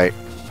like a light.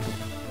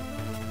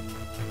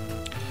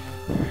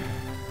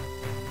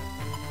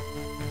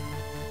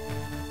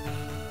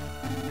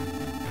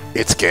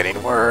 It's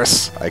getting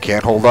worse. I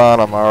can't hold on,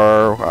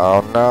 Amaro.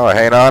 Oh no,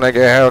 hang on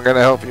again. I'm gonna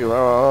help you.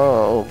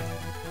 Oh,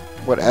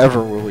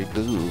 whatever will we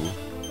do?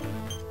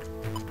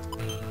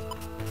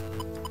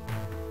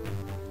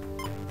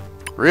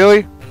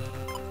 Really?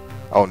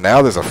 Oh,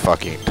 now there's a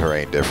fucking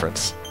terrain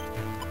difference.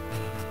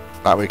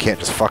 Now we can't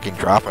just fucking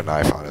drop a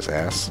knife on his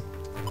ass.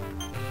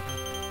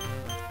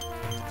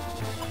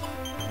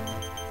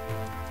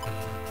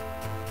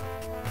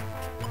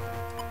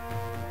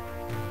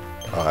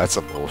 Oh, that's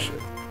some bullshit.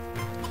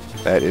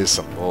 That is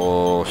some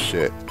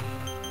bullshit.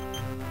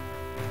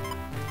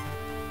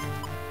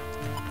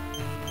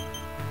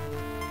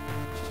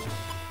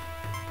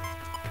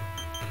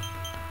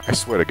 I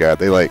swear to God,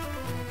 they like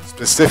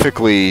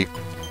specifically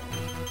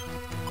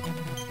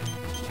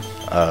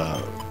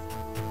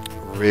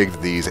rigged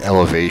these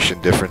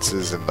elevation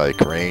differences in like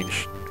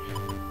range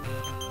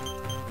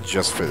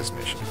just for this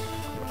mission.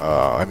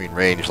 I mean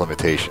range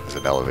limitations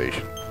and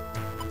elevation.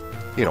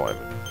 You know what I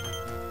mean.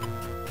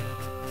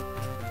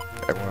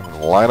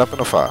 line up in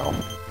a file.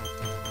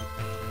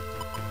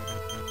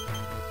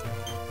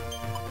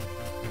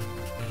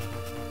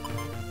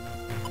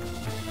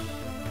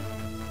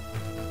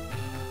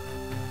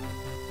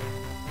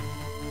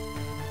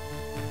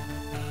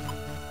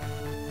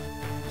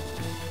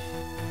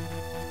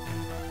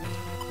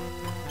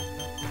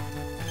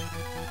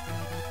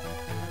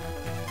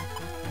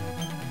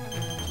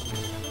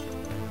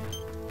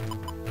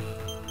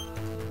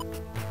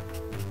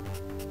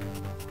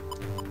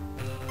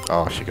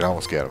 Oh, she could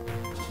almost get him.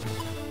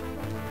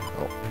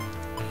 Oh.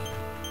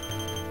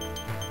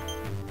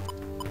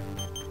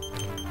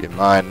 Be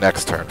mine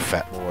next turn,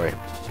 fat boy.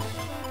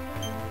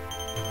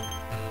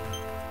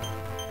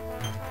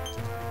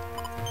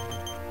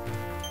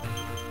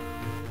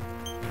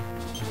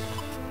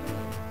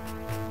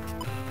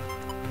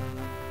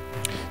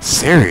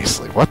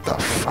 Seriously, what the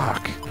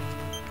fuck?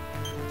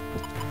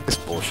 This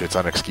bullshit's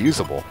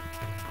unexcusable.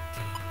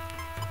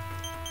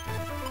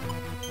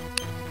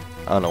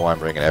 I don't know why I'm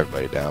bringing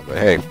everybody down, but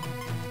hey.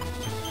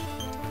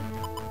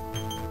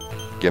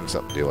 Give him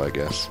something to do, I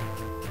guess.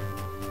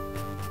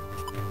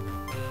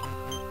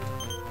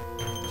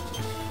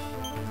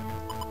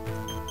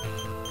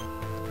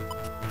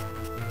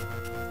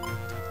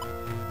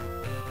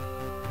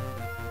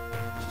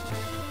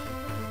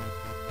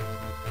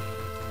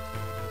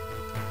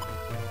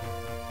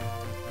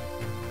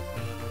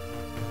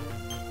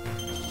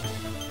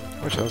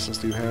 How much else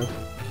do you have?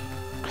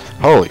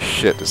 Holy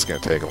shit, this is gonna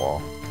take a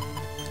while.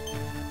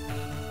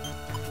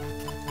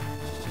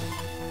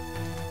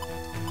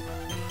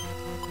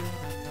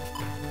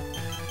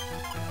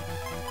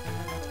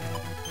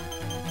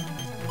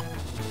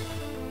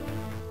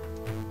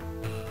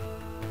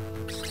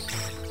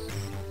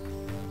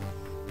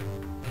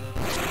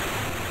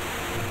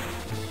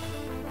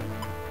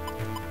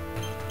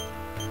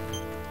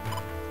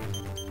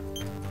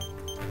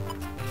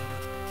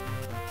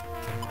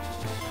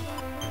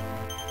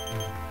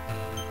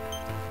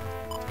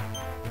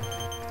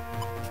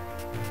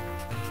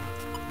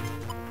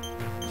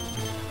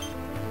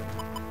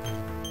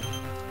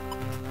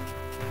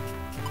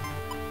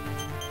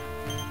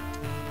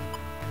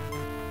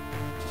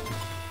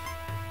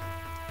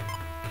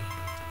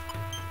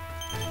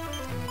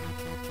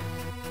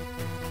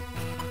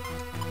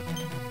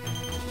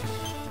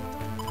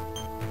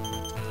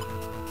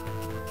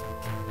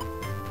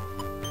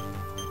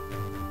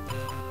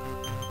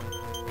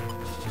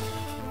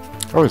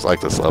 I always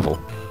like this level.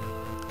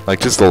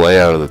 Like, just the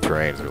layout of the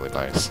terrain is really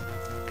nice.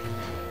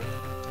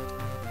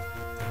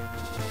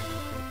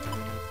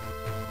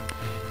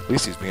 At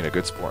least he's being a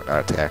good sport,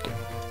 not attacking.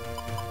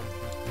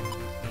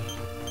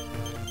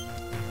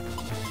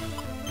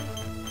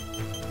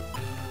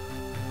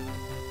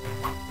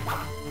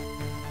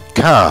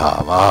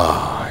 Come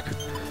on!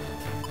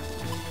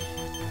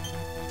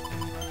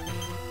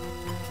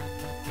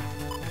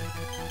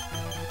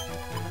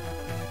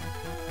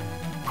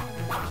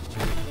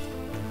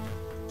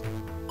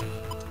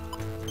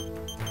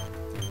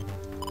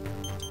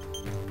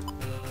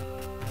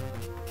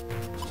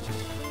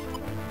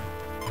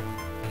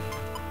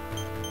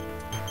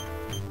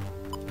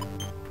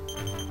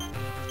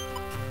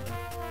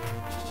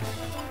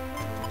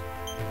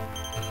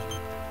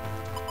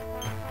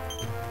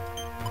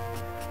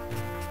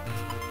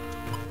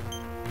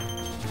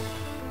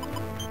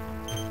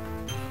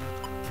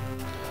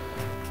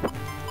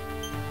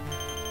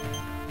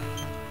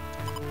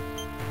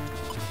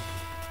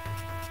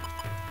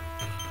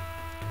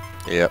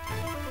 Yep.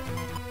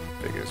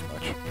 Figured as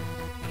much.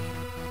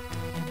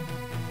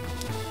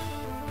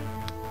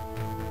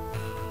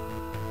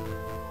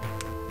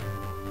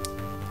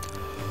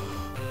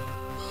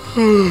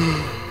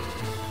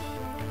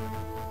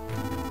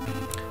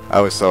 I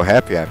was so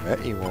happy I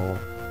met you all.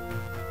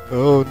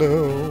 Oh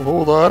no,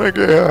 hold on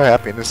again.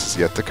 Happiness is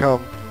yet to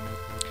come.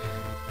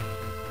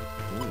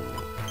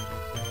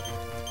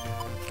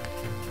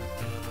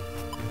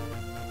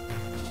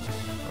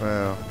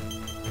 Well,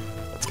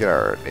 let's get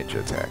our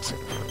ninja attacks in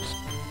first.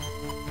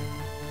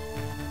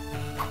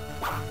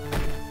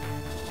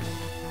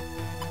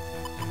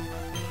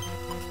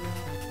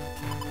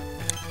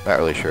 Not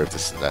really sure if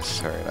this is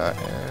necessary or not.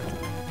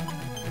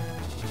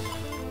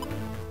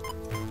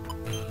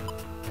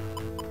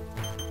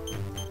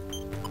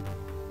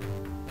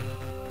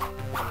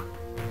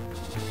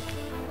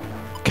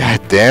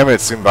 God damn it,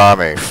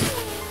 Tsumbame.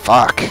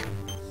 Fuck.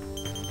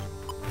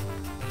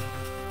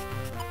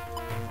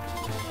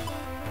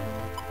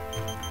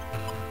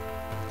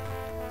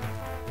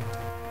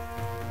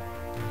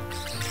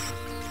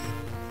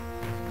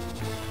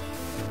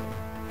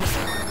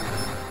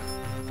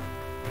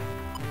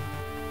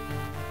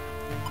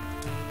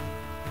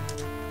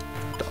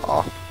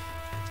 Aw.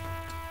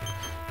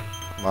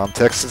 Mom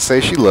texted to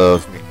say she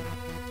loves me.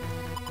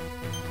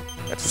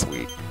 That's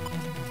sweet.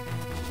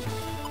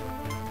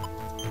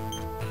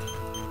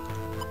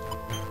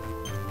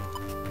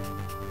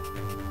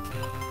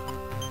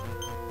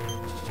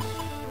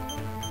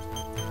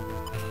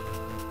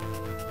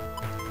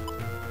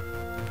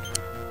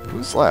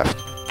 Who's left?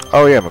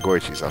 Oh yeah,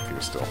 Magoichi's up here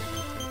still.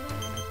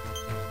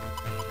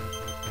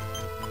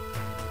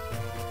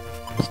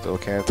 Still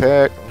can't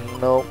attack.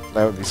 Nope,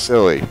 that would be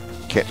silly.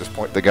 Can't just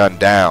point the gun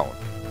down.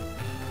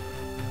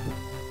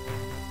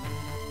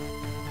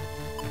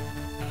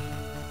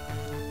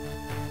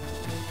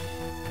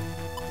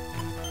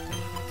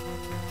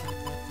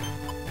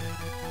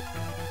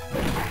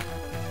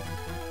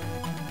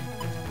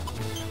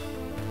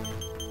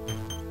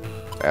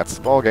 That's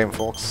the ball game,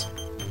 folks.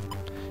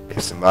 If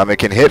Tsunami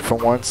can hit for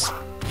once.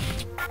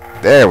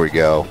 There we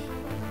go.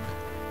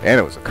 And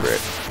it was a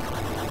crit.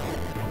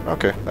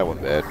 Okay, that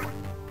wasn't bad.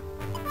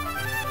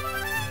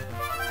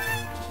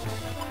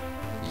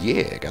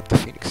 Yeah, got the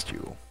Phoenix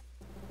Jewel.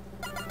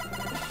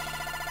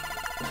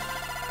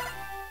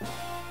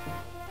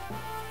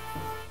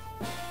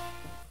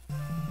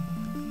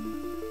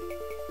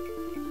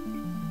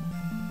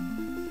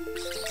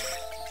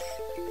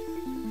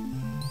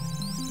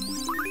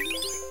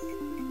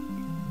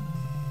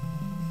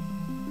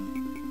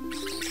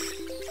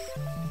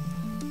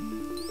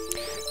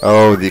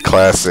 Oh, the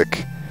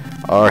classic.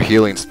 Our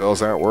healing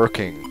spells aren't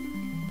working.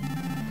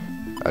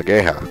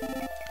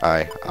 Ageha.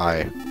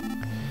 Aye.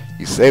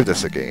 You saved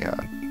us,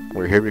 Ageha.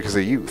 We're here because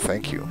of you.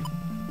 Thank you.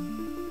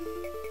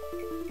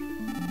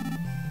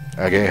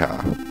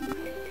 Ageha.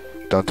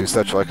 Don't do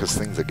such reckless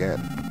things again.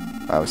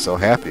 I was so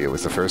happy. It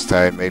was the first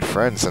time I made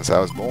friends since I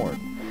was born.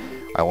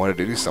 I wanted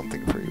to do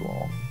something for you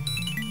all.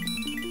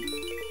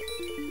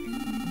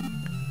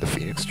 The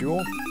Phoenix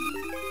Jewel?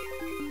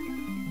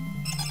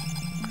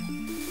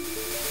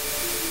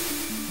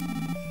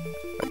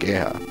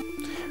 Ageha.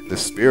 The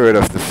spirit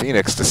of the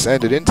Phoenix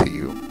descended into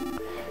you.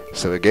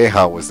 So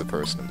Ageha was the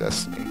person of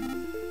destiny.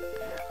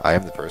 I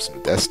am the person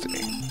of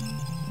destiny.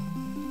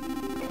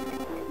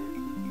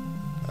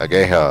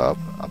 Ageha,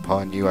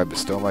 upon you I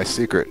bestow my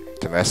secret.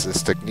 To master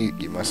this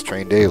technique, you must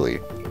train daily.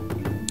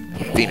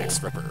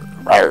 Phoenix Ripper.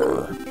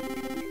 Rawr.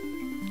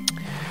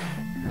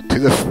 To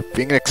the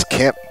Phoenix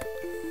camp,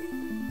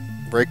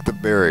 break the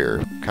barrier.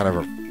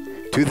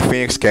 To the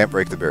Phoenix camp,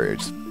 break the barrier.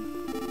 Just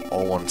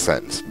all one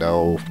sentence.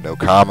 No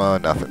comma,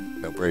 nothing.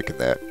 No breaking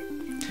that.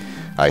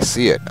 I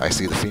see it. I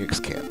see the Phoenix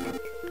camp.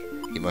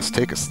 You must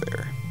take us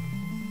there.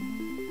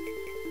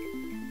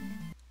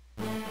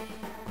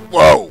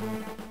 Whoa!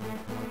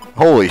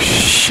 Holy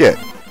shit!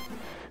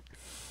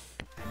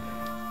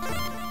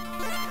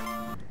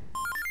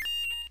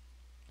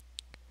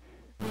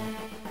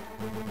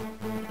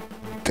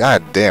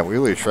 God damn, we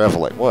really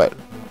travel like what?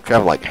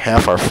 Travel like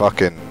half our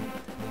fucking...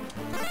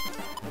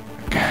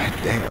 God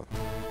damn.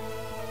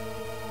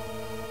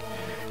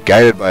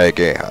 Guided by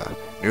Ageha,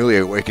 newly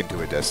awakened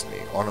to a destiny,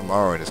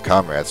 Onimusha and his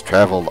comrades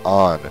traveled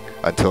on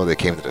until they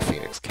came to the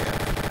Phoenix camp.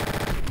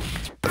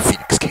 The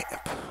Phoenix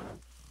camp.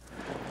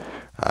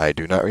 I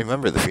do not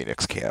remember the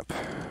Phoenix camp.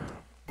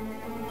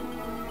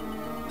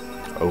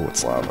 Oh,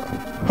 it's lava.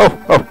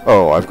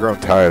 Oh, I've grown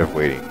tired of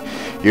waiting.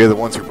 You're the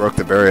ones who broke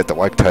the barrier at the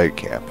White Tide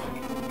camp.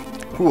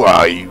 Who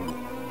are you?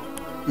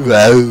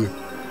 Well,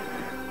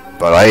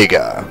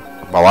 Balaga.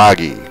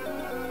 Malagi.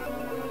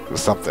 Or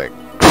something.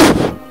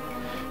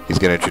 He's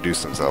going to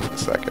introduce himself in a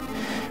second.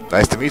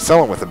 Nice to meet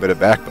someone with a bit of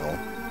backbone.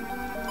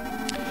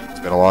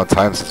 It's been a long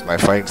time since my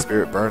fighting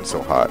spirit burned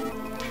so hot.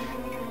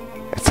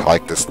 It's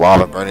like this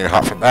lava burning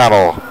hot for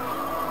battle.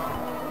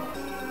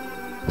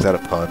 Is that a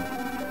pun?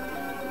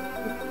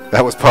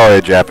 That was probably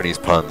a Japanese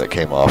pun that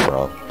came off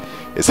wrong.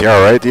 Is he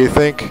alright, do you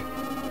think?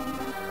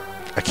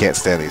 I can't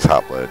stand these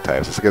hot-blooded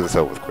types. Let's get this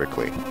over with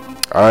quickly.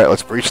 Alright,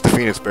 let's breach the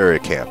Phoenix Barrier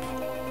camp.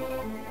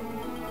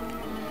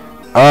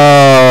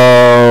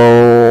 Oh,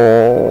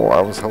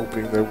 I was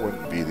hoping there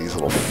wouldn't be these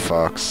little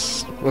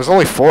fucks. There's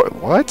only 4.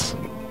 What?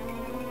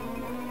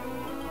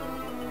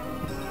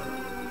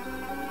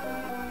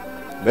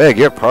 Beg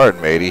your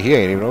pardon, matey. He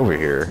ain't even over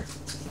here.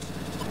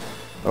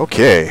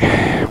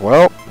 Okay.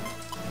 Well,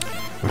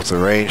 if it's a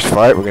ranged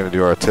fight, we're going to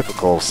do our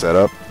typical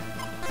setup.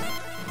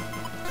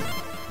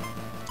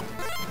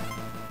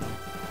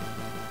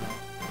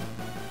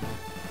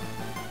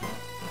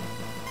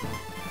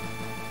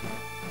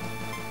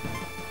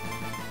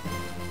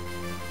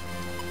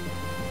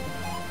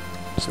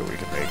 So we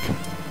can make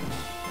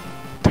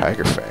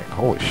Tiger Fang.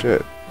 Holy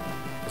shit.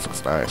 This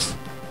looks nice.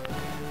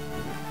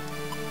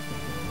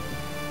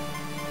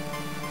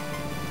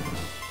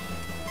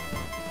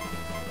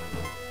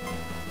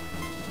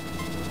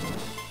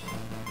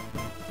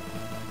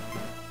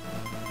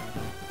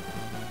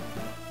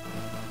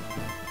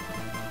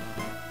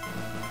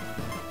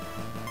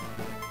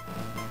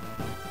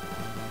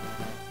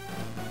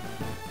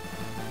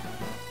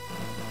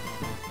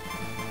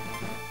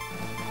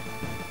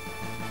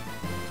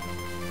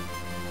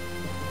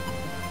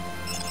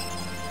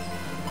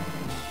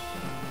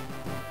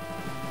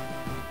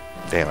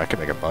 Damn, I can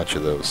make a bunch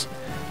of those.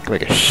 I can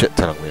make a shit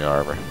ton of green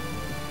armor.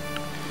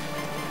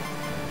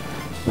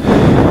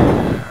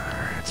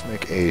 Alright, let's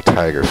make a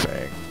Tiger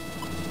Fang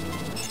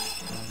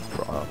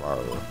for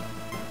Onimusha.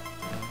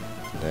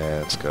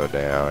 Then let's go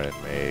down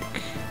and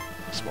make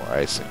some more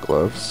ice and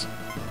gloves.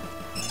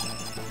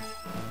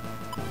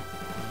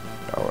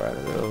 All out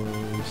of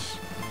those.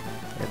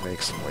 And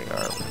make some wing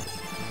armor.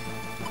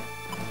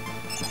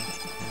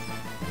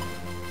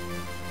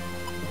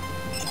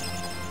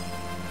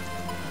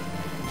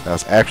 Now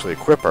let's actually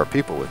equip our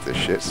people with this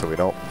shit so we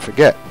don't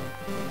forget.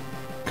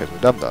 Because we're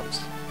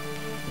dum-dums.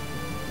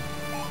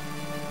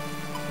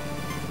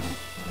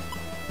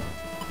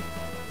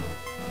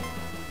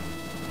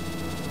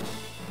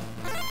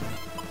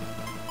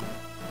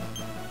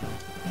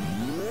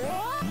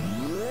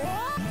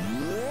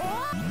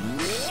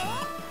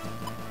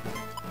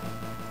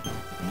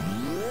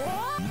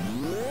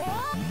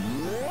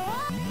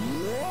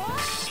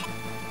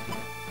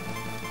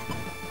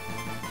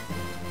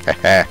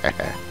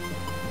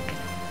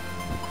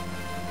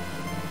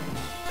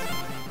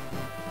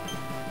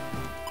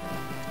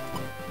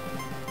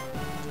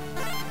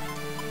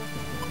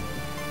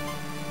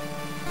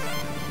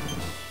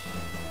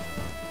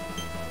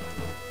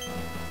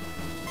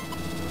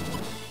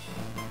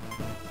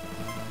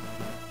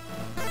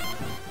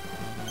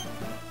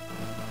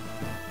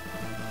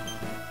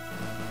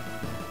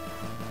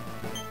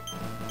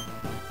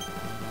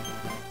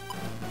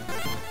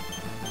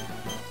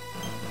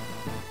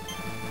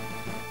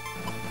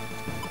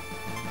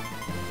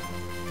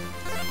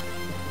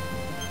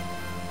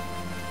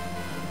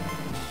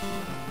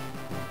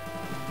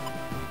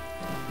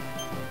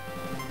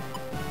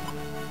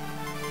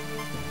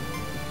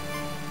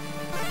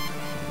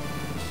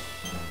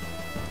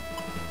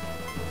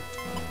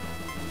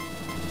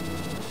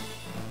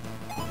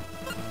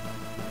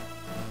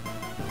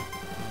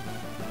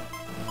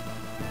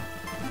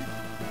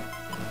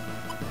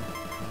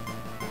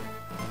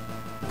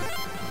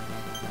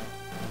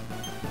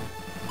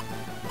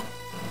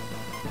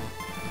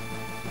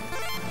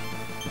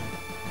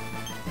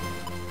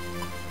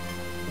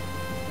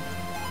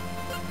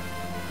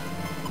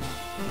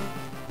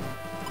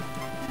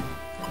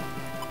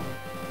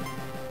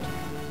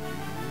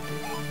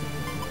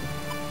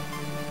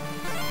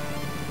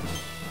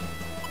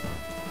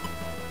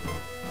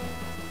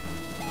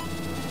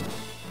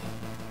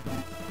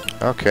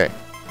 Okay.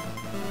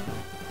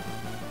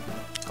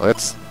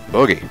 Let's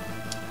boogie.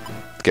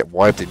 Let's get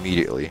wiped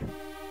immediately.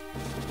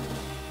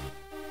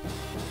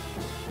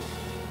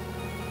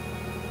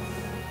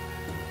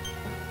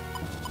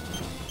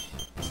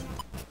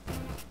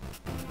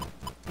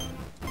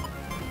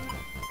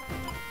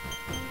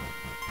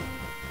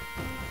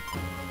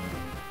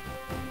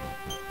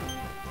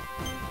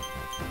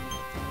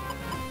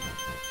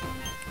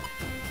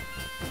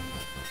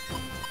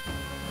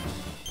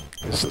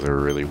 This is a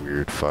really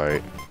weird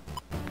fight.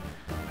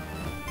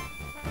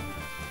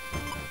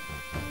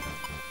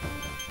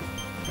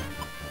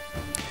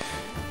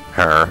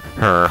 Her.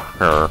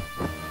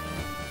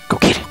 Go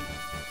get it!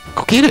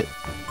 Go get it!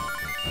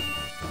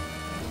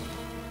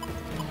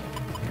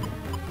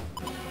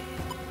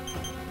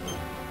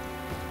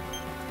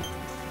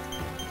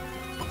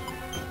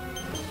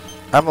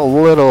 I'm a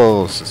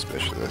little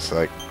suspicious of this.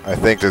 Like, I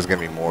think there's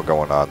gonna be more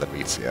going on than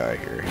meets the eye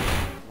here.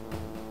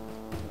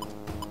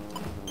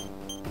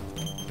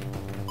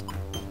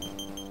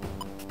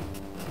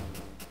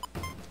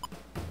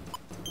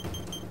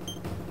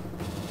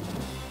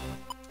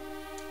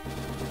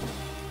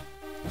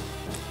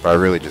 But I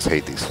really just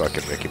hate these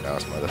fucking Mickey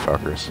Mouse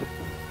motherfuckers.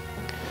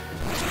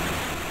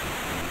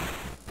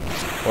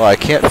 Well, I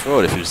can't throw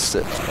it if you're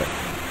sitting on it.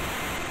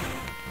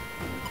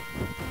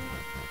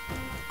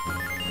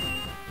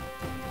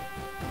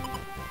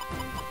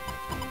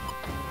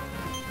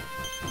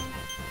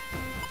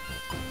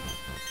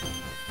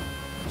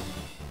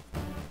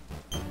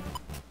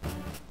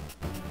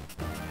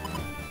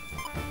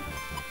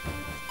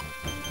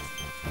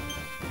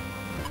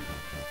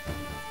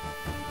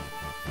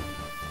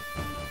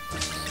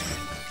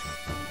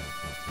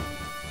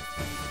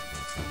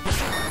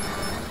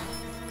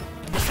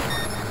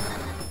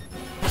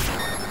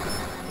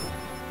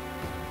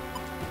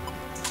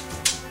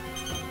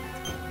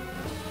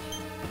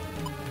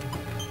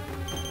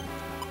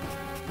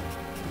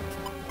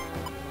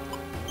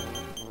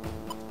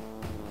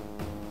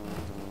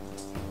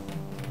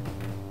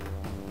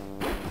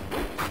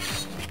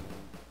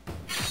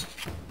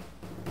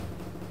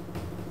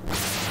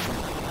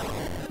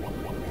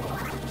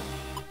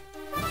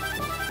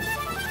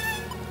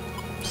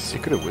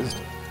 Secret of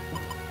Wisdom.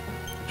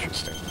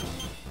 Interesting.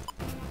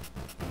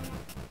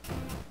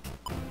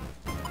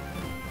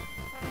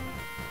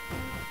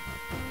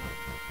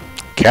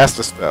 Cast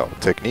a spell.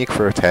 Technique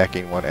for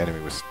attacking one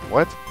enemy with...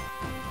 What?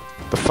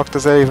 The fuck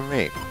does that even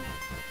mean?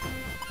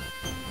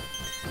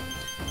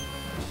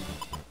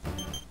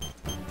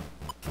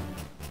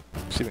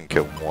 See if we can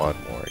kill one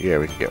more. Yeah,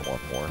 we can get one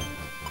more.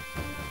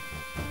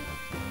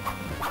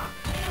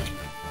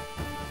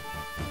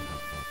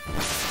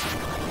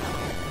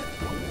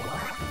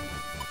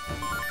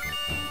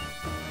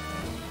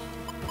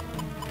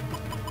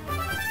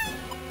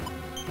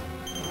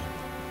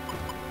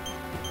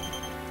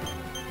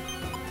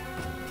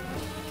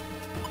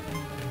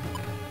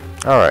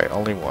 Alright,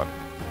 only one.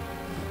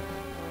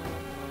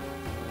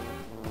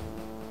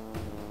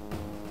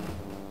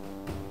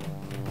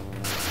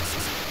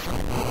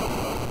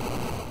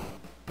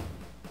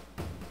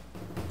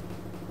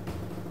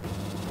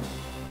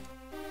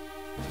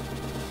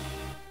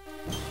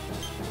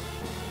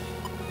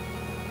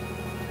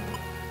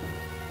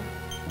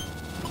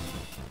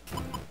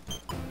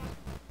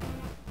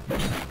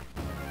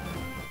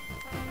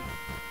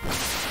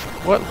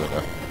 What,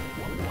 Luna?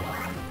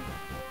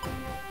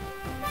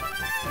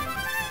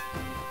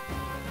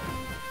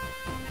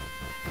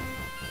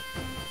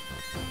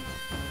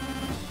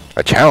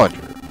 A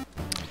challenger.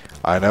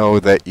 I know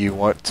that you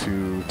want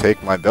to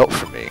take my belt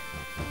from me.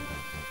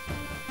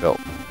 Belt.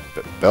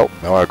 Belt?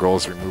 No, our goal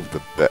is to remove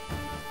the belt.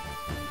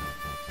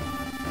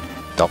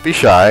 Don't be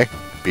shy.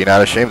 Be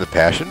not ashamed of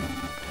passion.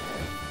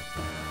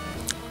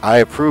 I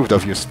approved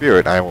of your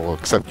spirit, and I will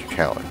accept your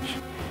challenge.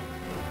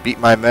 Beat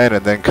my men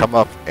and then come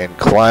up and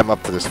climb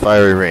up to this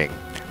fiery ring.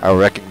 I will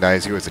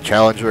recognize you as a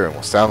challenger and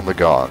will sound the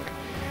gong.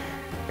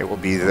 It will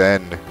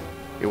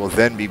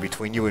then be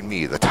between you and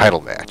me, the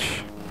title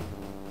match.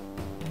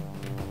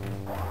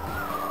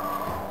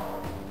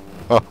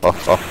 Oh,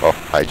 oh, oh, oh,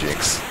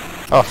 hijinks.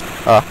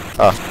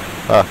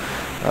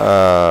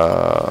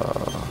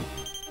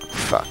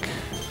 Fuck.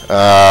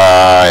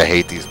 I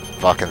hate these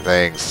fucking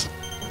things.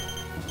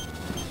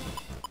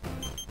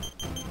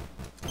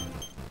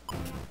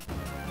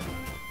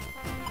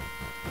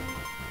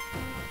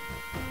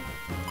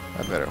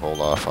 I better hold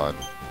off on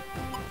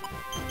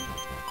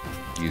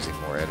using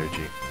more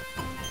energy.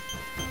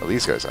 Well,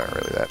 these guys aren't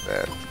really that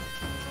bad.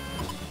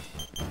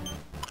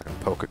 I can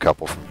poke a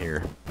couple from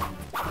here.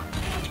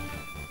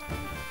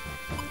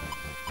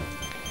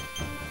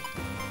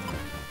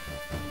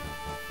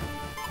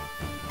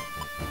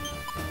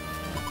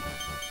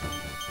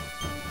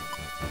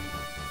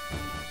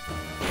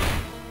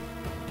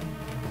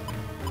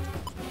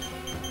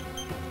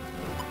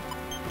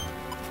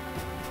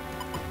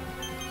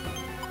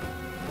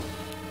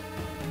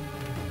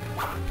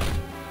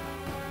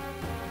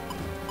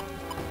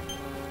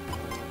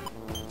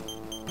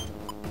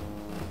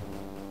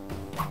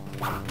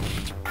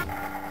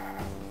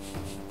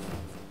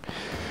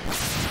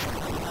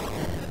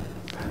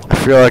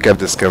 I feel like I've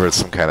discovered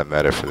some kind of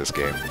meta for this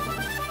game.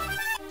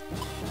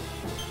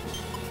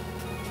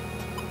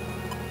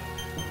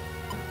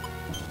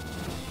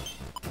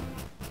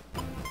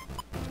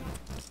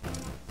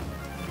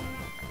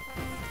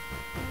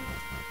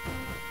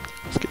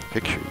 Let's get a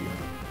picture of you.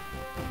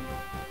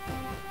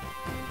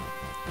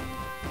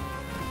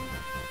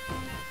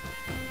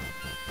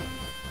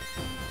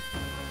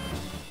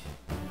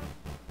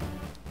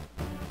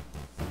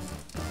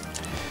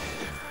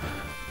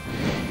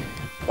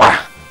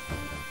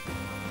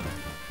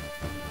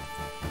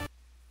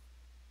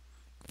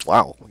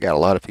 Wow, we got a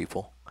lot of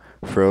people.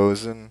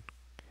 Frozen.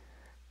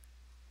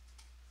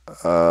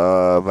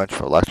 A bunch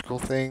of electrical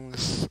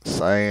things.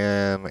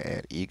 Siam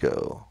and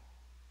Ego.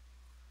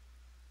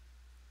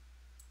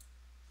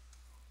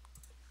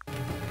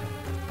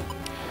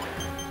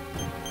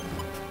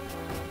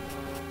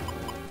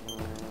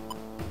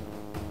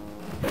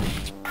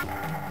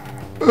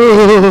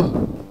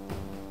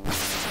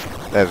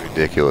 That's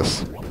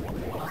ridiculous.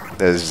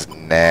 That is just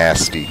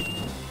nasty.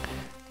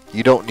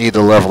 You don't need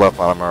to level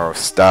up on Amaro.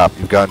 Stop.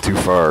 You've gone too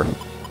far. I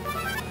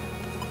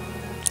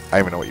don't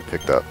even know what you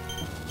picked up.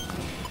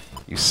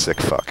 You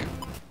sick fuck.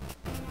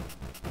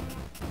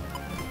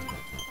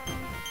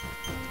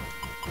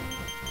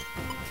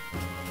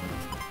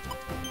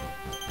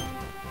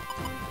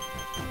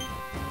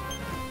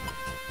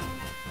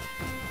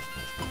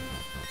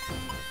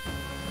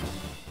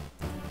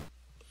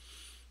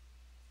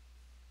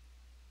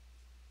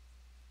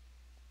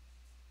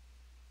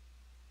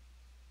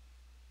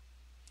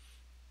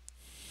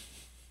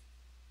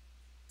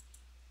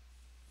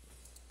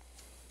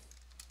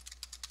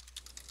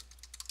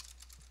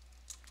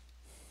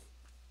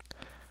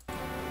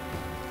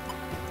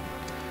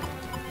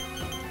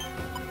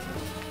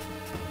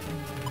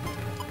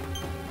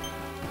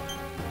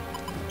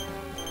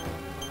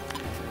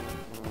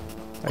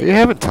 Are you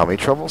having tummy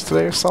troubles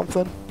today or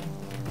something?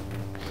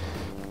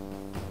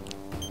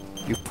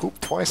 You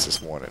pooped twice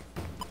this morning.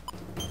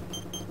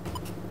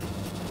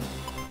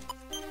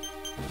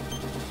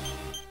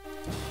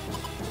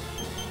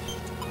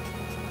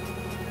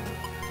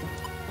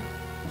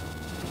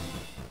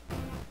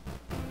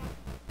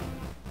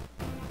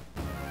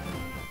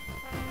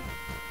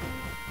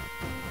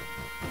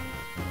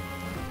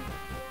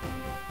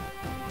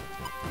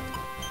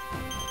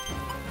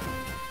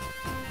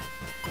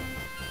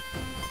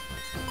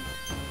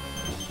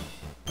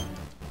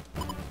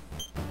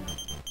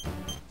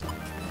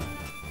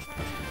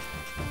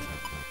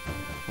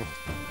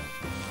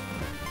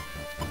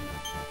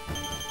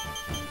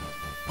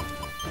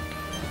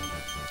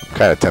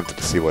 Kind of tempted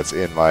to see what's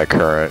in my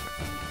current.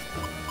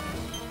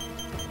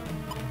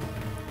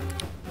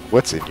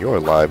 What's in your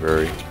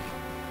library?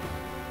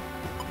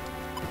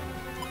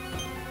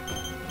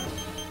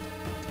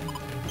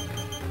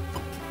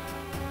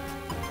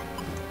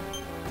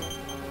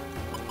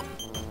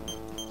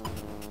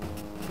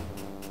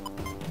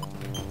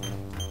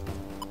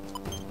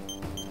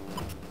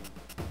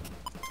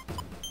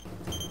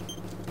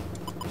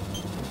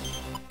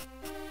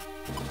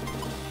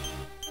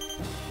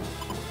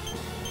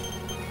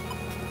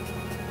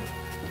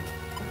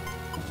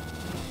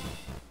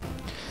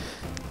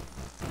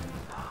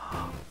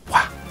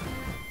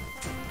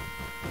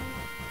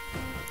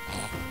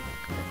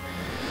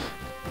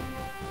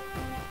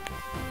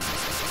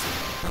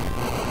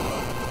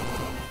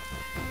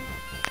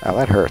 Ow,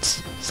 that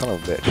hurts. Son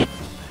of a bitch.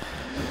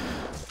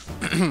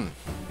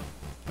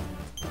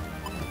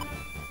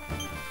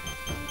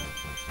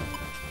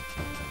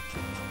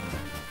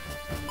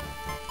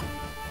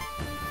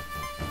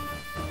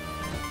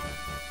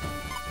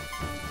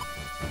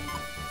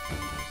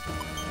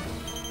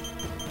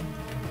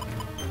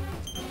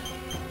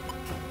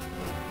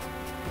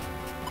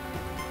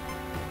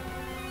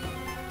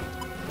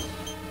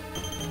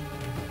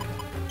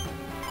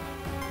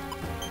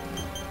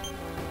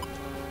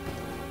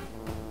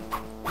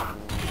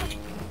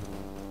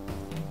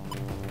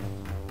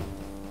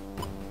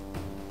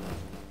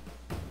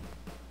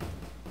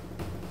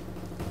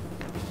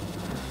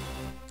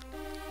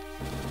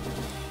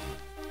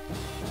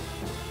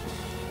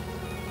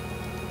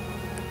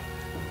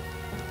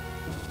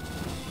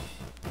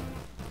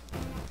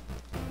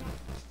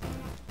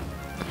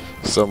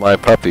 So my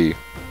puppy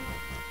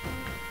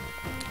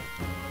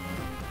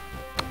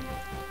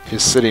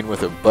is sitting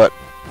with her butt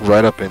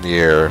right up in the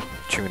air,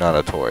 chewing on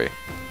a toy.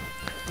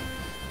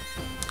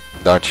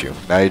 Don't you?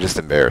 Now you're just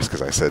embarrassed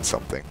because I said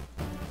something.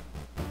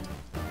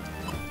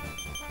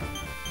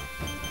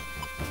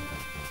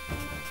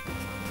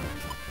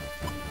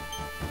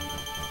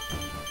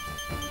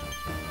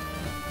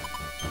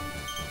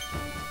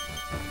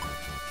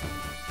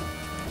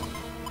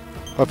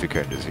 Hope you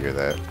couldn't just hear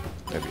that.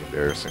 That'd be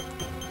embarrassing.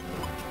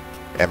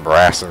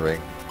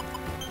 Embarrassing.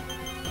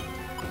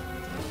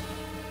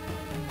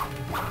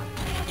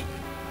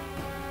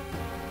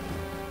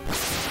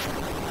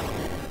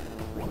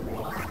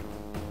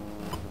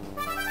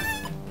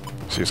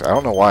 Seriously, I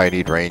don't know why I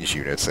need range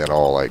units at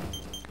all. Like,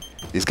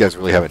 these guys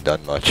really haven't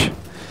done much.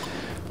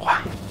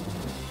 Wow.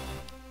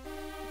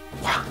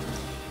 Wow.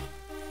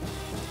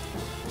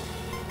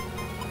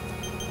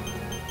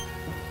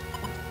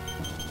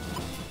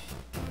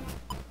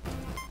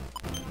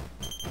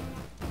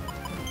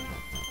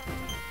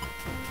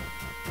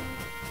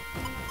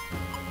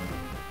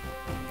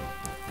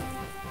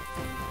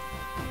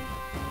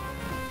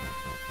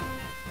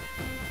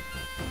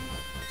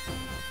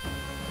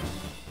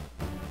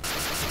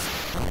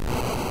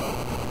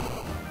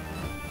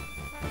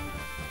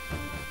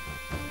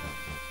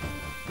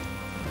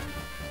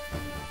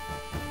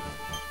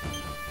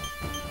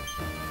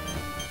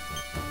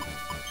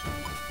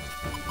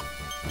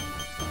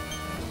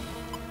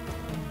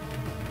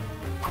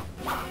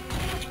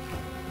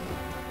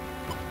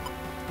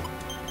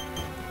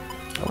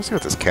 Let's see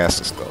what this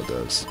casting spell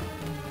does.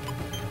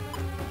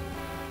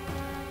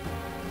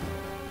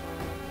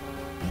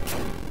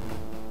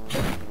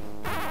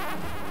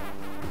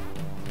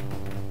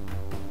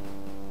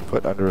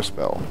 Put under a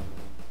spell.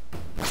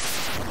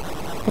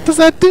 What does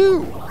that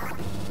do?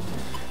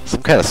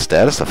 Some kind of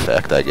status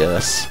effect, I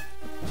guess.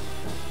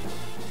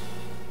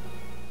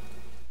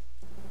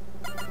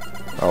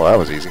 Oh, that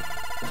was easy.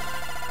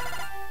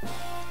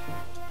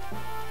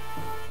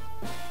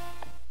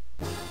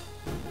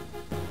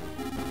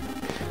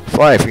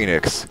 Fly,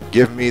 Phoenix.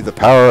 Give me the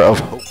power of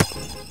hope.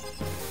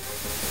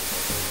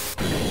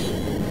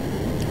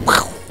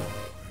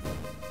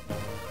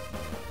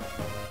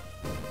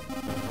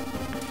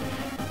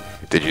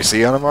 Did you see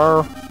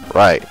Onimusha?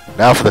 Right.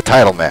 Now for the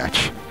title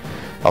match.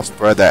 I'll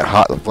spread that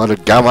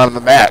hot-blooded gum on the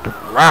mat.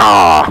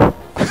 Rah!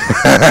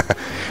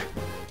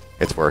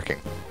 It's working.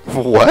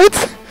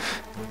 What?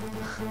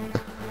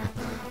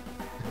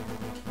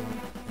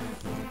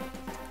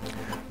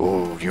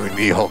 Ooh, you and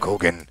me, Hulk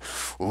Hogan.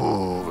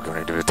 Ooh, we're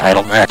gonna do a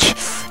title match.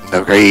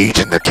 The rage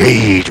in the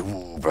cage.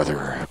 Ooh,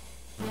 brother.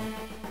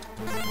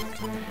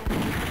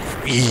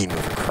 Queen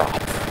of the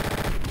crop.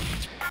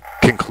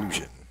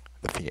 Conclusion.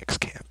 The Phoenix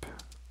Camp.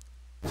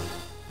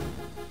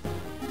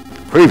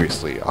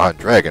 Previously on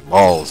Dragon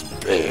Ball's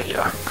Bay.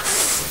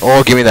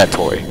 Oh, give me that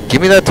toy.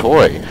 Give me that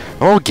toy.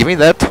 Oh, give me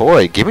that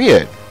toy. Give me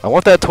it. I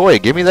want that toy.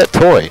 Give me that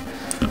toy.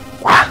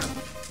 Wow.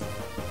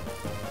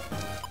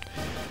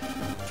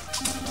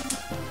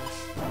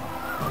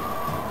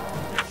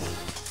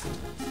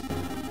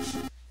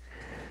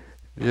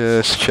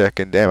 Just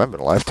checking. Damn, I've been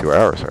alive 2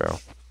 hours now.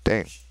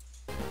 Dang.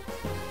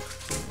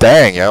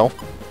 Dang, yo.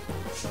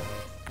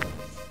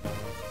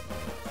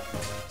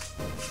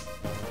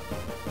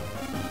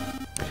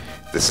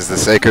 This is the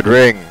sacred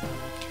ring.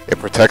 It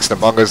protects the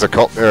Munga's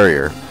occult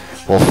barrier.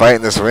 We'll fight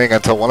in this ring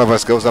until one of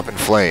us goes up in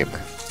flame.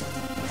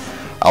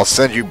 I'll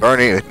send you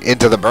burning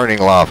into the burning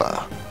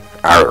lava.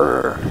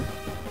 Arr.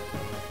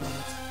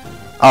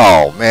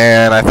 Oh,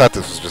 man. I thought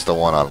this was just a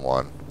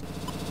one-on-one.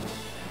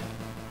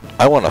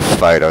 I want to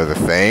fight other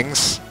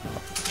things.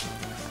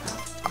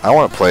 I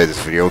want to play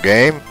this video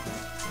game.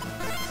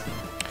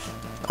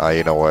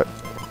 You know what?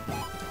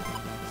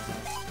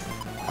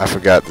 I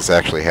forgot this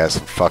actually has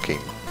some fucking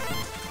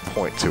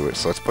point to it.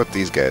 So let's put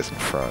these guys in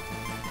front.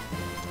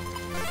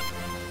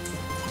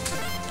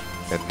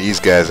 And these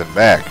guys in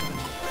back.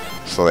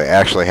 So they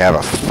actually have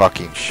a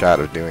fucking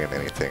shot of doing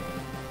anything.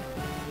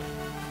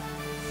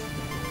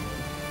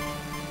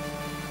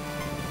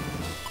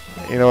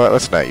 You know what?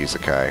 Let's not use a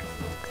Kai.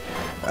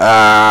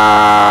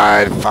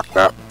 I fucked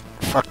up.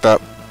 Fucked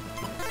up.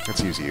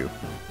 Let's use you.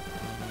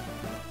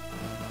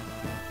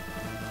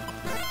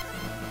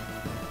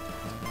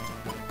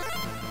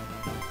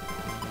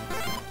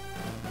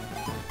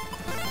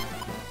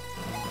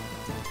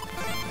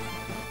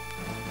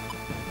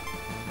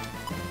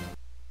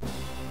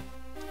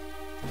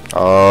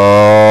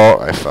 Oh,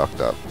 I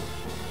fucked up.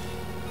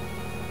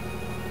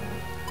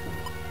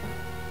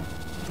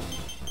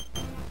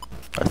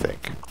 I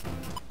think.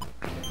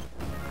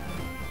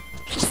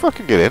 Just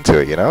fucking get into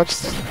it, you know?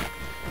 Just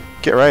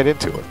get right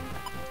into it.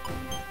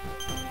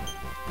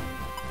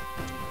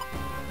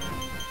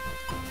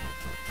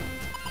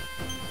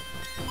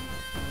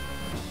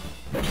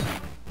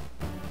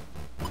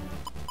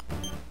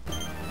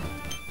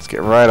 Let's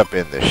get right up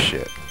in this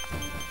shit.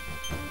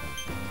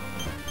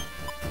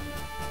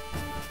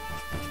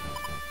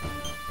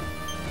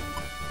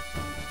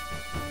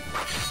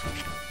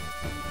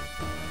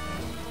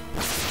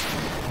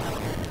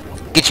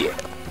 Get you!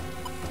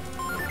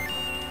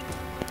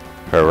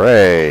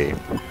 Hooray!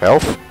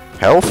 Health?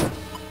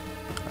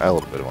 Health? A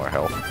little bit more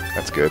health.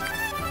 That's good.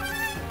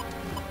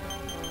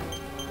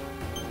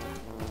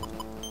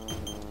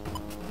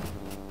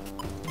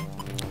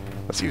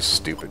 Let's use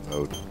stupid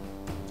mode.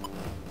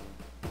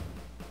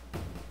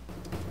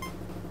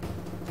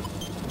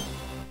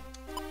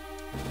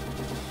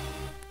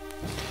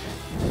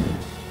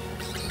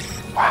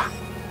 Wow.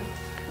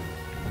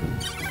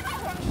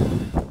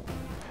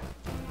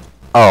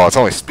 Oh, it's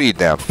only speed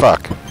down.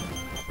 Fuck.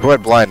 Who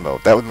had blind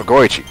mode? That was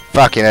Magoichi.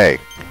 Fucking A.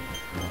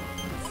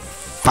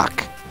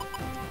 Fuck.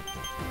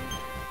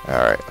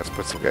 Alright, let's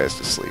put some guys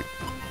to sleep.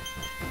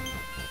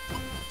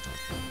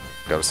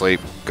 Go to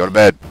sleep. Go to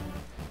bed.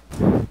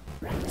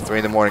 3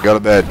 in the morning, go to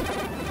bed.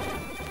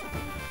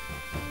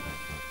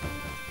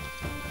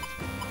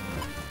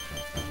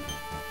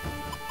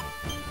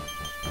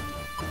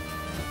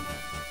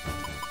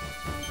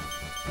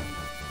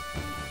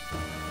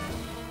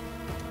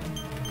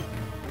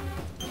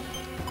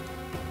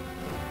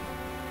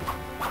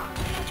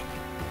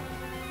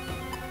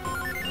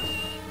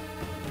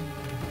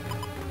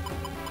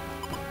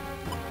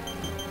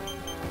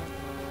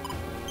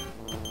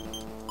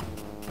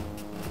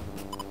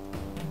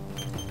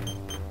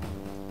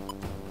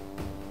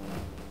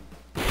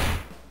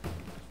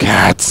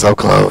 God, so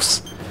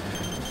close.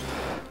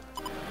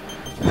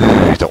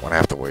 I don't want to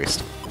have to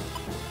waste.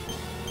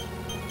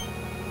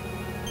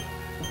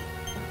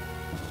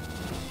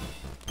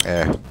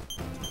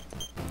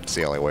 It's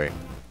the only way.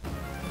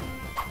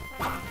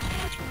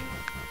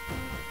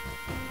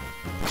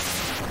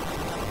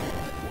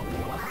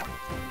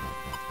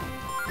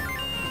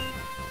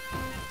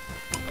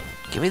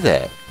 Give me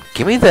that.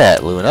 Give me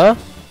that, Luna.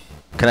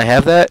 Can I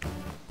have that?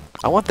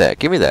 I want that.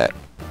 Give me that.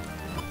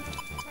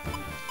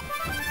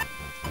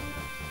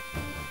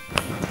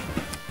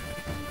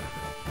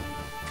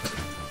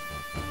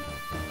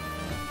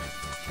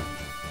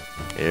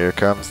 Here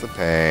comes the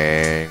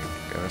pain.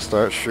 Gonna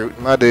start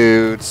shooting my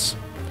dudes.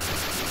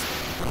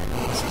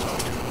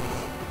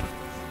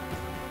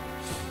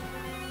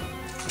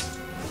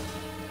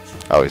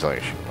 Oh, he's only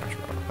shooting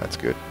marshmallow. That's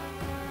good.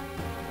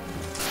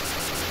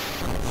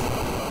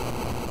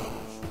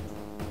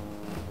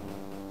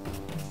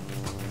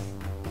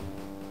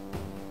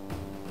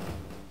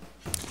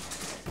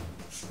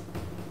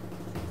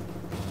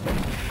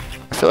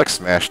 I feel like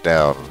Smash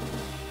Down.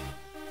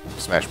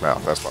 Smash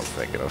Mouth, that's what I'm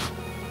thinking of.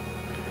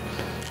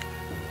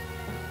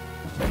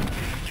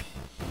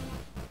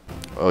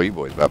 Oh, you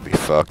boys about to be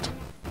fucked.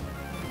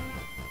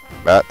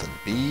 About to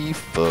be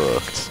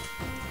fucked.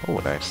 Oh,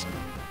 nice.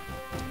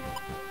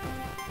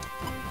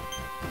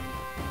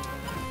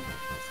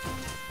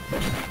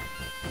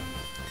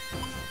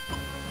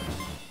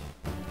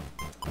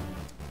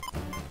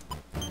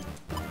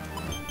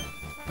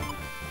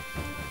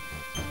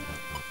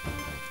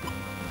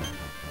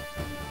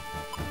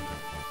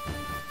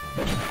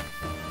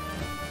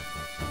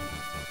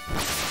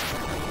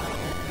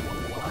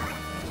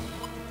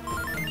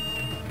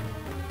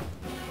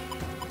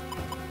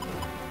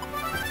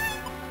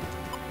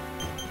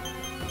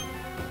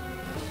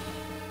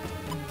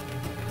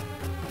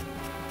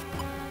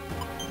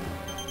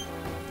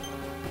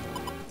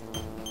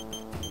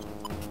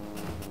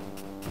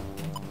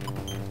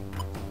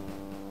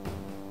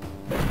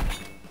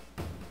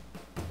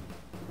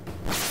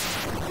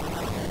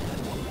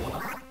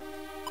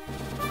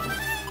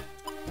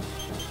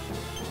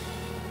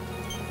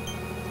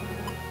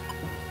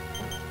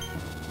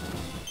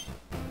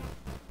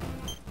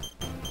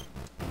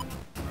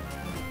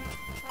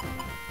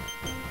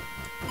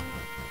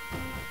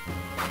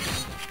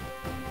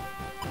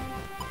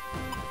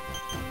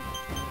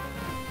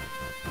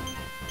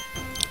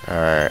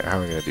 Alright, how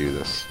are we gonna do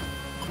this?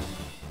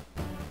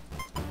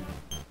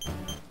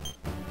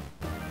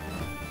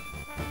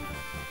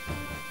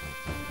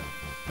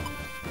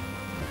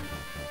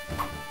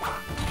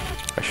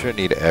 I should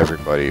need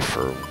everybody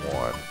for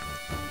one.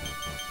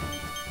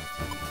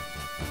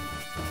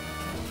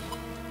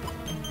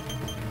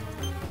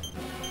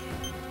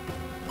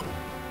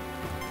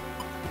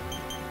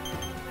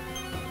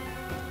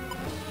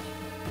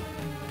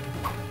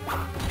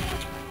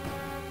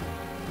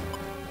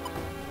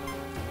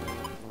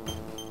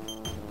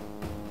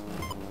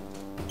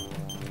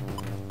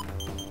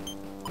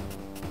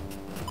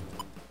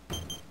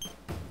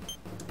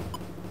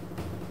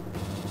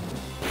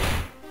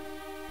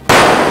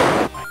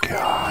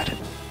 God.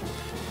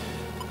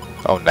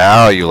 Oh,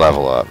 now you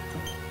level up.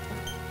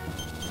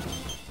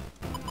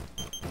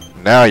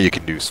 Now you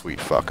can do sweet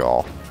fuck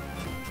all.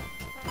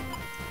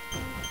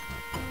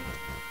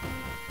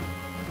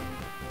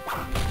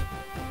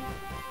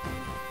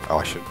 Oh,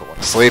 I should put one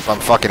to sleep. I'm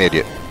a fucking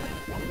idiot.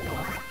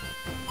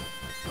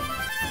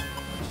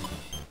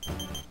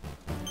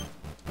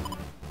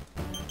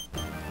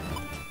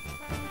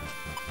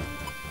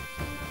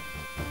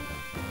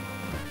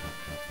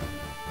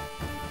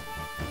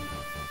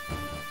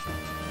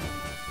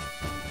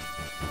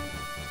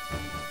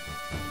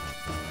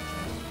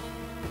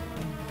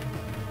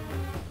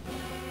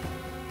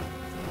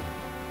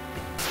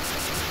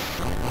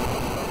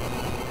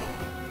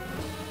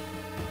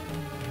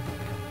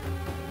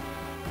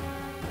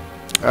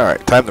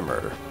 Alright, time to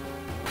murder.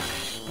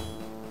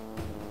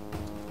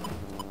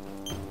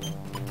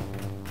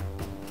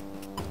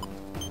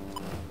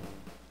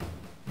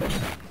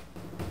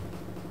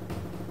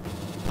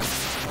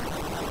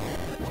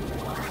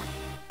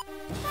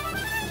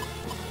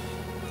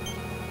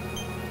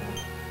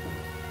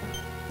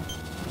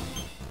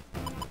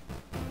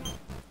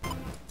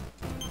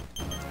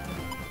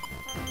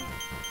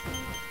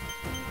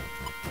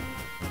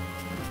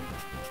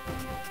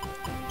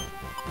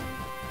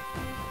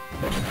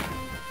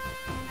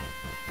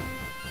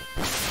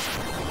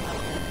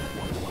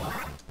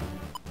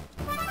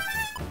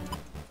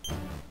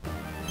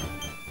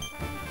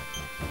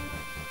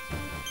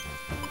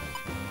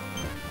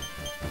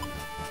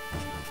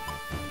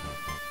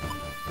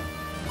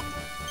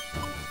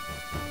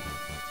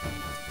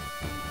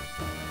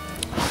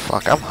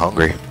 Fuck, I'm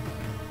hungry.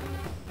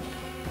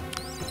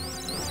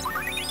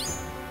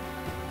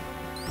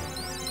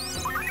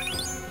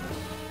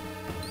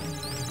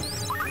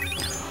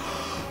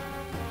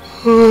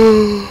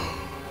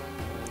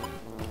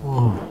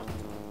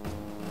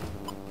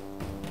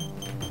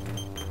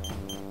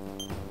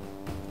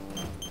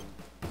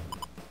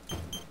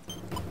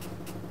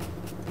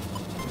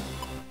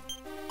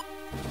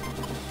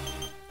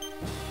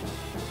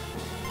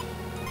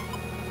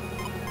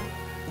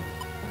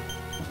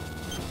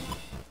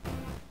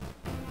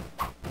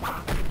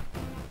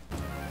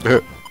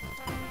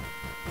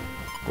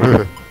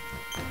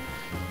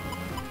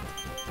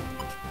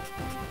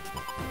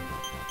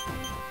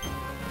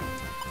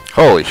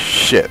 Holy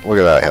shit, look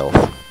at that health.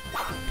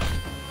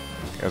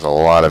 There's a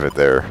lot of it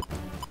there.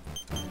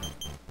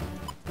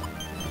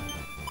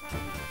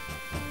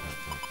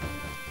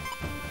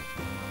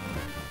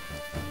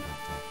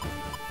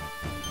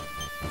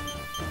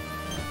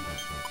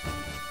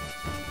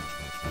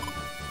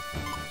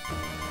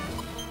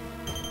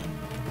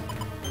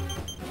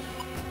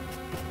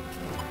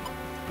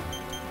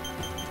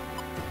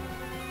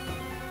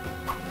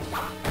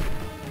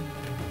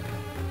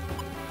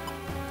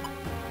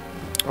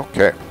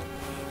 Okay.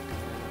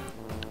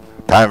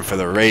 Time for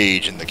the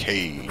rage in the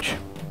cage.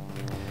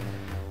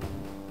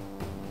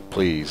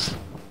 Please.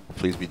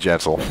 Please be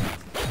gentle.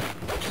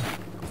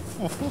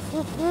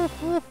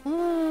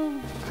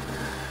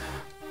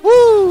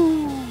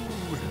 Woo!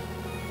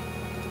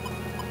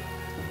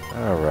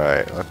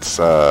 Alright, let's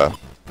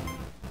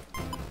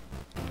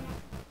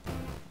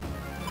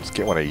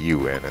get one of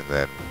you in and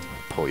then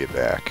pull you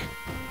back.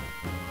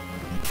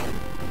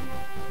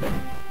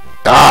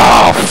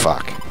 Oh,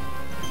 fuck.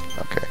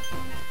 Okay.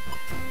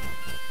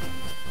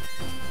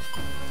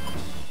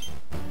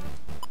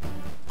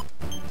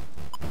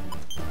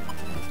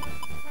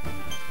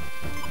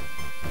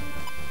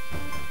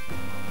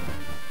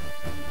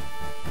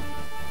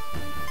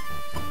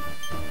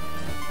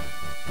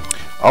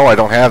 Oh, I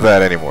don't have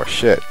that anymore.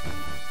 Shit.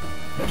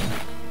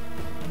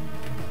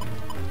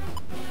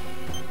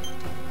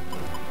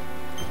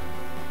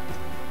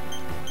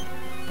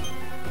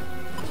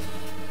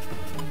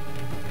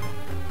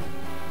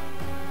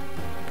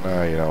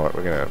 You know what?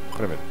 We're gonna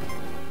put him in.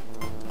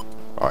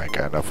 Oh, I ain't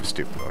got enough for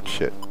stupid mode.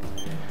 Shit.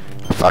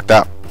 I fucked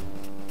up.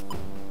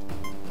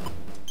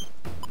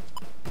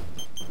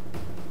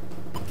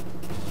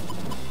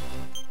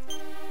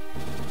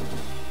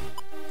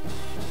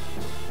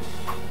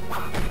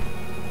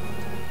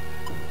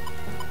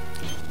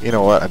 You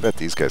know what? I bet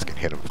these guys can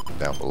hit him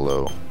down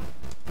below.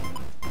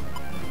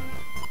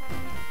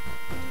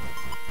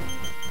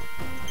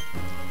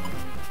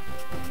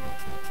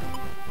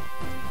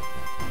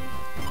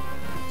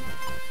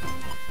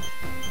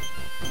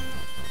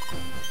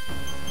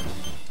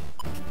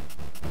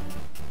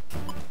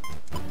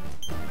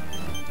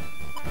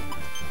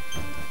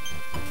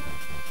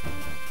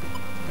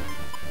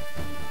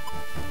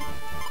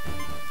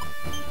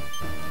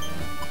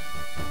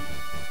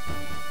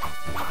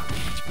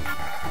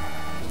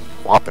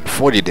 Whopping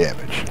 40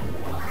 damage.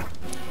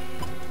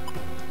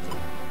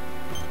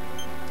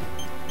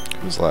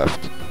 Who's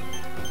left?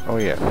 Oh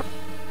yeah.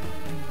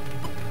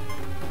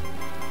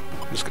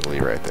 Just gonna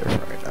leave right there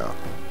for right now.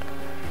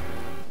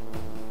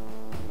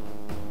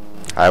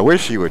 I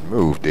wish he would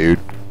move,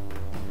 dude.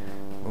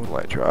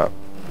 Moonlight drop.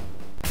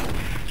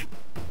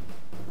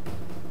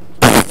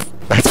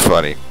 That's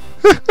funny.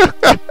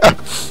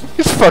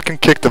 Just fucking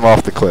kicked him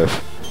off the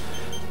cliff.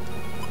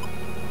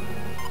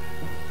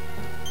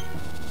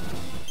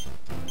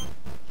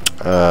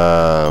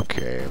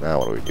 Okay, now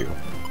what do we do?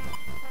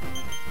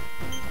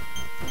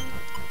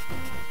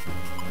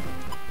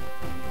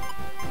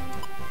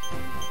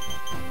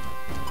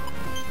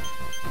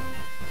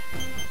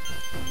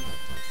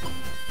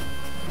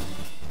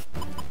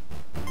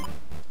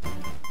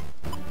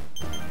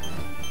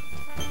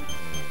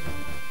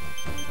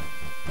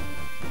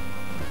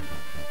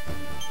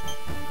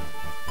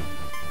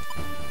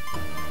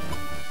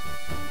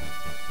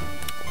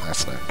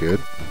 That's not good.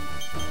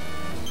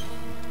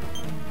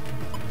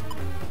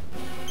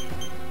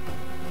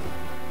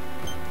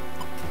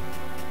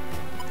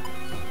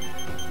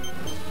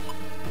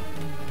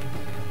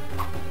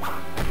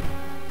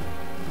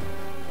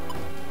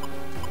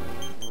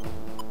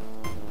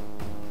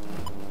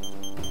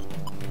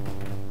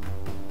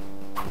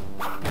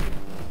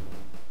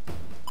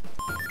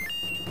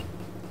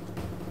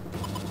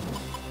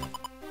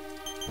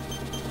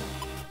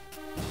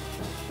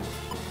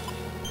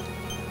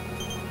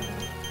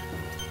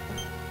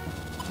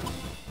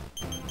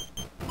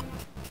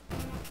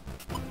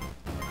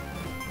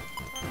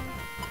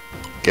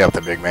 Get up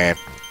the big man.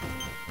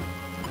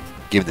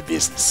 Give the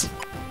business.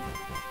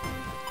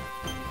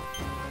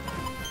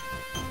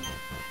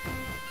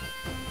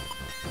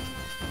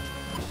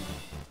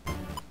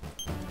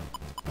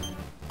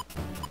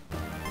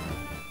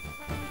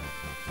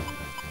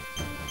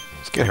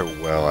 Let's get her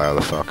well out of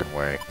the fucking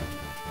way.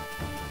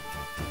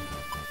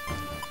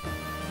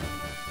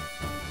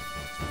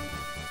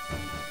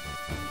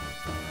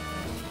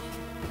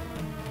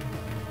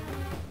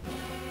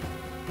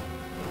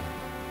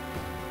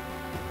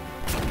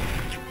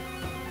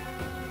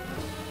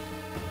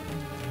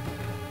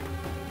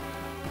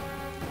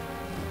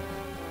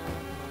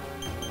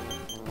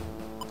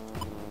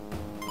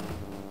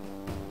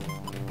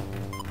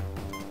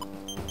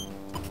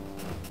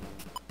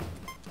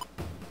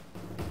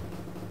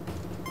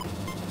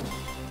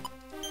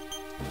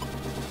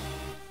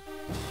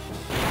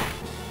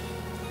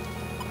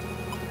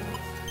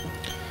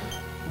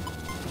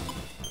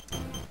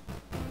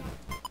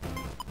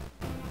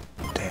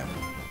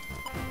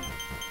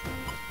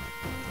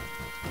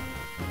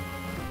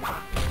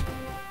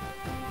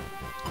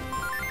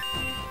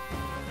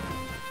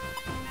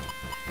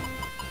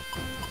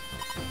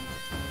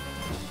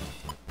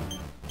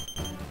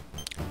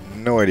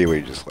 No idea what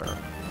you just learned.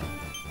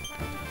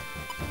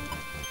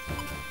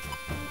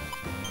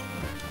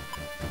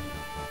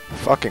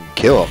 Fucking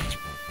kill him.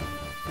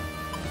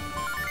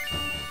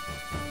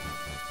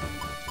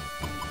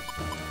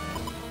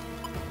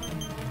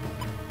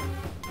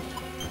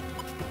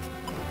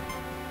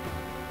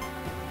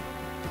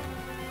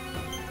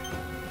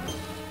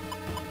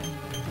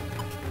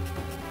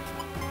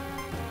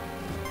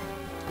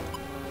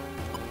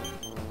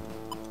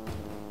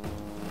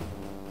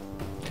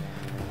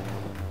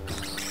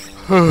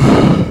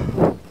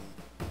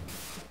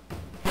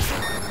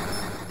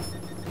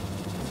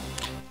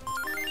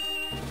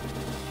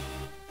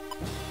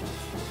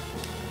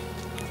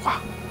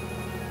 Wow.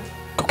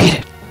 Go get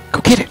it!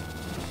 Go get it!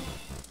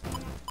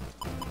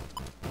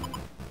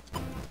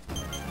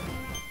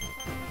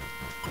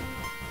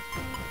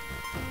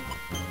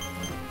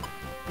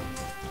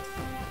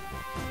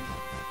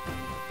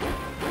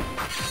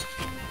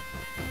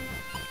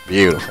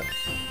 Beautiful.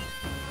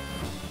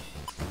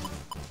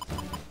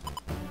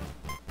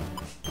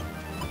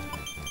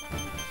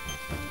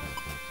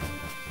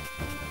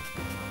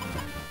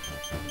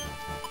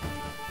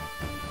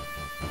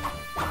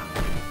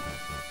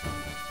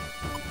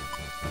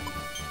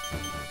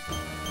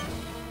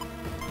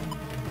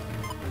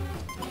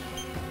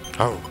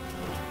 Oh.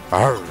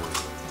 Arr.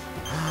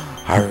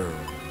 Arr.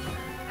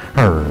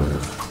 Arr.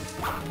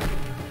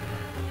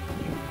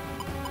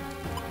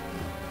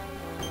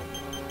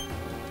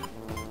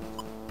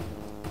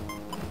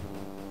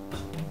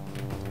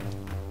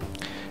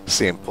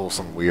 See him pull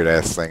some weird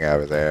ass thing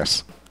out of his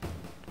ass.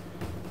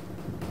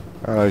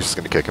 Oh, he's just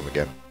gonna kick him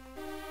again.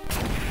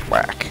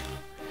 Whack.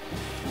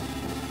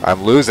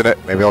 I'm losing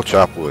it. Maybe I'll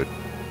chop wood.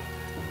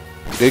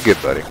 Did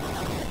good, buddy.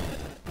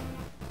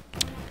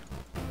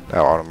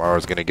 Now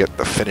Onimusha's gonna get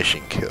the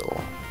finishing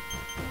kill.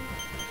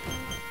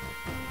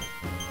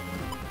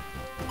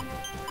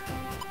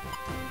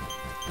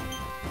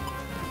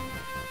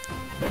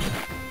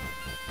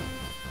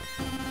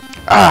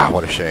 Ah,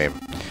 what a shame.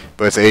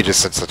 But it's ages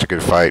since such a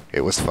good fight.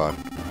 It was fun.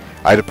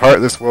 I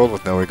depart this world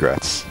with no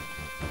regrets.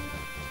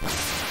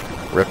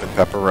 Rippin'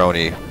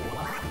 pepperoni.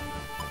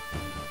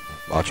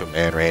 Macho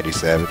Man Randy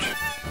Savage.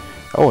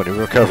 Oh, a new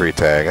recovery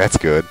tag. That's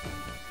good.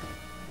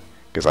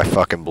 Because I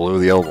fucking blew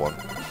the old one.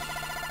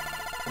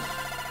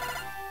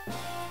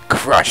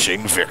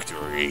 Crushing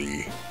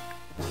victory.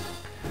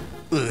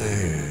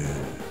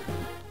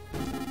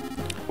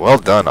 Well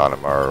done,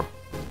 Onimusha.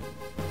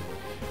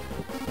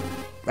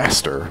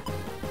 Master.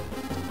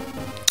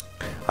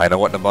 I know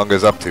what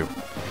Namunga's up to.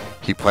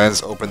 He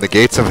plans to open the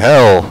gates of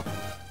hell.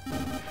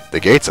 The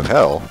gates of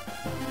hell?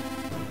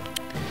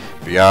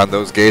 Beyond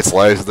those gates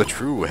lies the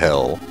true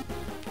hell.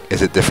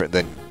 Is it different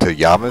than to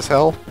Yama's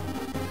hell?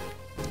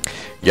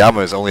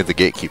 Yama is only the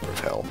gatekeeper of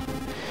hell.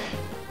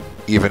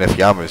 Even if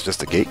Yama is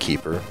just a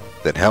gatekeeper,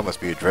 then hell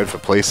must be a dreadful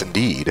place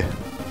indeed.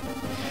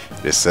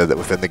 It is said that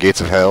within the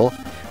gates of hell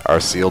are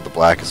sealed the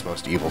blackest,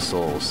 most evil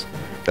souls.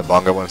 The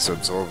manga wants to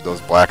absorb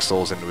those black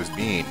souls into his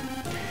being.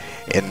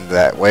 In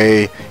that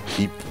way,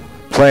 he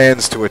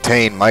plans to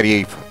attain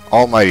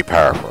almighty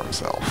power for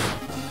himself.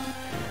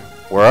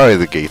 Where are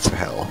the gates of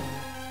hell?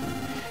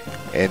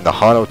 In the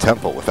Hano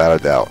Temple, without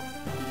a doubt.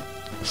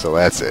 So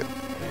that's it.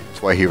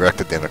 That's why he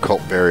erected an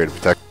occult barrier to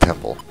protect the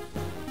temple.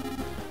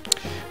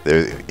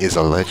 There is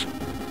a legend.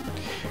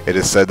 It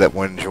is said that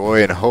when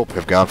joy and hope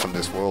have gone from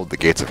this world, the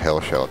gates of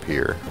hell shall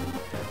appear.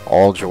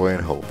 All joy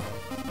and hope.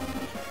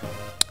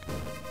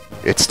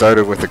 It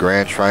started with the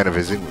grand shrine of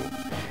Izumu,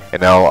 and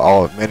now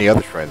all of many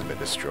other shrines have been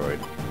destroyed.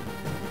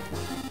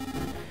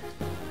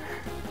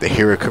 The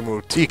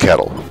Hirakumu tea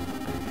kettle.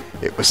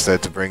 It was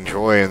said to bring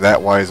joy, and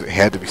that wise it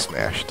had to be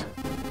smashed.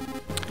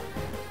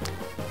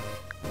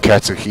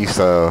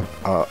 Katsuhisa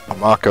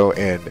Amako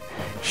and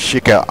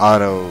Shika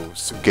Ano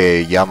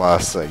Suke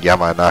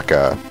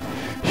Yamanaka.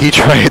 He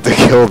tried to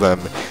kill them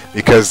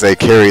because they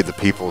carried the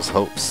people's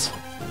hopes.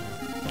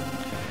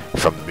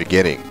 From the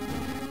beginning,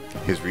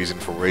 his reason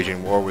for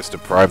waging war was to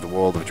deprive the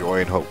world of joy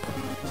and hope.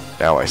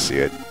 Now I see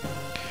it.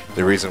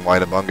 The reason why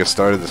the manga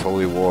started this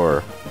holy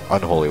war,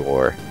 unholy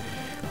war.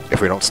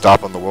 If we don't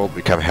stop him, the world will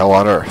become hell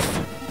on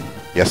earth.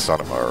 Yes,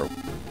 Sonamaru.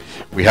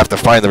 We have to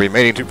find the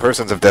remaining 2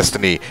 persons of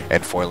destiny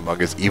and foil the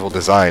manga's evil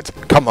designs.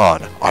 Come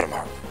on,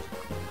 Onimusha.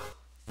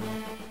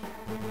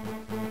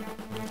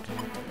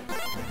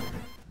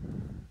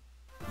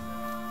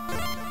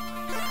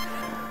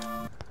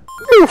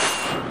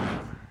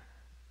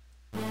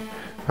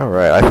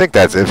 Alright, I think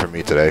that's it for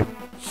me today.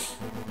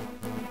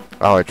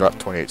 Oh, I dropped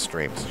 28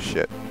 streams.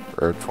 Shit.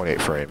 Or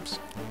 28 frames.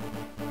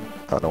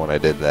 I don't know when I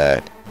did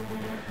that.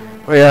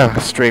 Well, yeah, I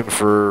streamed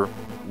for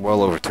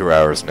well over 2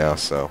 hours now,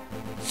 so...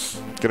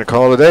 Gonna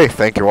call it a day.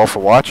 Thank you all for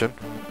watching.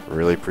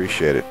 Really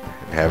appreciate it.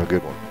 And have a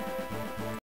good one.